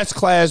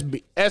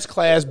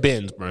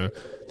Benz, bro.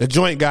 The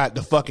joint got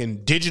the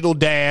fucking digital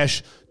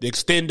dash, the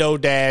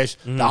extendo dash,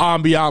 the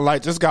ambient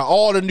lights. It's got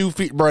all the new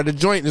feet, bro. The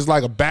joint is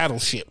like a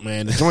battleship,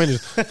 man. The joint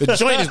is,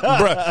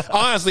 bro.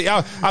 Honestly,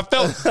 I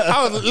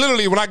was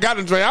literally, when I got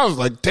in the joint, I was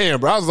like, damn,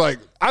 bro. I was like,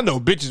 I know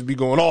bitches be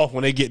going off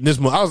when they get in this.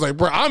 I was like,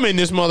 bro, I'm in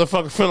this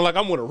motherfucker feeling like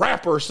I'm with a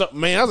rapper or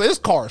something, man. I was like, this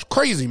car is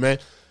crazy, man.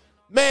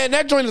 Man,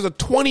 that joint is a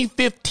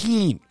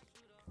 2015.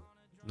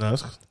 No,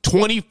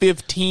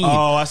 2015.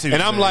 Oh, I see.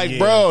 And I'm like,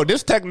 bro,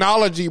 this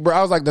technology, bro.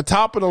 I was like, the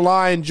top of the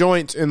line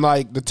joints and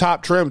like the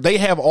top trim, they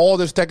have all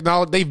this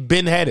technology. They've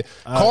been had it.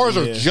 Cars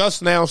are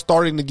just now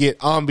starting to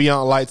get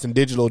ambient lights and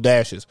digital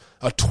dashes.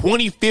 A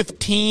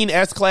 2015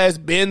 S-Class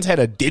Benz had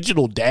a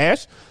digital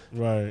dash.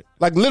 Right.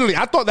 Like literally,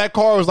 I thought that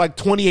car was like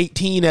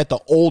 2018 at the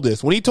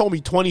oldest. When he told me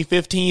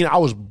 2015, I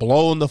was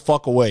blown the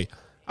fuck away.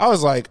 I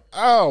was like,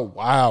 oh,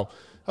 wow.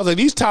 I was like,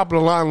 these top of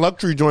the line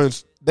luxury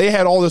joints, they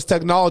had all this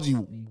technology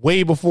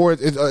way before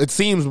it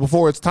seems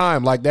before its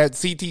time. Like that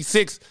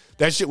CT6,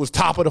 that shit was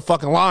top of the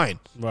fucking line.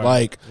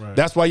 Right,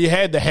 That's why you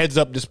had the heads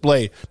up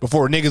display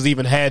before niggas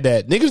even had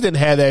that. Niggas didn't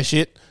have that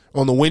shit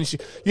on the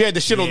windshield. You had the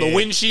shit on the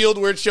windshield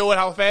where it showed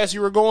how fast you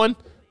were going.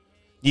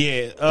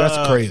 Yeah,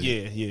 that's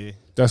crazy. Yeah,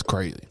 that's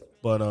crazy.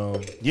 But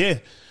yeah,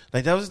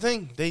 like that was the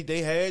thing. They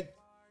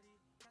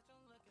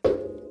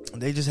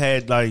just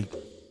had like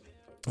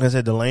I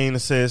said, the lane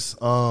assist.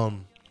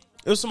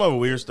 It was some other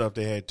weird stuff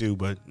they had too,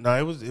 but no,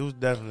 it was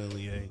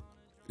definitely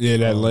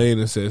that lane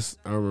assist.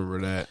 I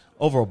remember that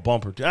over a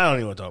bumper. I don't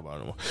even want to talk about it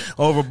anymore.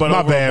 But my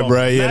over bad,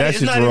 bro. Yeah, that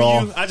shit's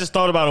raw. I just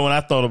thought about it when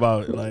I thought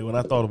about it. Like when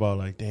I thought about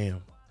like,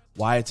 damn,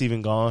 why it's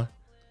even gone.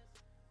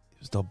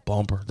 It was the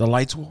bumper. The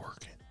lights were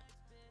working.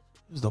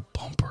 It was the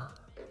bumper.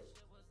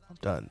 I'm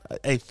done.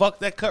 Hey, fuck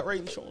that cut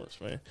rate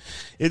insurance, man.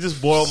 It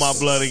just boiled my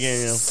blood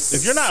again.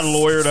 If you're not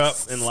lawyered up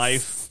in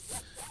life.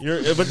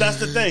 But that's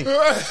the thing.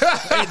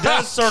 It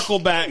does circle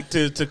back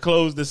to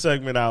close the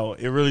segment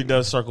out. It really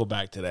does circle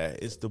back to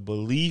that. It's the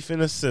belief in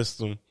the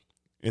system,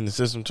 and the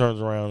system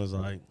turns around and is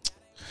like,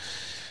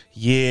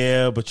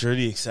 yeah, but you're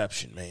the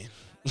exception, man.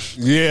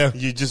 Yeah.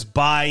 You just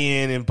buy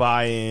in, and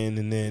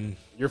then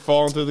you're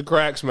falling through the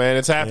cracks, man.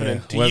 It's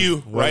happening to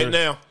you right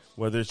now.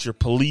 Whether it's your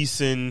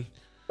policing,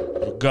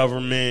 your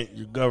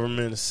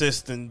government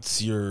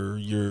assistance, your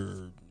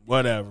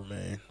whatever,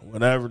 man.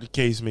 Whatever the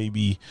case may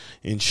be.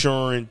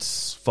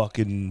 Insurance,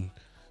 fucking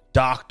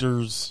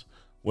doctors,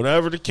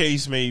 whatever the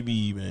case may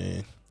be,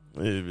 man.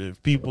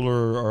 If people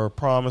are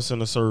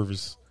promising a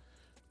service,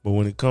 but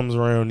when it comes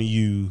around to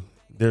you,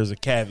 there's a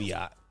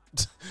caveat.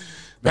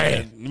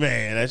 Man,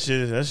 that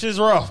shit's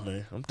rough,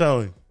 man. I'm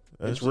telling you.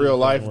 It's real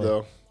life,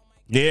 though.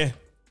 Yeah.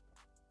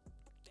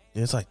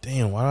 It's like,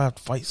 damn, why do I have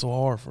to fight so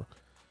hard for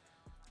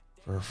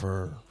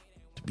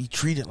to be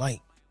treated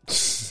like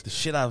the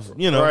shit I've,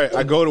 Right.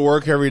 I go to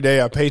work every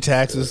day. I pay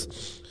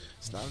taxes.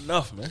 It's not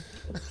enough, man.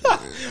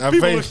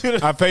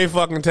 I pay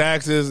fucking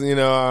taxes.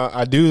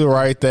 I do the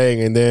right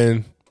thing, and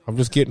then I'm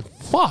just getting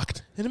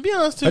fucked. And to be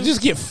honest, too, I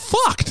just get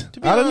fucked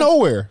out of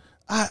nowhere.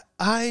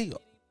 I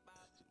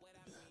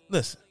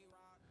listen.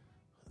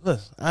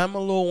 I'm a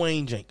Lil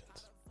Wayne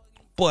Jenkins,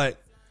 but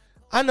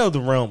I know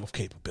the realm of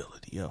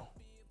capability, yo.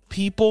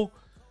 People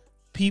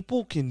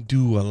can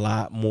do a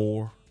lot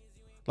more.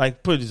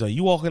 Like, put it this way,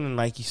 you walk in a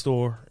Nike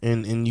store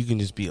and you can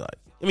just be like,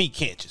 I mean, you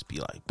can't just be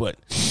like, but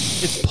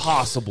it's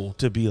possible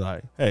to be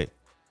like, hey,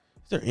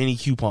 is there any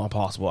coupon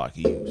possible I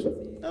can use?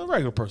 Now, a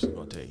regular person's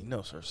going to tell you,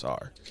 no, sir,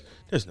 sorry.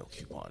 There's no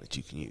coupon that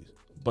you can use.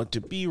 But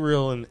to be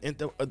real, and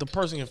the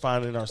person can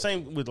find it.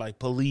 Same with like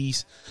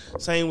police,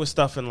 same with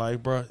stuff in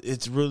life, bro.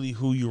 It's really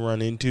who you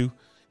run into.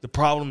 The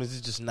problem is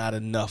it's just not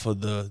enough of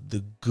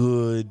the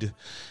good.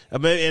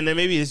 And then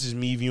maybe it's just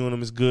me viewing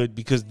them as good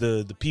because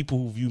the people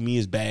who view me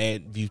as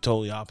bad view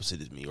totally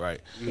opposite as me,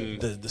 right?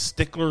 The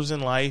sticklers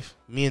in life,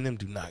 me and them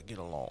do not get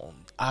along.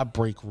 I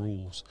break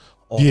rules.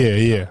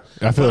 Yeah.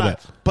 I feel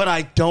that. But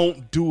I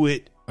don't do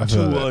it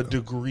to a that.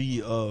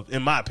 degree of,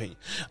 in my opinion,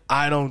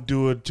 I don't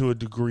do it to a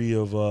degree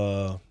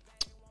of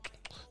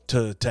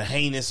to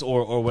heinous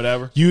or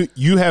whatever.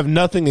 You have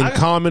nothing in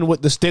common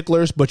with the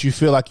sticklers, but you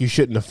feel like you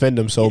shouldn't offend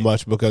them so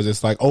much because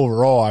it's like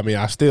overall, I mean,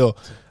 I still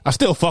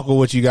fuck with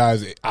what you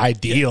guys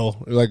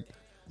ideal. Like,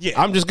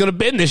 I'm just gonna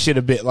bend this shit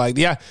a bit. Like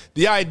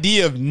the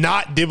idea of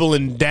not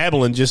dibbling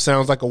dabbling just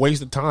sounds like a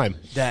waste of time.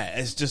 That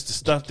it's just the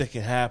stuff that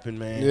can happen,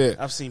 man. Yeah.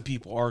 I've seen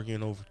people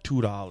arguing over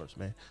 $2,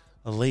 man.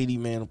 A lady,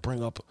 man,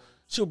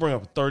 she'll bring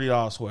up a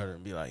 $30 sweater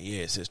and be like,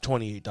 yeah, it says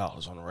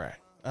 $28 on the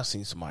rack. I've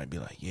seen somebody be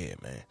like, yeah,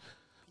 man,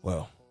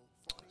 well,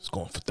 it's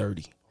going for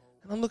 30.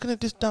 And I'm looking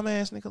at this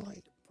dumbass nigga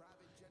like,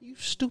 you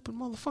stupid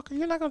motherfucker.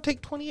 You're not going to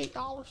take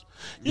 $28.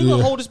 You're going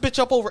to hold this bitch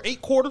up over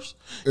 8 quarters.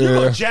 You're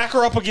going to jack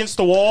her up against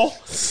the wall.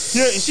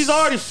 Yeah, and she's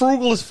already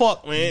frugal as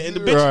fuck, man. And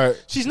the bitch,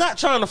 she's not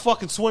trying to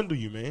fucking swindle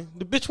you, man.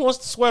 The bitch wants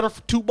the sweater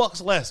for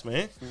 $2 less,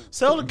 man.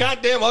 Sell the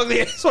goddamn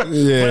ugly ass sweater.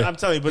 Yeah. But I'm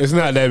telling you, it's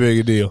not that big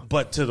a deal.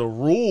 But to the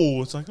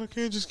rule, it's like, I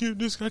can't just give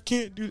this. I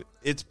can't do that.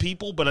 It's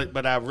people,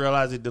 but I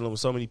realize it dealing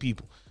with so many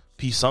people.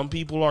 Some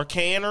people are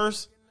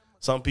canners.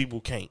 Some people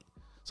can't.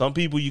 Some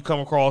people you come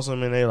across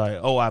them and they're like,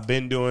 oh, I've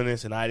been doing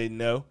this and I didn't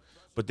know.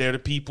 But they're the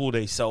people,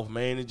 they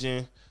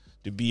self-managing.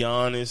 To be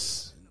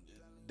honest,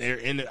 they're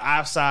in the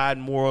outside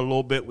more a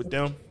little bit with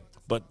them.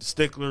 But the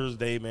sticklers,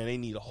 they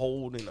need a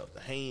holding of the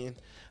hand.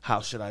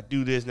 How should I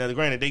do this? Now,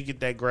 granted, they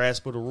get that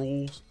grasp of the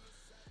rules.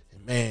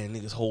 And man,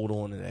 niggas hold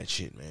on to that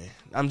shit, man.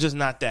 I'm just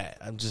not that.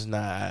 I'm just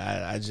not.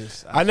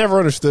 I never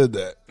understood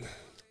that.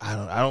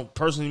 I don't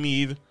personally, me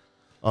either.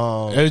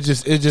 It's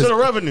just to the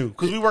revenue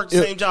because we worked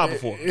the same job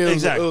before.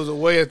 Exactly, it was a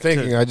way of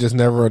thinking. I just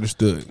never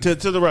understood. To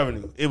the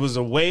revenue, it was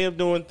a way of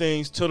doing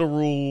things. To the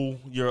rule,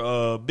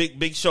 your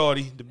big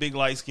shorty, the big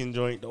light skin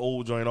joint, the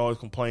old joint, always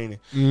complaining.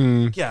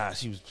 Yeah,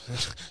 she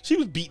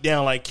was beat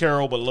down like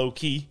Carol, but low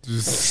key.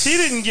 She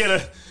didn't get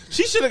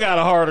She should have got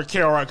a harder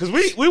Carol right because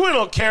we went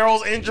on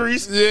Carol's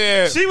injuries.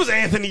 Yeah, she was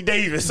Anthony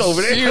Davis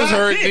over there. She was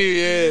hurt too.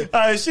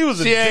 Yeah,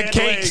 she had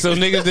cake, so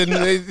niggas didn't.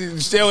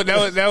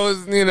 That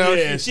was you know.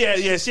 Yeah,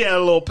 she had a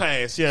little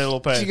pass. She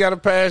got a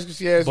pass because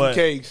she had some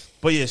cakes.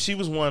 But yeah, she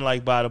was one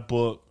like by the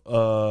book.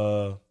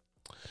 But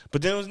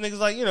then it was niggas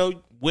like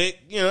Wick,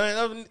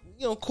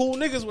 cool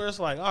niggas where it's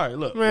like, all right,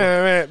 look,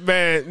 man,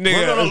 nigga,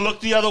 we're gonna look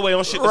the other way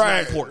on shit that's not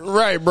important,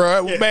 right,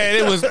 bro? Yeah.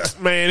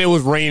 Man, it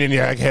was raining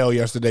like hell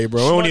yesterday,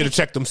 bro. We don't need to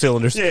check them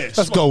cylinders. Yeah,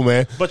 let's go,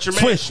 man. But your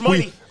man,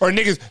 Shmoney, or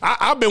niggas,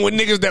 I've been with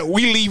niggas that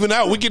we leaving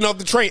out, we getting off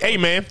the train. Hey,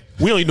 man,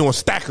 we only doing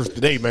stackers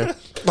today, man.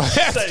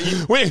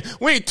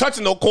 we ain't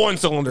touching no coin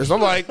cylinders.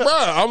 I'm like,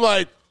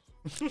 bro,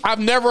 I've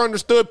never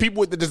understood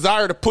people with the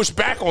desire to push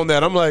back on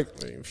that. I'm like,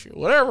 hey, shit,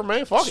 whatever,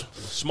 man. Fuck it.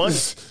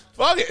 Shmoney.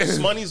 Fuck it.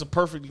 Shmoney's a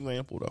perfect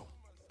example, though.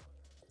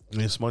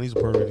 Yeah, Shmoney's a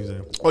perfect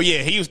example. Oh, yeah.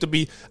 I used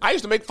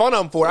to make fun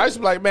of him for it. I used to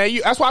be like, man,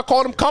 that's why I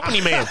called him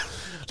Company Man.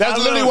 That's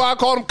literally why I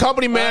called him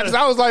Company Man, because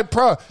I was like,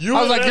 bro,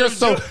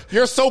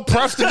 you're so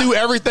pressed to do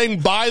everything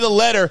by the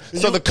letter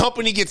so the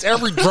company gets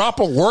every drop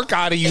of work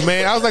out of you,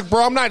 man. I was like,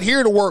 bro, I'm not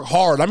here to work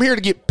hard. I'm here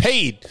to get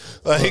paid.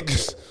 Like,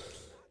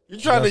 you're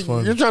trying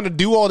to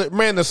do all that,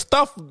 man. The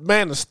stuff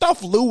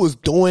Lou was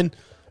doing,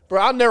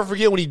 bro. I'll never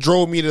forget when he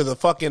drove me to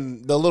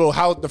the little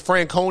house, the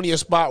Franconia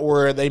spot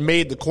where they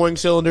made the coin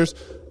cylinders.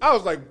 I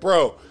was like,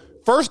 bro,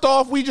 first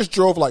off, we just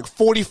drove like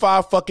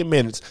 45 fucking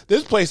minutes.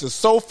 This place is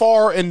so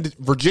far in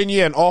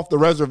Virginia and off the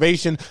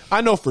reservation. I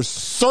know for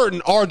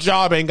certain our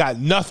job ain't got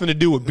nothing to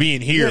do with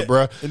being here,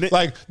 bro.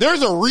 Like,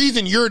 there's a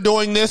reason you're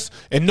doing this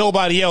and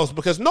nobody else,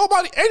 because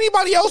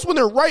anybody else when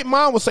their right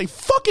mind would say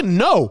fucking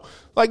no.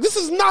 Like, this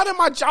is not in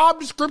my job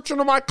description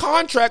or my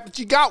contract that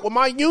you got with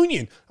my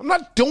union. I'm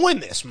not doing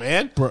this,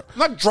 man. Bruh. I'm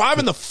not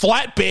driving the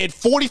flatbed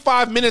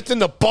 45 minutes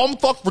into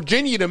bumfuck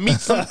Virginia to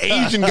meet some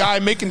Asian guy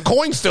making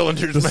coin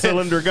cylinders, man.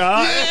 Cylinder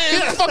guy?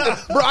 Yeah,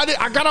 fucking, bro,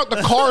 I got out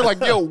the car like,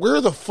 yo,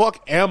 where the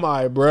fuck am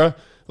I, bro?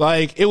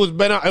 Like, it was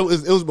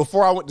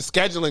before I went to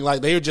scheduling.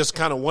 Like, they just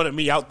kind of wanted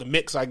me out the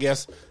mix, I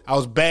guess. I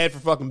was bad for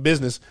fucking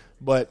business.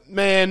 But,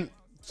 man...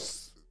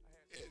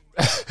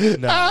 hey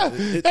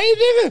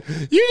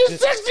nigga, you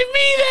just texted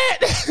me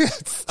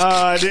that.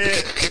 I did.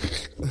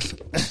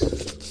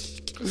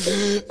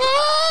 Shit,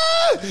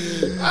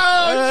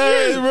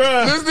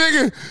 bro.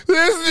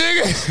 This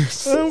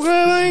nigga. I'm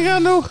glad I ain't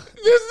got no.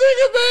 This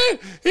nigga, man,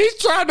 he's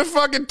trying to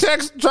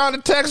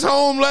text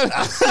home.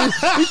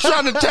 He's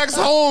trying to text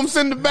home,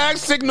 send the back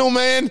signal,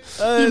 man.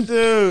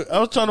 Dude, I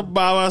was trying to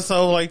buy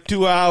myself like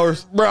 2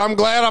 hours. Bro, I'm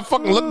glad I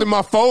fucking looked at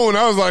my phone.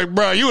 I was like,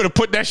 bro, you would have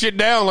put that shit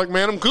down. Like,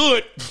 man, I'm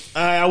good.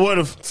 I would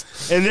have.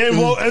 And then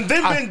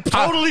been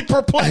totally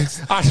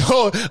perplexed. I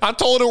told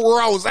her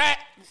where I was at.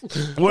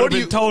 What are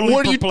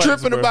you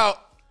tripping about?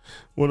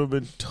 Would have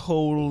been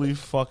totally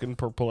fucking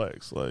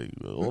perplexed. Like,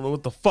 I don't know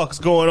what the fuck's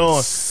going on.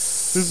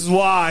 This is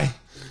why.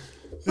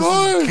 This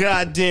is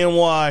goddamn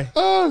why.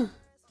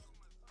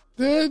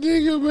 That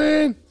nigga,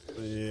 man.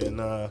 Yeah,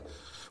 nah.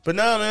 But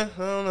nah, man. I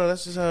don't know.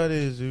 That's just how it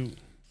is, dude.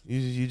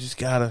 You just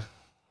gotta,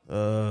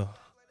 I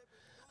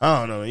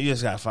don't know, man. You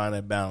just gotta find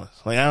that balance.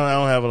 Like, I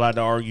don't have a lot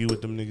to argue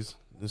with them niggas,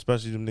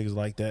 especially them niggas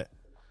like that.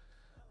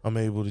 I'm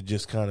able to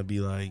just kind of be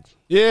like,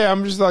 yeah,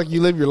 I'm just like,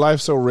 you live your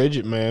life so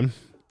rigid, man.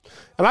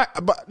 And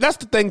but that's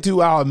the thing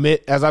too. I'll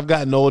admit, as I've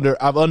gotten older,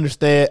 I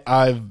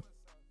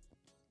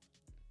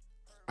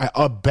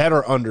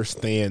better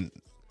understand,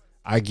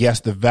 I guess,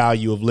 the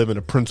value of living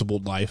a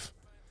principled life.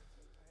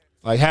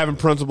 Like having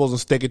principles and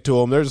sticking to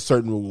them. There's a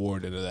certain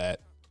reward into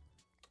that.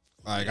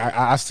 Like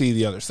I see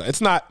the other side.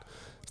 It's not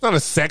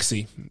as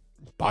sexy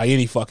by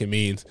any fucking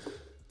means.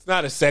 It's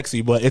not as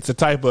sexy, but it's a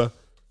type of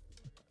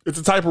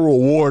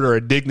reward or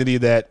a dignity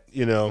that,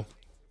 you know,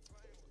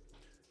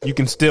 you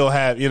can still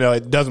have. You know,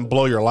 it doesn't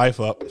blow your life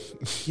up.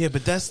 Yeah,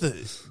 but that's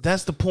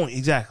the point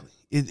exactly.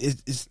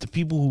 It's the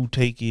people who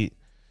take it,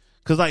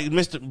 because like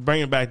bring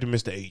it back to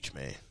Mr. H,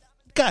 man.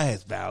 Guy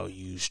has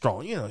values,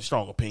 strong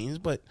opinions,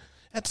 but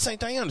at the same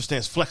time, he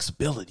understands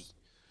flexibility.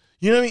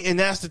 You know what I mean? And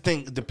that's the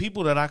thing. The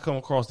people that I come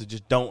across that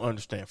just don't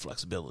understand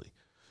flexibility.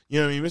 You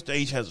know what I mean? Mr.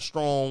 H has a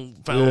strong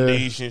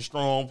foundation,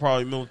 strong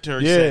probably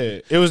military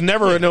setting. It was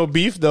never no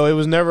beef, though. It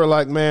was never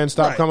like, man,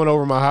 stop coming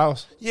over my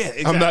house. Yeah,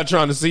 exactly. I'm not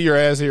trying to see your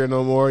ass here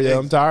no more. Yeah,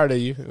 I'm tired of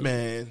you.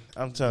 Man,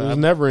 I'm telling you. There's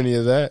never any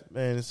of that.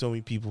 Man, there's so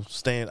many people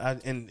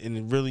and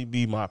it really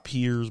be my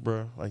peers,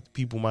 bro. Like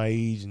people my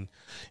age and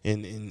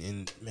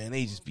man,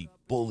 they just be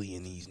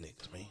bullying these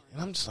niggas, man.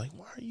 And I'm just like,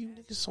 why are you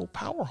niggas so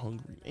power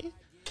hungry, man?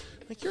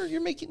 Like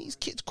you're making these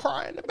kids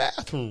cry in the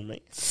bathroom, man.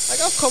 Like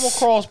I've come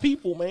across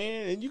people,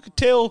 man, and you could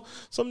tell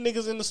some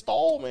niggas in the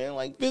stall, man,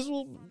 like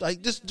visual,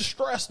 like just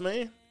distressed,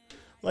 man.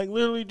 Like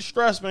literally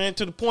distressed, man.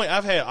 To the point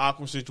I've had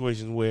awkward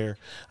situations where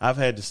I've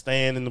had to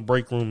stand in the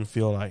break room and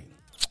feel like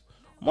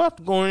I'm gonna have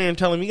to go in there and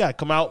tell him you gotta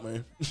come out,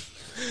 man.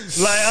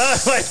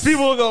 like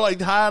people will go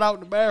like hide out in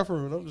the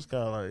bathroom, and I'm just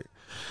kind of like,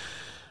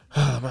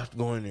 I'm gonna have to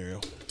go in there, yo.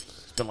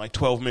 It's been like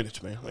 12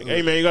 minutes, man. Like,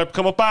 hey, man, you got to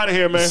come up out of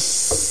here, man.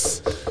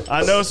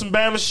 I know some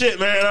Bama shit,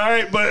 man, all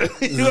right?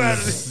 But you got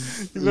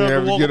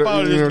to walk up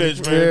out of this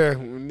bitch, man. Yeah,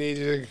 we need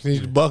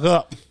you to buck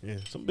up. Yeah,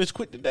 some bitch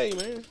quit today,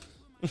 man.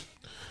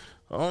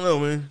 I don't know,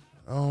 man.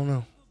 I don't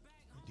know.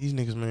 These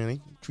niggas, man, they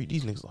treat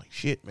these niggas like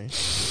shit, man.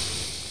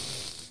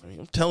 I mean,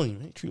 I'm telling you,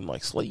 man, they treat them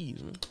like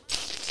slaves, man.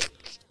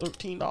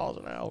 $13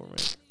 an hour, man.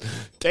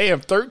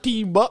 Damn,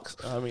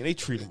 $13. I mean, they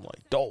treat them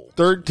like dog.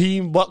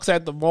 $13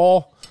 at the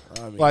mall.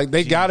 I mean, like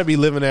they got to be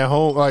living at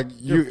home. Like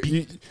you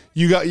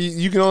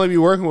can only be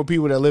working with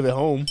people that live at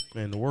home.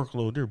 Man, the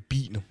workload, they're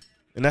beating them,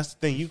 and that's the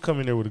thing. You come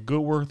in there with a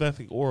good work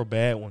ethic or a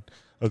bad one.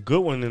 A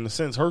good one, in a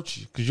sense, hurts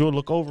you because you'll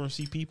look over and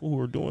see people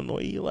who are doing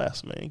way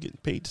less, man, getting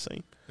paid the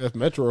same. That's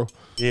Metro.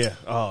 Yeah.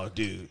 Oh,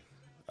 dude,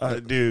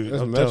 That's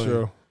I'm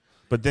Metro.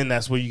 But then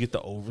that's where you get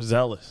the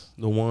overzealous,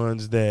 the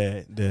ones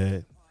that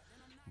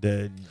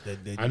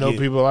I know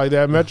people like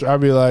that. Metro. I'd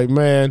be like,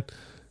 man.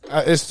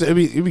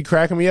 It'd be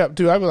cracking me up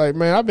too. I'd be like,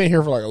 man, I've been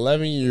here for like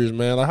 11 years,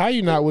 man. Like, how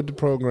you not with the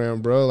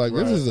program, bro? Like,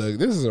 right. This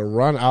is a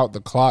run out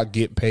the clock,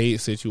 get paid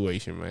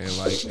situation, man.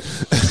 Like,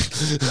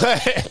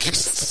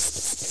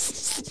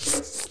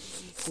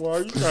 why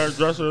are you trying to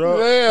dress it up?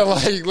 Yeah,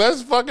 like,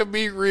 let's fucking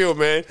be real,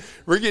 man.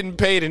 We're getting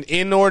paid an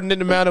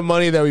inordinate amount of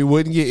money that we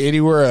wouldn't get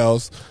anywhere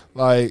else.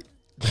 Like,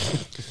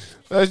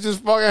 let's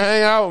just fucking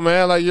hang out,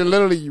 man. Like, you're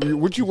literally,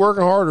 what you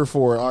working harder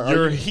for?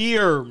 You're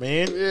here,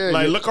 man. Yeah,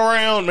 like, look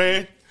around,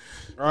 man.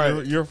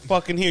 Right. You're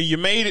fucking here. You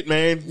made it,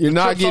 man. You're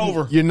not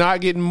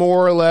getting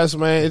more or less,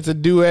 man. It's a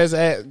do as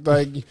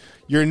like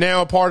you're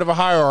now a part of a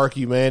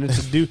hierarchy, man.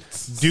 It's a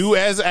do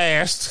as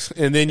asked,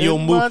 and then you'll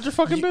move. Mind your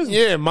fucking business.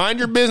 Yeah, mind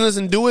your business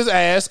and do as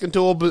asked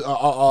until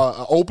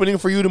opening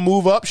for you to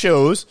move up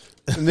shows,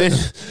 and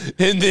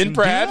then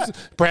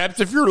perhaps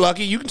if you're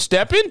lucky, you can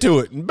step into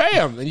it, and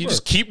bam, and you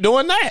just keep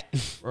doing that.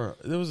 Bro,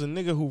 there was a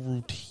nigga who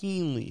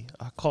routinely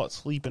I caught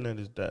sleeping at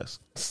his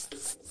desk.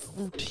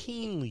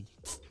 Routinely.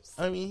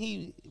 I mean,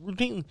 he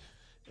routinely,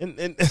 and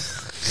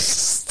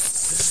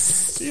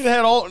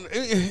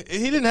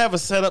he didn't have a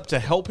setup to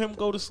help him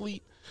go to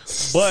sleep.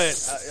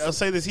 But I'll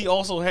say this: he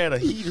also had a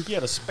heater. He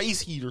had a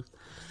space heater,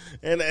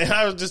 and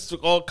I was just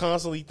all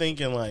constantly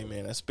thinking, like,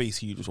 man, that space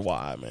heater's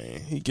why, man.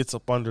 He gets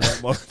up under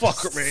that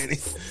motherfucker, man.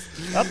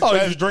 I thought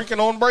he was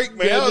drinking on break,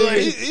 man.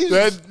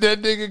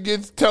 That nigga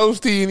gets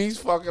toasty and he's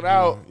fucking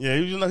out. Yeah,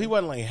 he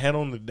wasn't like head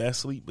on the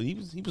desk sleep, but he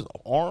was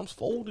arms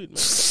folded, man.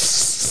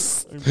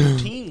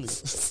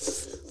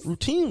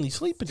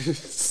 Routinely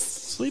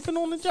sleeping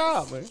on the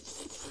job, man.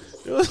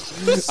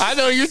 I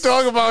know you're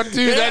talking about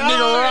too. Yeah, that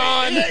nigga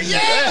Ron.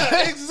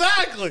 Yeah,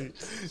 exactly.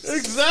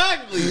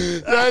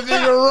 That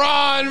nigga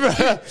Ron, bro.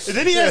 And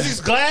then he has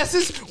these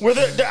glasses where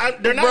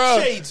they're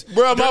not shades.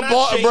 Bro,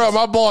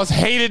 my boss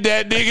hated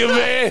that nigga,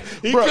 man.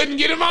 He couldn't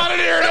get him out of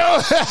there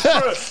though.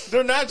 Bro,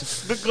 they're not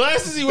the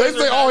glasses he wears.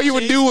 They say all he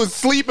would do was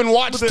sleep and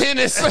watch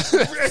tennis.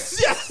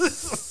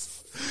 Yes.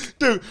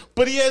 Dude,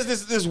 but he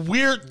has this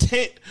weird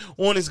tint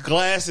on his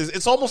glasses.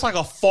 It's almost like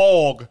a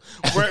fog.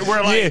 Where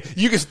like, Yeah,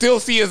 you can still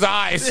see his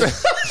eyes.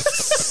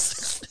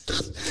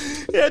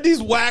 he had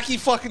these wacky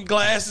fucking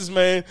glasses,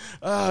 man.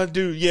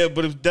 Dude, yeah,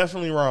 but it was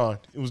definitely Ron.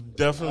 It was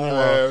definitely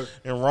Ron.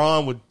 And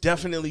Ron would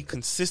definitely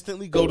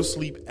consistently go to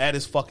sleep at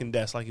his fucking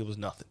desk like it was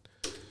nothing.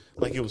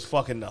 Like it was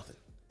fucking nothing.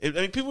 I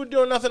mean, people were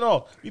doing nothing at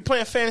all. We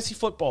playing fantasy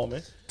football,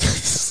 man.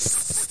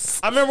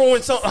 I remember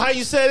when how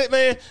you said it,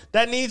 man.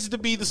 That needs to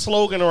be the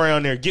slogan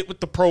around there. Get with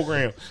the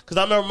program. Because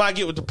I remember my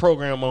get with the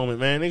program moment,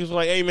 man. Niggas were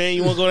like, hey, man,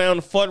 you want to go down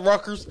to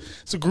Fuddruckers?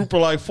 It's a group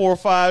of like 4 or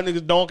 5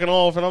 niggas donking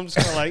off. And I'm just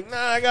kind of like, nah,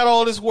 I got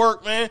all this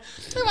work, man.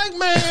 They're like,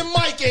 man,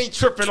 Mike ain't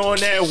tripping on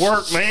that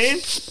work, man.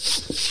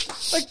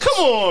 Like,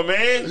 come on,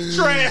 man.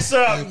 Dress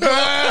up.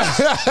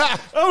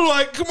 I'm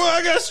like, come on,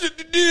 I got shit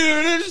to do.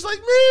 And they're just like,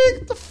 man,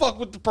 get the fuck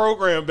with the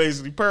program,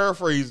 basically.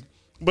 Paraphrasing.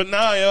 But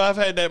now, yo, I've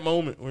had that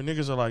moment where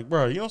niggas are like,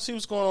 bro, you don't see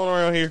what's going on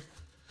around here?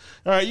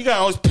 All right, you got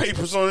all these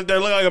papers on it that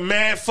look like a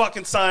mad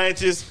fucking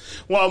scientist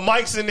while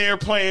Mike's in there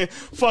playing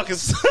fucking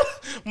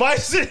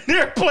Mike's in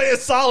there playing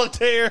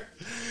solitaire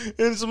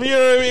and some, you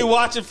know what I mean,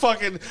 watching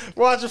fucking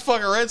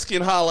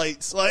Redskin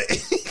highlights. Like,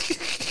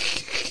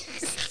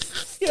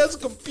 he has a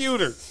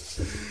computer.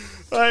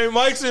 Like,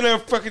 Mike's in there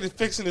fucking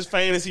fixing his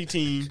fantasy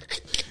team.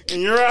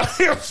 And you're out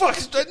here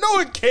fucking, no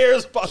one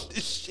cares about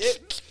this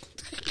shit.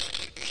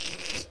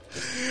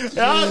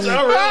 I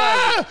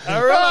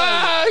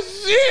realized.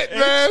 Shit,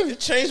 man. It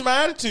changed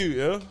my attitude,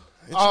 yo.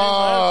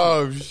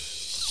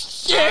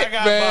 Shit, I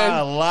got man. by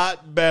a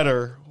lot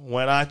better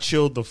when I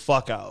chilled the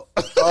fuck out.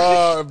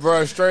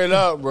 Bro, straight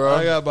up, bro.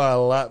 I got by a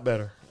lot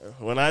better.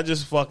 When I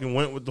just fucking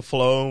went with the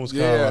flow and was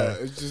kind of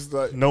like, it's just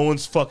like, no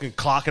one's fucking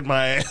clocking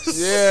my ass.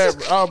 yeah,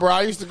 bro.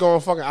 I used to go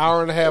on fucking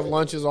hour and a half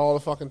lunches all the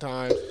fucking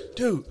time.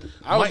 Dude,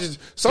 I would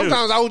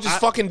sometimes I would just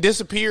fucking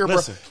disappear, bro.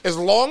 Listen. As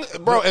long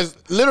as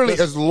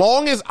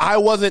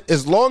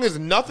long as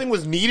nothing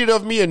was needed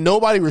of me and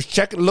nobody was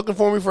looking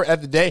for me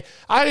at the day,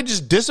 I could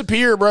just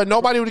disappear, bro.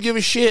 Nobody would give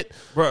a shit,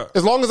 bro.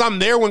 As long as I'm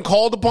there when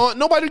called upon,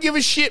 nobody would give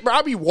a shit, bro.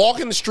 I'd be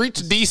walking the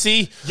streets of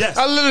DC. Yes,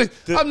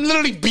 I'm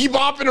literally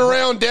bebopping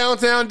around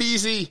downtown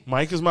DC.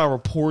 Mike is my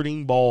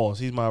reporting boss.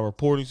 He's my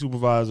reporting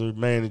supervisor,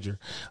 manager.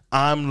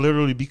 I'm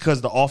literally,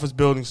 because the office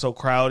building's so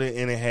crowded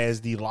and it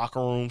has the locker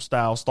room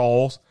style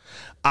stalls,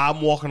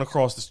 I'm walking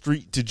across the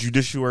street to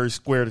Judiciary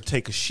Square to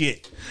take a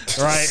shit.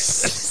 Right?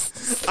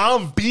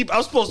 I'm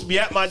supposed to be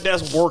at my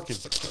desk working.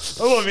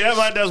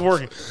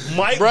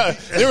 Mike, bro,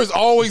 there was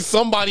always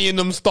somebody in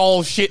them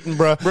stalls shitting,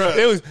 bro.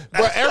 It was,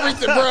 bro,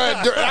 everything, bro.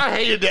 I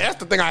hated that. That's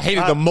the thing I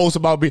hated the most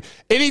about being.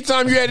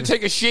 Anytime you had to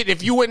take a shit,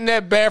 if you went in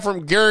that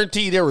bathroom,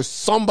 guaranteed there was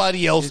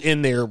somebody else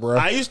in there, bro.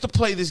 I used to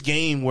play this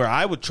game where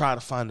I would try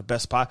to find the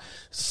best spot.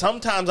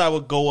 Sometimes I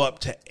would go up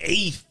to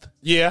 8th.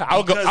 Yeah, I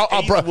would go.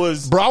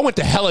 Bro, I went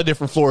to hella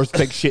different floors to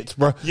take shits,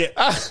 bro. Yeah,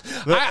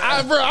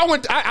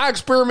 I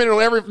experimented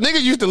on every.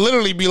 Niggas used to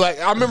literally be like,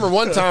 I remember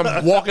one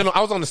time walking.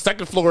 I was on the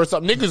second floor or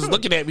something. Niggas was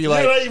looking at me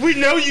like, we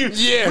know you.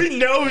 Yeah, we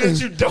know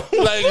that you don't.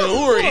 Like, who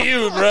are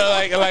you, bro?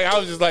 Like I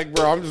was just like,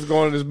 bro, I'm just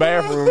going to this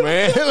bathroom,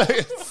 man. Like,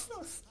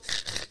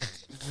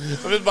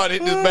 I'm just about to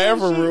hit this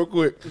bathroom real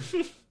quick.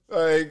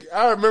 Like,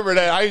 I remember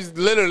that. I used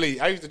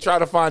to try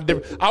to find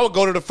different. I would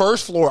go to the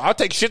first floor. I'd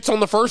take shits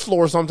on the first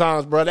floor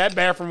sometimes, bro. That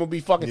bathroom would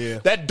be fucking,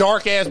 that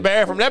dark ass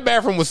bathroom. That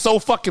bathroom was so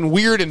fucking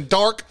weird and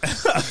dark.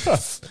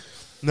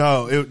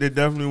 No, it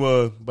definitely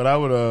was. But I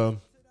would, oh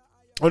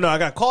no, I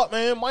got caught,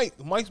 man.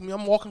 Mike's me.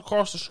 I'm walking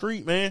across the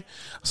street, man.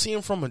 I see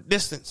him from a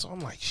distance. So I'm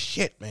like,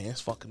 shit, man,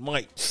 it's fucking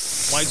Mike.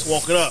 Mike's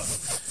walking up.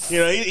 You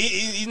know,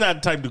 he's not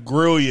the type to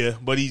grill you,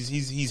 but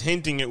he's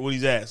hinting at what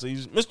he's at. So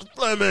he's Mr.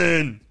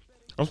 Fleming.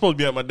 I'm supposed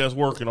to be at my desk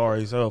working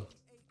already, so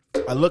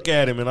I look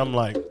at him and I'm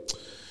like,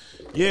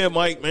 "Yeah,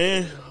 Mike,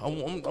 man,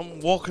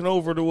 I'm walking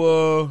over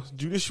to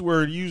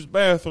Judiciary to use the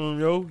bathroom,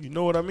 yo. You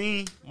know what I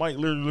mean?" Mike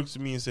literally looks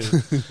at me and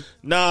says,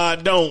 "Nah, I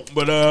don't,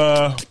 but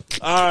all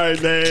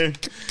right, man."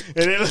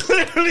 And it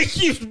literally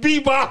keeps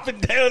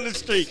bebopping down the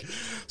street.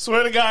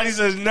 Swear to God, he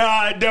says, "Nah,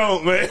 I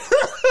don't, man."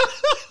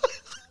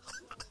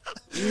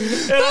 I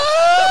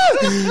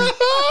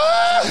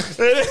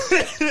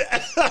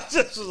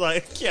just was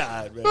like,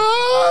 God, man.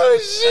 Oh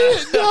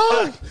shit,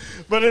 dog.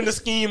 But in the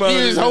scheme of it,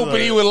 he was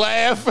hoping he would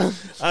laugh.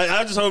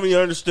 I just hope he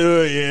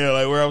understood,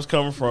 like where I was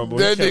coming from. But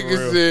that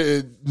nigga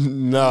said,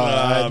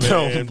 "Nah, I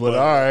don't." Man, but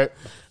all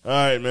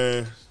right,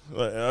 man.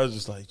 Like, I was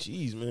just like,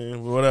 "Geez,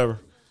 man, whatever."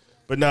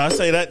 But no, I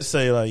say that to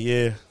say, like,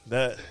 yeah,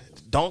 that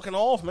donking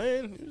off,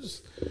 man.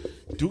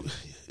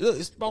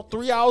 It's about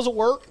 3 hours of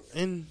work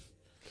and.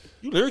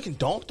 You literally can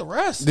donk the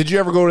rest. Did you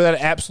ever go to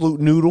that Absolute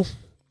Noodle?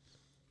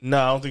 No,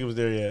 I don't think it was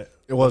there yet.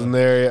 It wasn't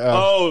there yet.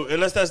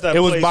 Unless that's that. It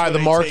was by the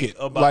market.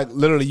 Like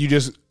literally, you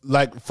just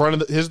like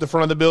here's the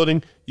front of the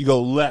building. You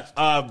go left.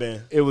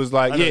 Man. It was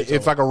like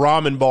it's like a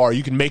ramen bar.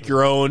 You can make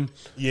your own.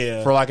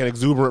 Yeah. For like an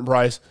exuberant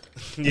price.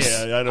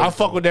 Yeah, I know. I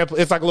fuck with that.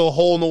 It's like a little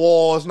hole in the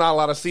wall. It's not a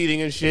lot of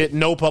seating and shit.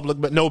 No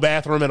public, but no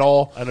bathroom at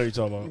all. I know you're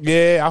talking about.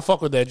 Yeah, I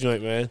fuck with that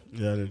joint, man.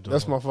 Yeah,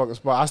 that's my fucking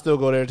spot. I still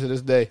go there to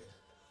this day.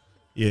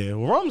 Yeah,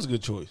 well, ramen's a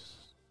good choice.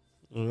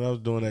 When I was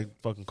doing that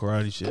fucking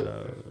karate shit,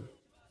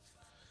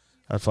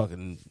 I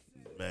fucking,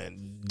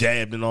 man,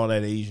 dabbed in all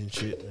that Asian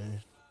shit,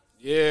 man.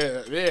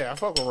 Yeah, I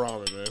fuck with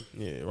ramen, man.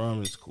 Yeah,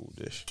 ramen's a cool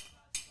dish.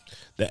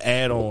 The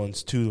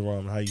add-ons to the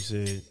ramen, how you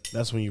said,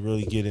 that's when you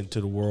really get into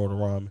the world of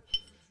ramen.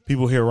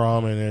 People hear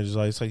ramen and they're just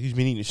like, it's like you've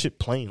been eating shit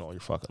plain all your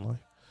fucking life.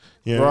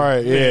 Yeah.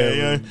 Right,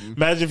 yeah.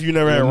 Imagine if you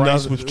never had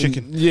rice with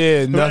chicken.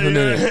 Yeah, nothing in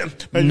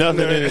it.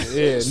 Nothing in it.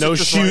 Yeah, no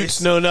Citrus shoots,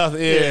 rice. no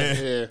nothing.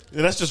 Yeah.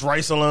 And that's just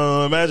rice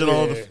alone.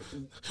 Imagine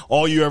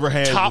all you ever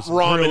had. Top was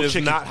ramen grilled is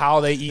chicken. not how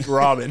they eat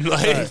ramen.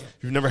 Like, Right.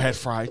 You've never had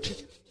fried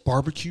chicken,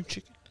 barbecue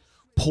chicken,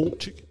 pulled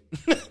chicken.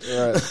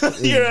 right.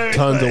 Yeah,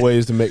 Tons of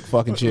ways to make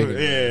fucking chicken.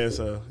 Yeah,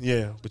 so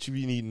but you've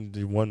been eating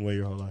the one way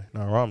your whole life.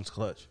 Nah, ramen's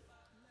clutch.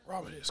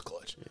 Ramen is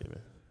clutch. Yeah,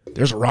 man.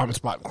 There's a ramen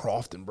spot in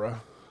Crofton, bro.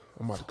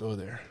 I'm about to go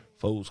there.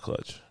 Foe's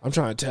clutch. I'm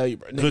trying to tell you,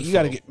 bro. Nigga, Good you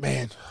got to pho. get,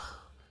 man.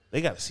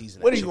 They got a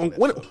season. When are you going?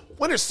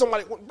 When is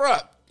somebody, bro?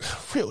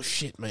 Real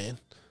shit, man.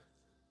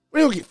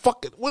 When are you gonna get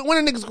fucking? When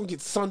are niggas gonna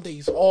get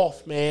Sundays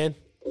off, man?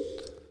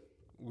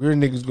 We're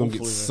niggas gonna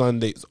get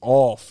Sundays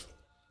off.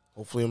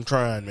 Hopefully, I'm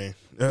trying, man.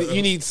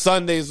 You need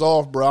Sundays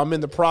off, bro. I'm in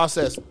the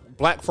process.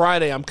 Black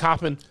Friday, I'm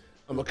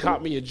gonna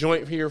cop me a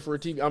joint here for a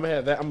TV. I'm gonna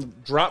have that. I'm gonna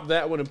drop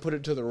that one and put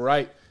it to the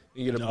right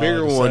and get a bigger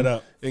the one.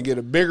 setup. And get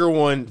a bigger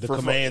one. The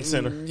command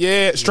center.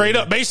 Yeah, straight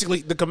up.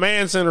 Basically, the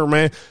command center,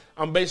 man.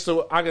 I'm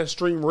basically, I can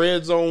stream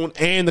Red Zone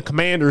and the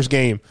Commanders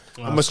game.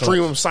 I'm gonna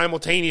stream them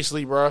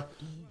simultaneously, bro.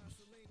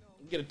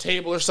 Get a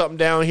table or something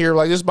down here.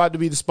 Like, this is about to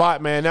be the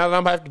spot, man. Now that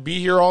I'm gonna have to be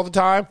here all the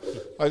time,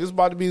 like, this is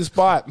about to be the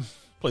spot.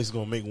 Place is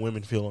gonna make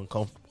women feel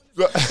uncomfortable.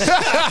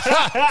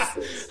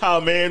 How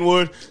a man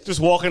would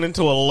just walking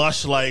into a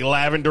lush like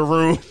lavender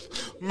room.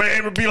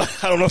 Man would be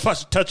like, I don't know if I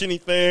should touch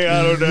anything.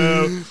 I don't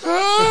know.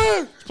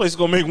 This place is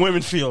gonna make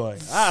women feel like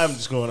I'm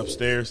just going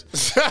upstairs.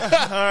 All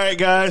right,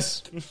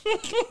 guys.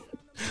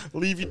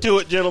 Leave you to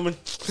it, gentlemen.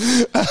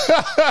 You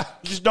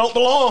just don't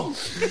belong.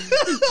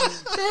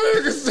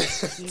 You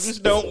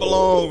just don't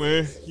belong,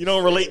 man. You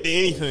don't relate to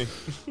anything.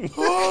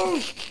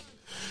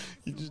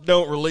 You just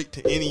don't relate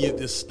to any of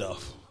this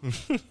stuff.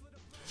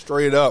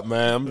 Straight up,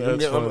 man. I'm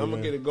That's funny, gonna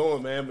man. get it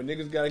going, man. But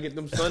niggas gotta get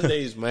them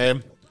Sundays,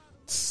 man.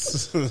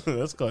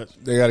 That's clutch.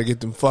 They gotta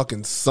get them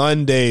fucking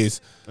Sundays.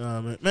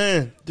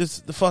 Man, this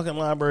the fucking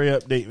library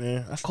update,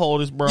 man. I called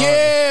this bro.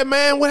 Yeah,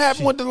 man. What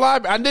happened with the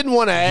library? I didn't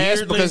want to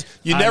ask Weirdly, because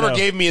you I never know.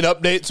 gave me an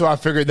update, so I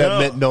figured that No.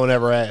 meant don't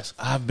ever ask.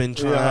 I've been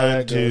Yeah, trying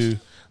that goes.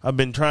 I've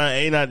been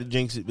trying, A, not to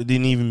jinx it, but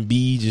then even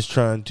B, just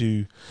trying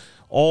to.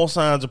 All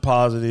signs are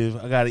positive.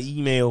 I got an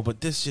email,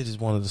 but this shit is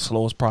one of the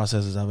slowest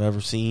processes I've ever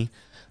seen.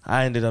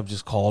 I ended up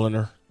just calling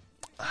her.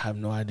 I have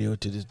no idea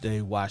to this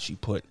day why she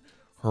put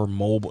her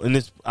mobile, and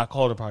this I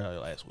called her probably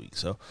last week,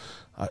 so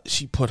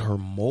she put her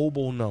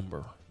mobile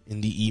number in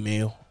the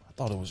email. I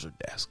thought it was her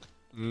desk,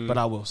 but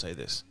I will say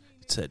this: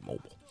 it said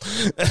mobile.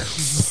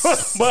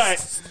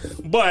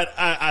 but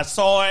I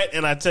saw it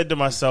and I said to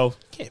myself,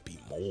 "Can't be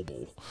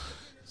mobile.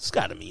 It's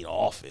got to mean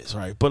office,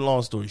 right?" But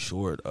long story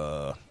short,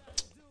 I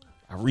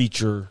reach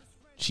her.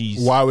 She's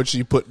Why would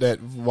she put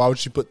that? Why would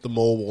she put the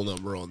mobile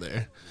number on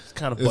there?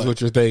 kind of Is what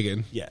you're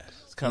thinking. yeah,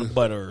 it's kind of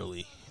butt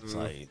early. It's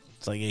like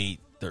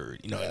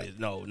 8:30. You know, it is,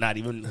 no, not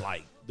even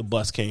like the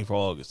bus came for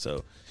August,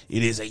 so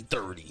it is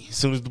 8:30. As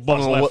soon as the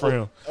bus left for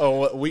him. Oh,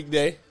 what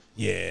weekday?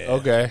 Yeah.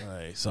 Okay.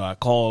 Right, so I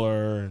call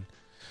her and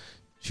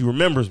she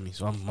remembers me,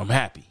 so I'm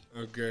happy.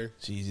 Okay.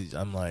 She's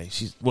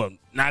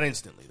not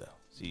instantly though.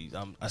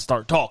 I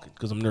start talking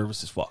because I'm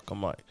nervous as fuck.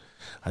 I'm like,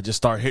 I just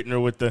start hitting her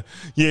with the,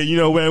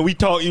 man, we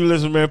talk, you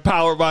listen, man,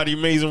 powered by the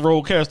amazing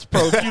Rodecaster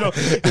Pro. If you don't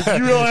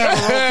have a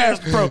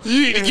Rodecaster Pro,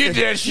 You need to get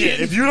that shit.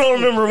 if you don't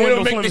remember You Wendell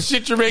don't make Fleming, the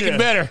shit you're making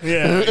better.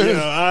 Yeah,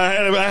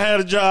 I had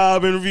a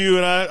job interview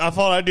and I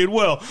thought I did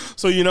well.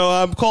 So,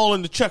 I'm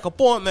calling to check up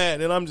on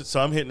that and I'm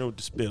hitting her with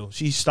the spill.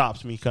 She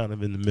stops me kind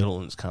of in the middle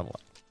and it's kind of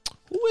like,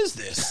 who is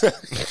this?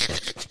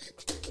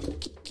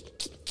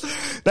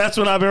 That's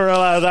when I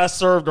realized I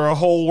served her a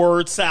whole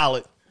word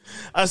salad.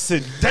 I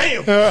said,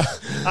 damn.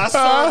 I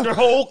served her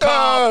whole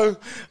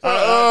cob.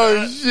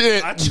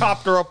 Shit. I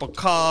chopped her up a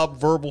cob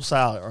verbal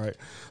salad, right?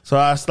 So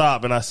I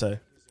stop and I say,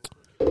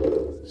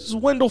 this is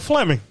Wendell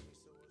Fleming.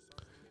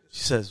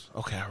 She says,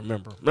 okay, I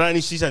remember.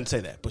 She doesn't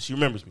say that, but she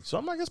remembers me. So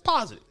I'm like, it's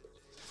positive.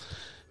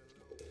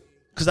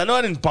 Because I know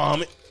I didn't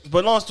bomb it.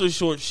 But long story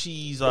short,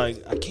 she's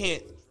like, I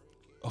can't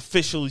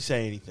officially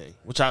say anything,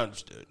 which I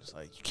understood. It's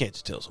like, you can't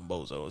just tell some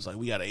bozo. It's like,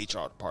 we got an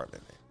HR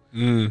department,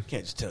 man.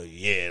 Can't just tell you,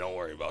 yeah, don't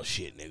worry about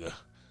shit, nigga.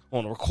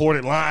 On a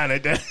recorded line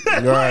at that.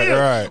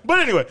 Right. But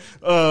anyway,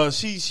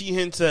 she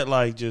hints at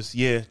like just,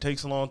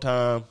 takes a long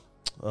time.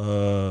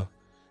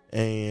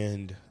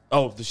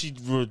 She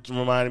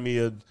reminded me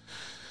of,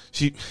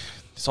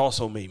 this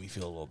also made me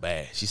feel a little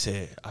bad. She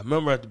said, I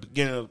remember at the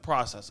beginning of the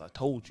process, I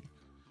told you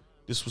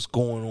this was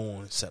going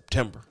on in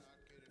September.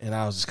 And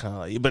I was just kind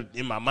of like, but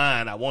in my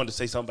mind, I wanted to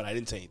say something, but I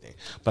didn't say anything.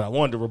 But I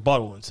wanted to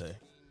rebuttal and say,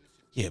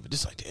 yeah, but this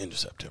is like the end of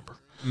September.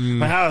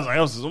 But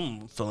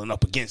I'm feeling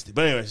up against it.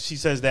 But anyway, she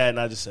says that, and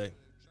I just say,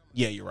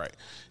 yeah, you're right.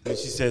 And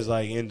she says,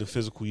 like, end of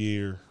fiscal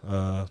year,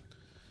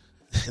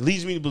 It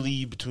leads me to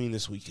believe between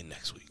this week and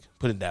next week.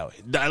 Put it that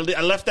way.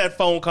 I left that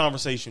phone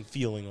conversation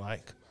feeling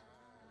like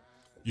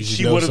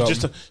she would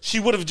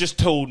have just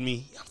told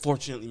me.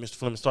 Unfortunately, Mr.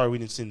 Fleming, sorry we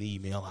didn't send the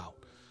email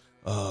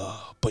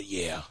out. But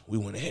yeah, we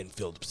went ahead and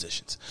filled the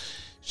positions.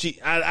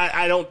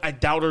 I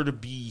doubt her to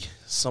be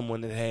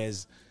someone that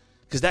has,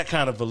 because that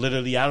kind of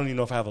validity, I don't even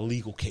know if I have a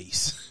legal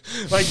case.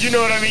 Like, you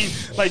know what I mean?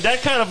 Like,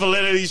 that kind of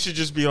validity should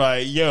just be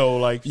like, yo,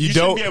 like, you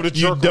shouldn't be able to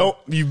jerk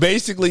you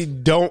basically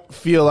don't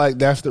feel like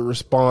that's the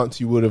response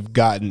you would have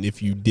gotten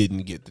if you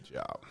didn't get the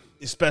job.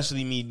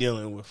 Especially me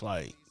dealing with,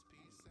 like,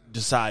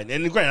 deciding.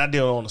 And granted, I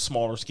deal on a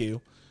smaller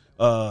scale.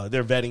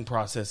 Their vetting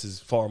process is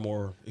far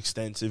more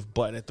extensive,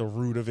 but at the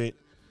root of it,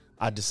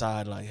 I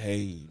decide, like,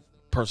 hey,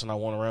 person I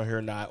want around here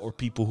or not, or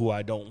people who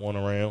I don't want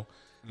around.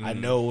 I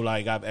know,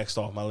 like, I've X'd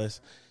off my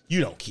list.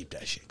 You don't keep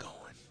that shit going.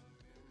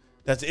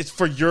 It's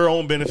for your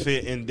own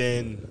benefit, and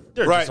then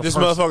this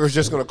motherfucker's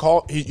just gonna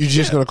call. You're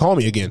just gonna call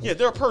me again. Yeah,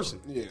 they're a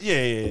person. Yeah.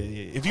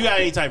 If you got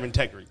any type of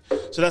integrity,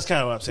 so that's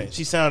kind of what I'm saying.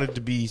 She sounded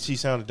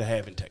to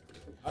have integrity.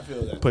 I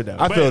feel that. Put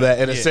that. I feel that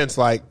in a sense.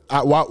 Like,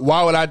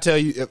 why would I tell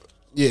you?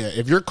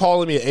 If you're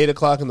calling me at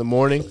 8:00 in the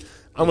morning,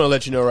 I'm gonna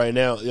let you know right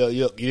now. Yo,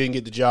 you didn't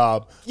get the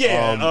job.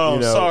 Yeah.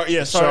 Sorry.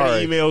 Yeah.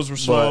 Sorry. The emails were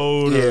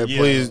slow.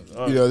 Please.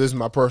 This is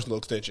my personal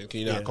extension.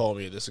 Can you not call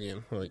me at this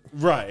again? Like,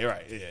 right.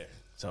 Yeah.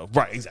 So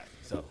exactly.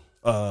 So.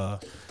 And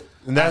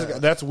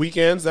that's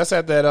weekends. That's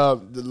at that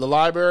the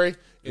library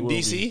in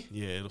DC.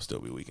 Yeah, it'll still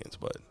be weekends,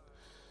 but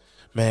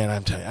man,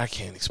 I'm telling you, I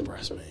can't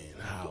express, man.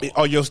 How?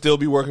 Oh, you'll still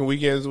be working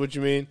weekends? What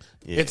you mean?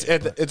 Yeah,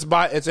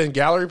 it's in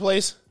Gallery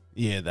Place.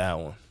 Yeah, that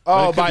one.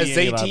 Oh, by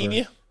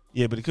Zaytinia.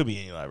 Yeah, but it could be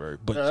any library.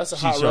 But that's a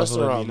hot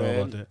restaurant,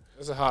 man.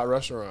 That's a hot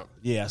restaurant.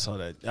 Yeah, I saw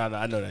that. I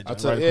know that. I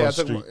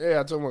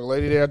took my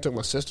lady there. I took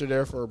my sister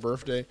there for her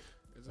birthday.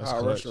 It's a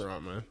hot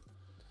restaurant, man.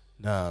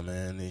 Nah,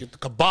 man. Get the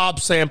kebab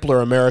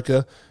sampler,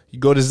 America. You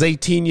go to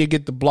Zaytinia,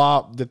 get the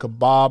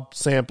kebab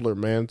sampler,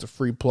 man. It's a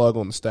free plug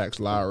on the Stacks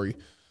Lowry.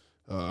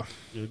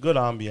 Good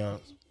ambiance.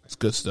 It's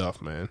good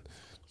stuff, man.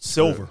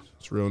 Silver.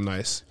 It's real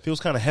nice. Feels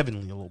kind of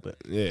heavenly a little bit.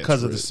 Yeah,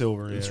 because of the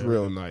silver. It's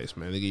real nice,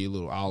 man. They give you a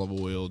little olive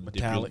oil,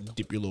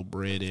 dip your little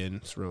bread in.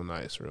 It's real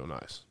nice, real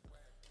nice.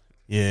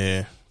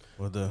 Yeah.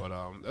 But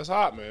that's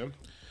hot, man.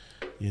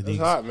 Yeah, that's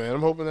hot, man.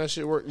 I'm hoping that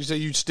shit works. You said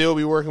you'd still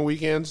be working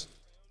weekends?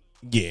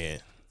 Yeah.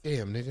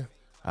 Damn, nigga.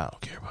 I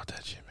don't care about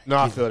that shit, man. No,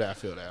 I feel that.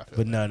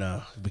 But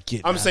no.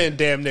 But I'm saying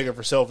damn nigga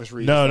for selfish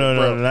reasons. No,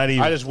 not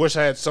even. I just wish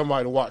I had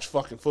somebody to watch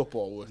fucking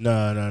football with. No.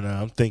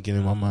 I'm thinking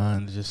in my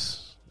mind,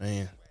 just,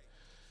 man.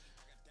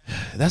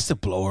 That's the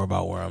blower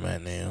about where I'm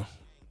at now.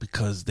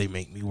 Because they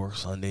make me work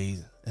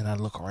Sundays, and I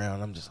look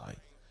around, I'm just like,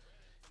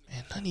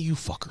 man, none of you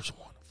fuckers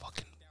want to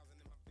fucking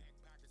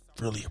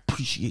really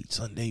appreciate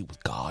Sunday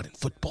with God and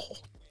football.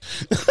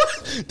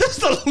 That's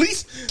the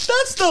least.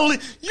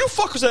 You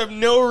fuckers have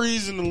no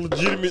reason to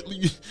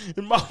legitimately,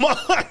 in my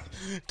mind,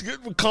 to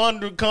get what's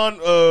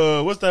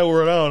that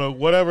word? I don't know.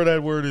 Whatever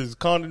that word is,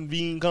 whatever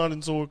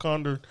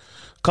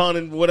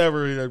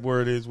that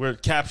word is. We're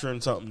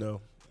capturing something though.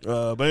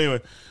 But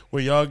anyway,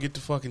 where y'all get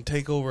to fucking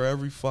take over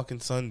every fucking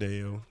Sunday,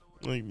 yo.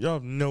 Like, y'all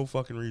have no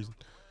fucking reason.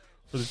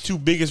 For the two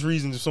biggest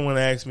reasons, if someone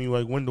asks me,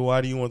 like,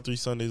 why do you want 3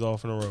 Sundays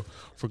off in a row?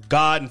 For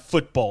God and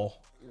football.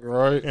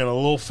 Right. And a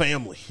little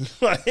family.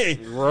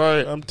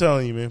 Right. I'm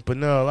telling you, man. But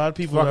no, a lot of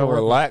people. Fucking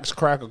relax,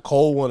 crack a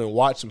cold one, and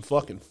watch some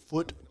fucking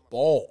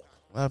football.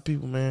 A lot of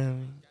people,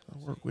 man, I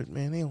work with,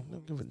 man, they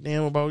don't give a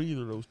damn about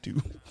either of those two.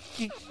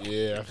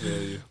 Yeah, I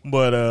feel you.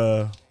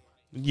 But,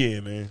 yeah,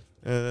 man.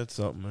 That's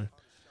something, man.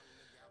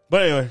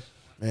 But anyway,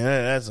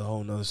 man, that's a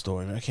whole nother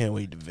story, man. I can't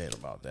wait to vent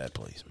about that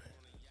place, man.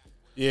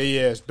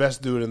 Yeah, it's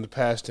best to do it in the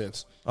past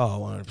tense. Oh,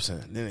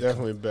 100%.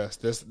 Definitely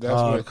best. That's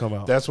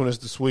when it's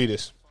the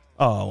sweetest.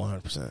 Oh,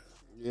 100%.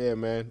 Yeah,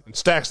 man. And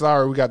Stacks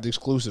Lowry, we got the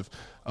exclusive.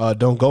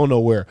 Don't go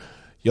nowhere.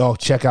 Y'all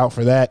check out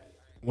for that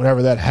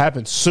whenever that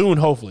happens. Soon,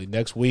 hopefully,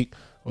 next week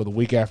or the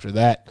week after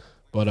that.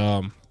 But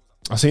I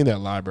seen that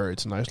library.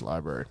 It's a nice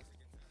library.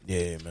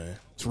 Yeah, man.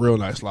 It's a real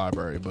nice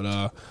library.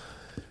 But,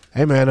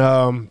 hey,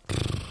 man,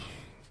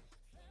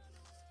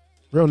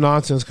 real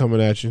nonsense coming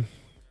at you.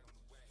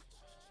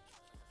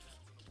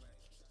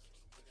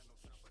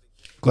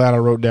 Glad I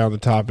wrote down the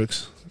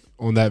topics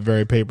on that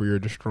very paper you're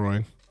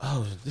destroying.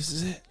 Oh, this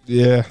is it?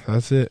 Yeah,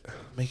 that's it.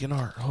 Making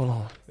art. Hold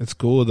on. It's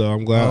cool, though.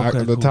 I'm glad.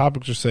 The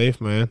topics are safe,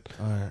 man.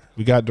 All right.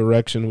 We got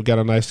direction. We got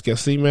a nice schedule.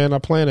 See, man, I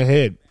plan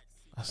ahead.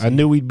 I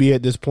knew we'd be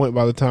at this point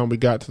by the time we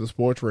got to the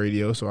sports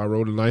radio, so I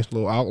wrote a nice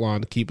little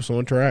outline to keep us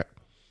on track.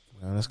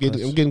 No, I'm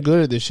getting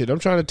good at this shit. I'm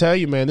trying to tell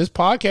you, man, this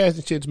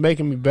podcasting shit's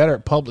making me better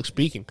at public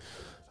speaking.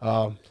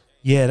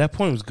 Yeah, that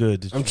point was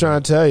good. I'm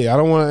trying to tell you. I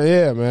don't want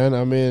to, man.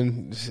 I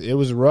mean, it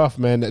was rough,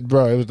 man.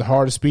 Bro, it was the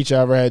hardest speech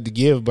I ever had to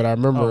give, but I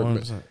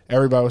remember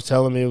everybody was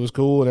telling me it was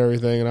cool and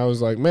everything, and I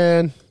was like,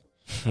 man.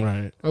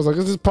 Right. I was like,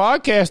 this is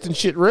podcasting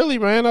shit, really,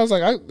 man? I was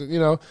like, I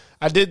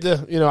did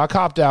I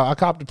copped out. I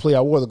copped the plea.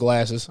 I wore the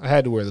glasses. I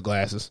had to wear the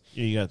glasses.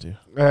 Yeah, you got to.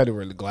 I had to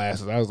wear the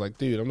glasses. I was like,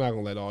 dude, I'm not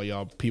going to let all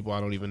y'all people I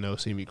don't even know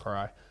see me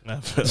cry.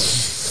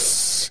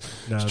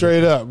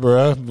 Straight up,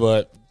 bro.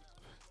 But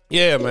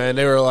Yeah, man.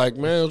 They were like,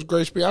 man, it was a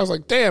great speech. I was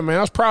like, damn, man,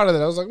 I was proud of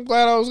that. I was like, I'm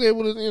glad I was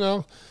able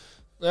to,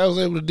 I was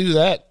able to do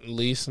that at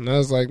least. And I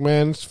was like,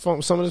 man, it's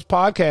from some of this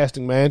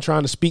podcasting, man,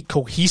 trying to speak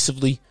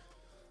cohesively,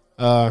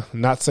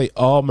 not say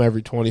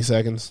every 20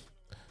 seconds.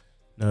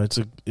 No, it's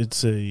a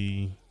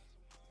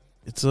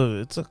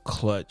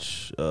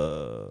clutch. It's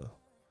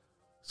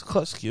a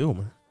clutch skill,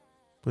 man.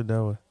 Put it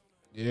that way.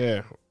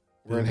 Yeah,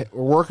 we're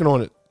working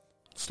on it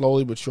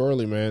slowly but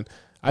surely, man.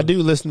 I do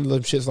listen to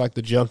them shits like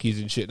the Junkies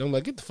and shit. And I'm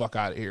like, get the fuck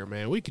out of here,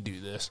 man. We could do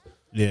this.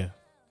 Yeah,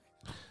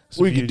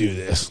 we could do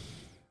this.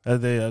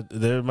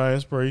 They're my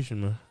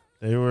inspiration, man.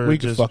 We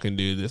could fucking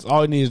do this.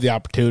 All we need is the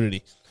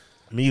opportunity.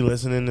 Me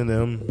listening to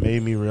them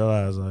made me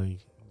realize, like,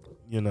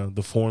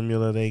 the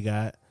formula they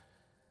got.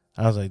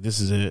 I was like, this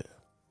is it.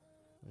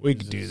 We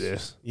could do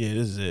this. Yeah,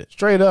 this is it.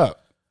 Straight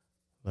up.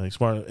 Like,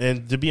 smart.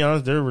 And to be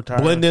honest, they're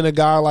retiring. Blend in a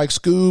guy like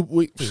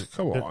Scoob.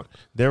 Come on.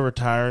 They're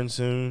retiring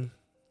soon.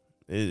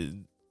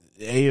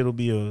 It'll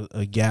be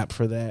a gap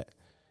for that.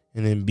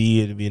 And then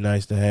B, it'd be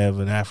nice to have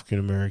an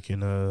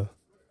African-American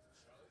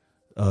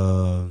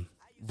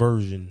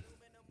version.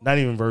 Not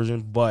even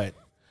version, but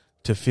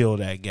to fill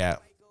that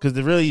gap.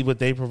 Because really what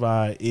they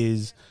provide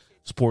is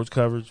sports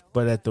coverage,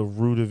 but at the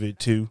root of it,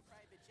 too,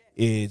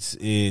 it's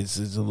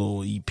a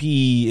little EP.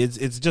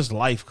 It's just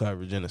life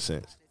coverage in a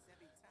sense.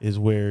 Is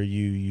where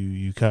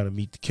you kind of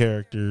meet the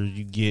characters,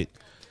 you get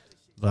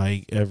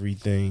like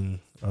everything.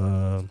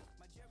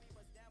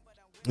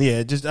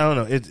 Just I don't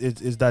know.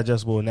 It's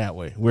digestible in that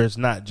way, where it's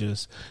not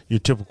just your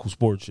typical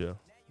sports show.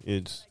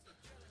 It's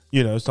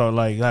it's sort of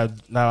like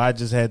now I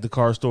just had the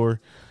car store,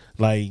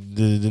 like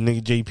the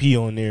nigga JP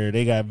on there.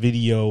 They got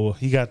video.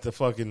 He got the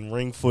fucking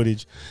ring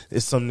footage.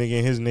 It's some nigga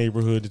in his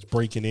neighborhood that's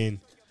breaking in.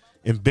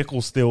 And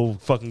Bickle's still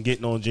fucking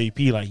getting on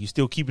JP, like, you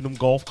still keeping them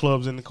golf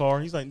clubs in the car?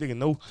 He's like,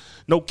 nigga,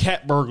 no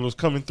cat burglars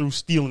coming through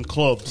stealing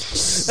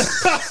clubs.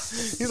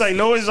 He's like,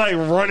 no, it's like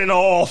running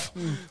off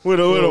with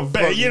a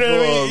bag. You know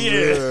what I mean?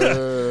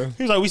 Yeah.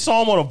 He's like, we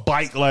saw him on a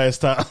bike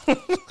last time.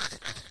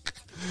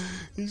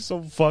 He's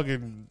some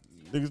fucking,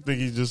 niggas think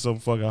he's just some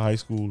fucking high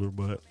schooler,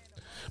 but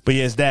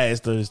yeah,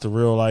 it's the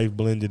real life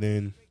blended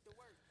in.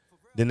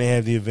 Then they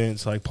have the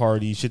events, like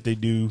parties, shit they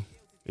do.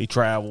 They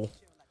travel.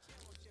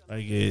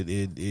 Like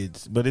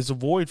but it's a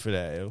void for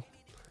that, yo.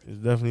 It's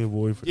definitely a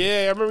void for that.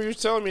 Yeah, I remember you was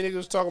telling me niggas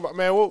was talking about,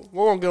 man, we're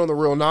gonna get on the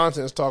real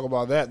nonsense, talk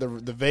about that,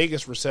 the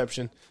Vegas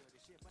reception.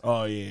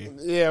 Oh yeah.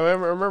 Yeah, I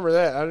remember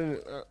that. I didn't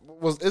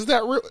is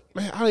that real,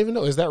 man, I don't even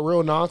know. Is that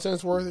real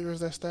nonsense worthy or is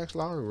that Stacks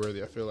Lowry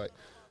worthy? I feel like.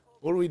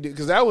 What do we do?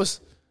 Because that was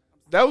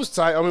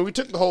tight. I mean, we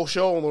took the whole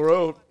show on the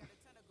road.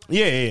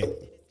 Yeah.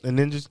 And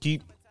then just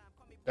keep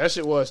that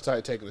shit was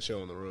tight taking the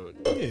show on the road.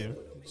 Yeah.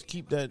 Just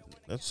keep that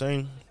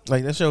same,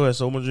 like, that show has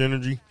so much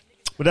energy.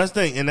 But that's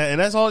the thing, and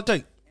that's all it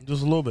takes,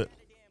 just a little bit.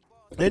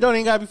 It don't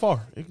even gotta be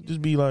far. It could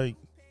just be like,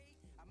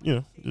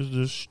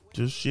 just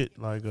shit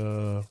like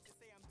fucking,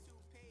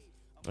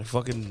 I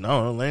don't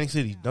know, Atlantic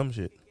City, dumb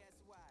shit,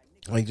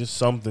 like just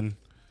something.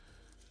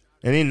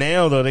 And then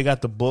now though they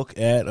got the book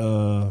at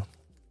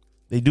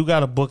they do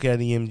got a book at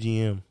the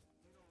MGM,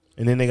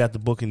 and then they got the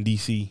book in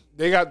DC.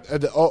 They got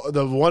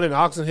the one in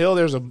Oxon Hill.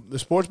 There's the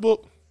sports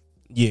book.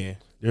 Yeah,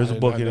 there's a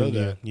book in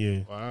MGM. Yeah,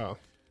 wow.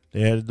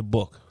 They added the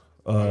book.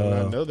 I did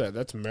not know that.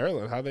 That's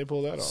Maryland. How'd they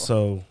pull that off?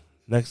 So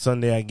next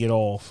Sunday I get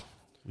off.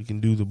 We can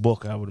do the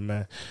book, I would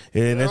imagine.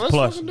 And that's let's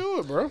plus. fucking do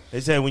it, bro.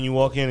 They said when you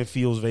walk in, it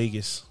feels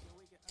Vegas.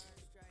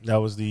 That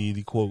was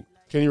the quote.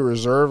 Can you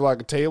reserve like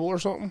a table or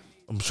something?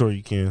 I'm sure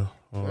you can.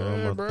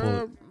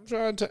 Bro,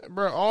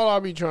 all I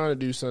be trying to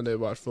do Sunday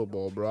watch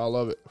football, bro. I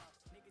love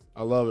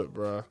it,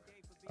 bro.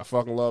 I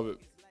fucking love it.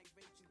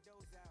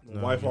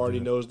 My wife already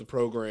knows the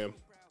program.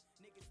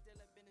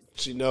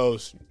 She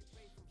knows.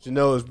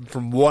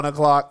 From 1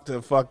 o'clock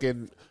to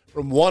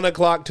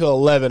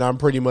 11. I'm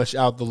pretty much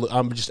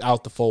I'm just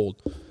out the fold.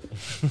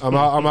 I'm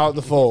out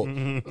the fold.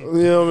 You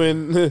know what I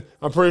mean?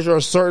 I'm pretty sure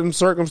certain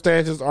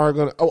circumstances aren't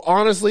gonna. Oh,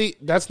 honestly,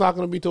 that's not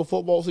gonna be till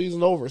football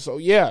season over. So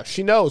yeah,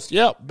 she knows.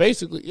 Yeah,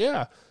 basically,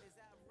 yeah.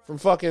 From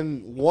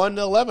fucking 1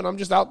 to 11, I'm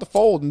just out the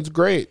fold, and it's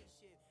great.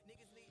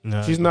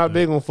 No, she's not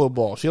big on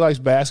football. She likes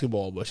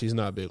basketball, but she's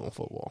not big on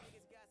football.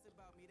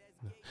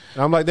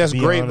 And I'm like, that's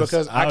great honest,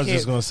 because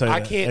I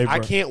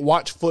can't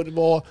watch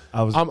football.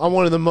 I'm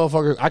one of the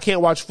motherfuckers. I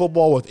can't watch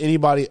football with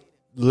anybody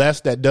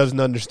less that doesn't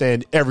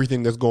understand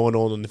everything that's going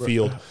on the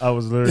field. I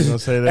was literally going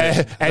to say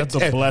that. That's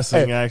a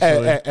blessing,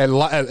 actually.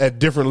 At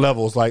different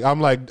levels. Like,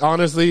 I'm like,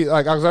 honestly,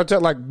 like I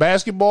tell, like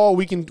basketball,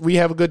 we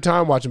have a good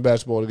time watching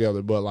basketball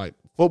together. But like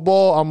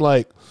football, I'm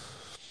like,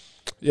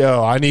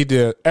 yo,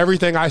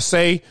 everything I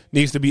say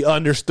needs to be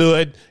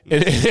understood.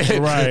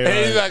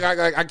 Right. Like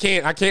I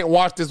can't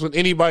watch this with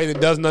anybody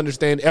that doesn't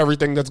understand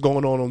everything that's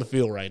going on the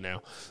field right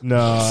now. No,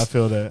 I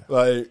feel that.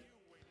 Like,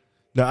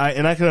 no,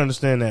 I can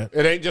understand that.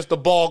 It ain't just the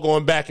ball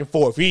going back and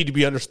forth. You need to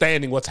be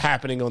understanding what's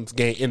happening in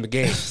the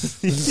game.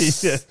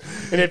 Yeah.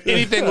 And if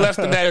anything less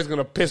than that is going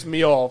to piss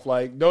me off,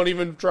 like, don't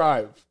even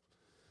try.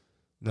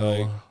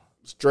 No, like,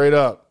 straight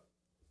up.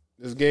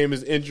 This game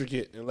is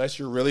intricate. Unless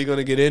you're really going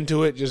to get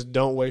into it, just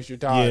don't waste your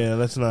time. Yeah,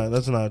 let's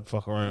not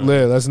fuck around.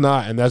 Yeah, that's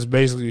not. And that's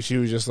basically, she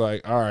was just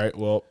like, all right,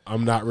 well,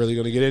 I'm not really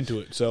going to get into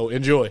it. So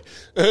enjoy.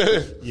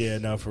 Yeah,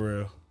 no, for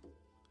real.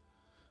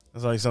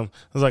 It's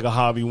like a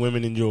hobby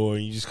women enjoy.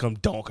 You just come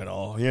donking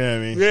all. You know what I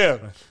mean? Yeah.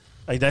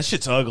 Like, that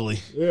shit's ugly.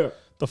 Yeah.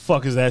 The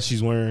fuck is that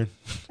she's wearing?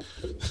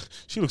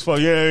 She looks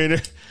funny. Yeah, I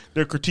mean,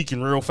 they're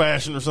critiquing real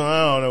fashion or something.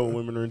 I don't know what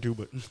women are into,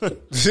 but it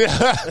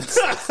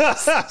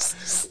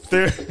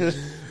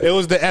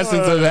was the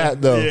essence of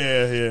that, though.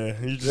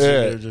 Yeah. You just sit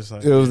there just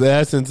like, it was the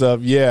essence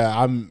of,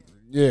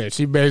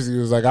 she basically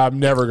was like, I'm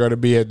never going to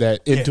be at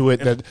that into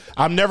it. That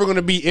I'm never going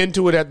to be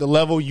into it at the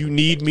level you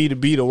need me to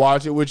be to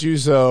watch it with you.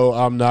 So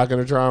I'm not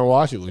going to try and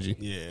watch it with you.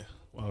 Yeah.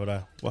 Why would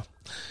I? Well,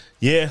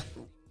 yeah.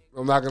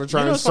 I'm not going to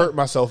try and insert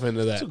myself into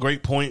that. That's a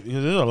great point,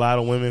 because there's a lot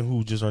of women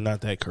who just are not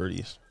that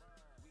courteous.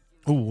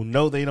 Who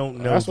know they don't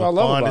know That's the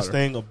fondest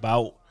thing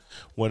about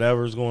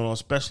whatever's going on,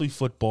 especially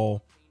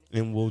football,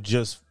 and will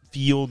just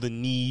feel the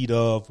need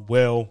of,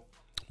 well,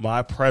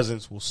 my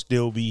presence will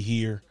still be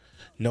here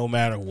no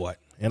matter what.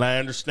 And I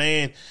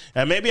understand.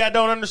 And maybe I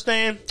don't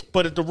understand,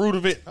 but at the root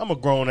of it, I'm a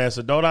grown-ass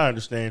adult. I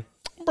understand.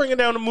 I'm bringing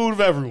down the mood of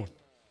everyone.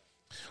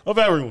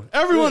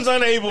 Everyone's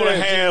unable to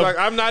have. Like,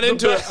 I'm not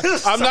into it.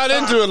 I'm not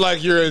into it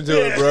like you're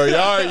into it, bro.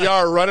 Y'all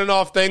are running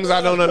off things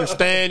I don't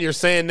understand. You're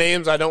saying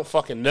names I don't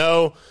fucking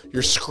know.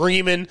 You're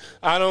screaming.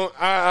 I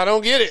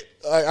don't get it.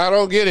 I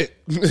don't get it.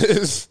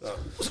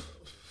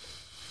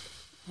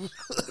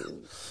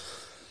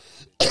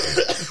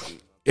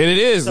 And it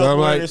is. I'm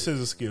like, this is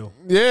a skill.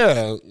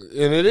 Yeah,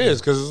 and it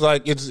is, because it's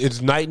like it's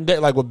night and day.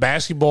 Like with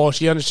basketball,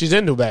 she's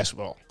into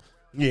basketball.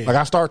 Yeah. Like,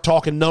 I start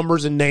talking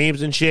numbers and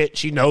names and shit.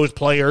 She knows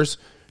players.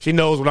 She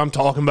knows what I'm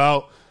talking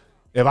about.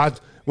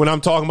 When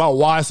I'm talking about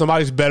why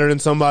somebody's better than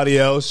somebody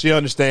else, she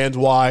understands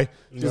why.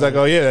 She's like,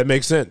 oh yeah, that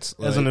makes sense.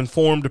 As an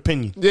informed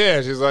opinion.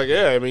 Yeah, she's like,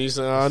 yeah, I mean,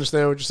 I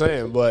understand what you're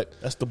saying, but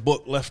that's the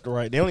book left to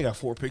right. They only got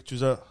 4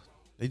 pictures up.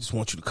 They just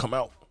want you to come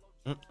out.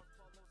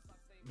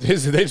 They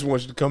just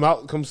want you to come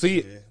out and come see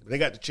it. Yeah. They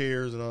got the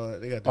chairs and all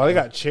that. They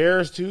got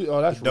chairs too.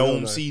 Oh, that's real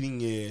dome nice. seating.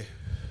 Yeah.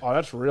 Oh,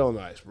 that's real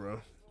nice, bro.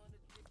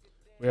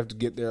 We have to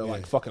get there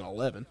like fucking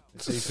 11.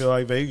 So you feel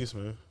like Vegas,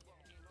 man.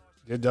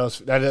 It does.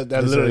 That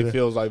literally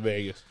feels like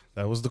Vegas.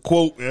 That was the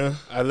quote, yeah.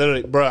 I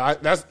literally, bro.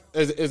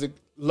 Is it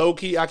low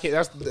key? I can't.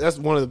 That's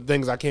one of the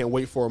things I can't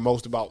wait for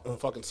most about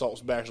fucking Salt's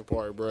bachelor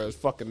party, bro. Is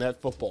fucking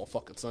that football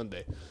fucking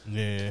Sunday.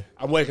 Yeah.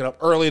 I'm waking up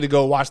early to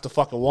go watch the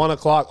fucking 1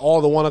 o'clock. All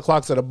the 1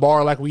 o'clocks at a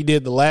bar like we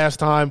did the last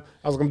time.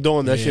 I was like, I'm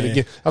doing that shit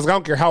again. I was like, I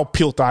don't care how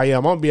pilt I am.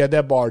 I'm gonna be at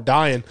that bar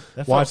dying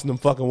watching them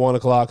fucking 1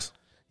 o'clocks.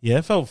 Yeah,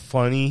 it felt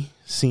funny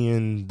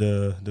seeing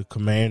the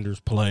Commanders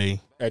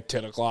play at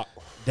 10 o'clock.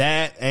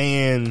 That,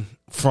 and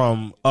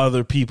from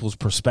other people's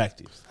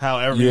perspectives, how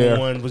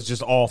everyone was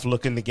just off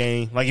looking the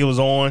game like it was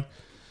on.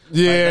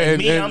 Yeah,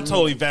 I'm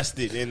totally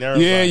vested in there.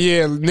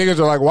 Yeah. Niggas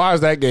are like, why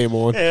is that game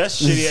on? Yeah, that's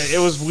shitty. It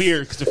was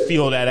weird to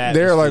feel that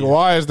atmosphere. They're like,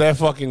 why is that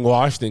fucking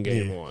Washington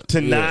game on?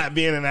 To not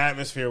be in an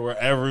atmosphere where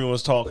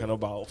everyone's talking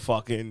about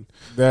fucking.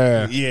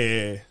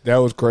 Yeah, that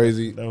was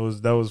crazy. That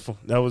was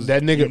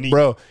that nigga, unique.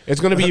 bro.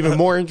 It's gonna be even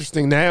more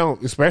interesting now,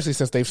 especially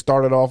since they've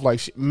started off like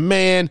shit.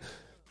 Man.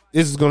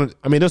 This will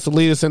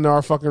lead us into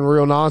our fucking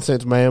real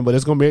nonsense, man. But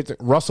it's gonna be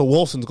Russell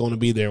Wilson's gonna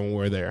be there when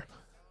we're there.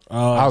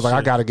 I was like,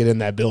 I gotta get in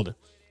that building.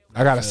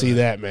 I gotta see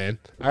that, man.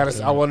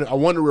 I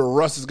wonder where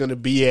Russ is gonna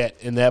be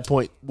at in that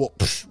point. Well,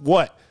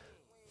 what?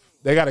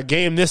 They got a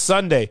game this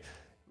Sunday.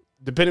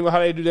 Depending on how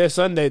they do that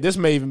Sunday, this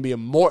may even be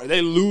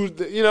they lose.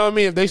 You know what I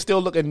mean? If they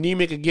still look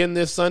anemic again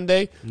this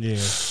Sunday,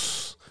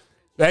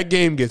 that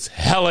game gets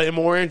hella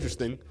more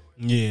interesting.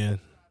 Yeah,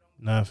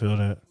 I feel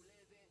that.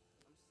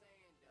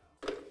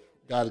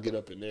 Got to get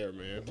up in there,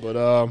 man. But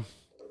I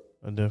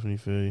definitely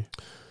feel you.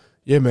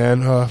 Yeah,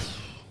 man.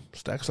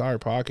 Stack Sorry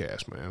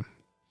podcast, man.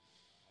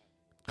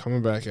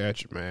 Coming back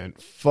at you, man.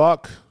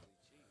 Fuck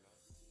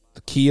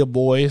the Kia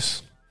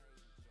boys.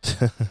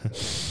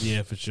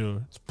 Yeah, for sure.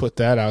 Let's put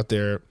that out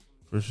there.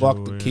 For sure,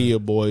 Fuck the Kia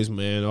boys,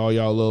 man. All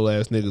y'all little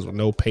ass niggas with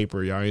no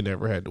paper. Y'all ain't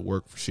never had to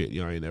work for shit.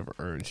 Y'all ain't never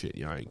earned shit.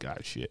 Y'all ain't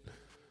got shit.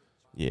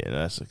 Yeah,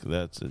 that's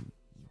a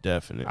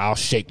definite. I'll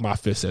shake my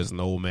fist as an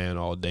old man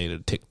all day to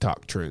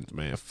TikTok trends,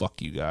 man. Fuck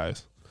you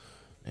guys.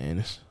 Man,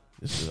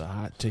 this is a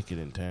hot ticket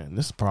in town.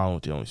 This is the problem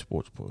with the Only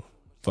Sports Book.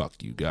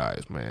 Fuck you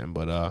guys, man.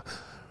 But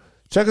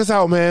check us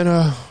out, man.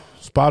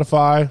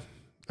 Spotify,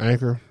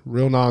 Anchor,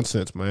 Real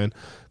Nonsense, man.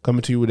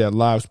 Coming to you with that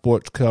live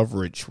sports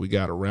coverage. We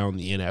got around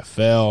the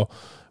NFL.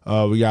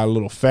 We got a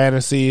little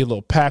fantasy, a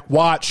little pack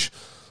watch,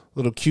 a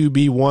little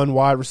QB1,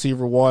 wide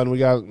receiver 1. We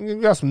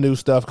got some new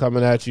stuff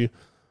coming at you.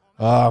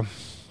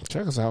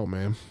 Check us out,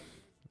 man.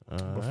 All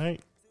right.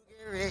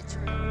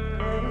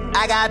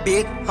 I got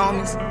big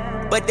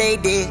homies, but they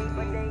did.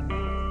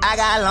 I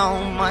got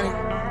long money,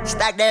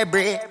 stack that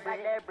bread.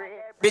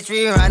 Bitch,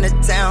 we run the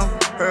town,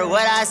 heard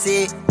what I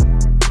said.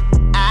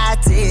 I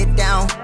tear it down,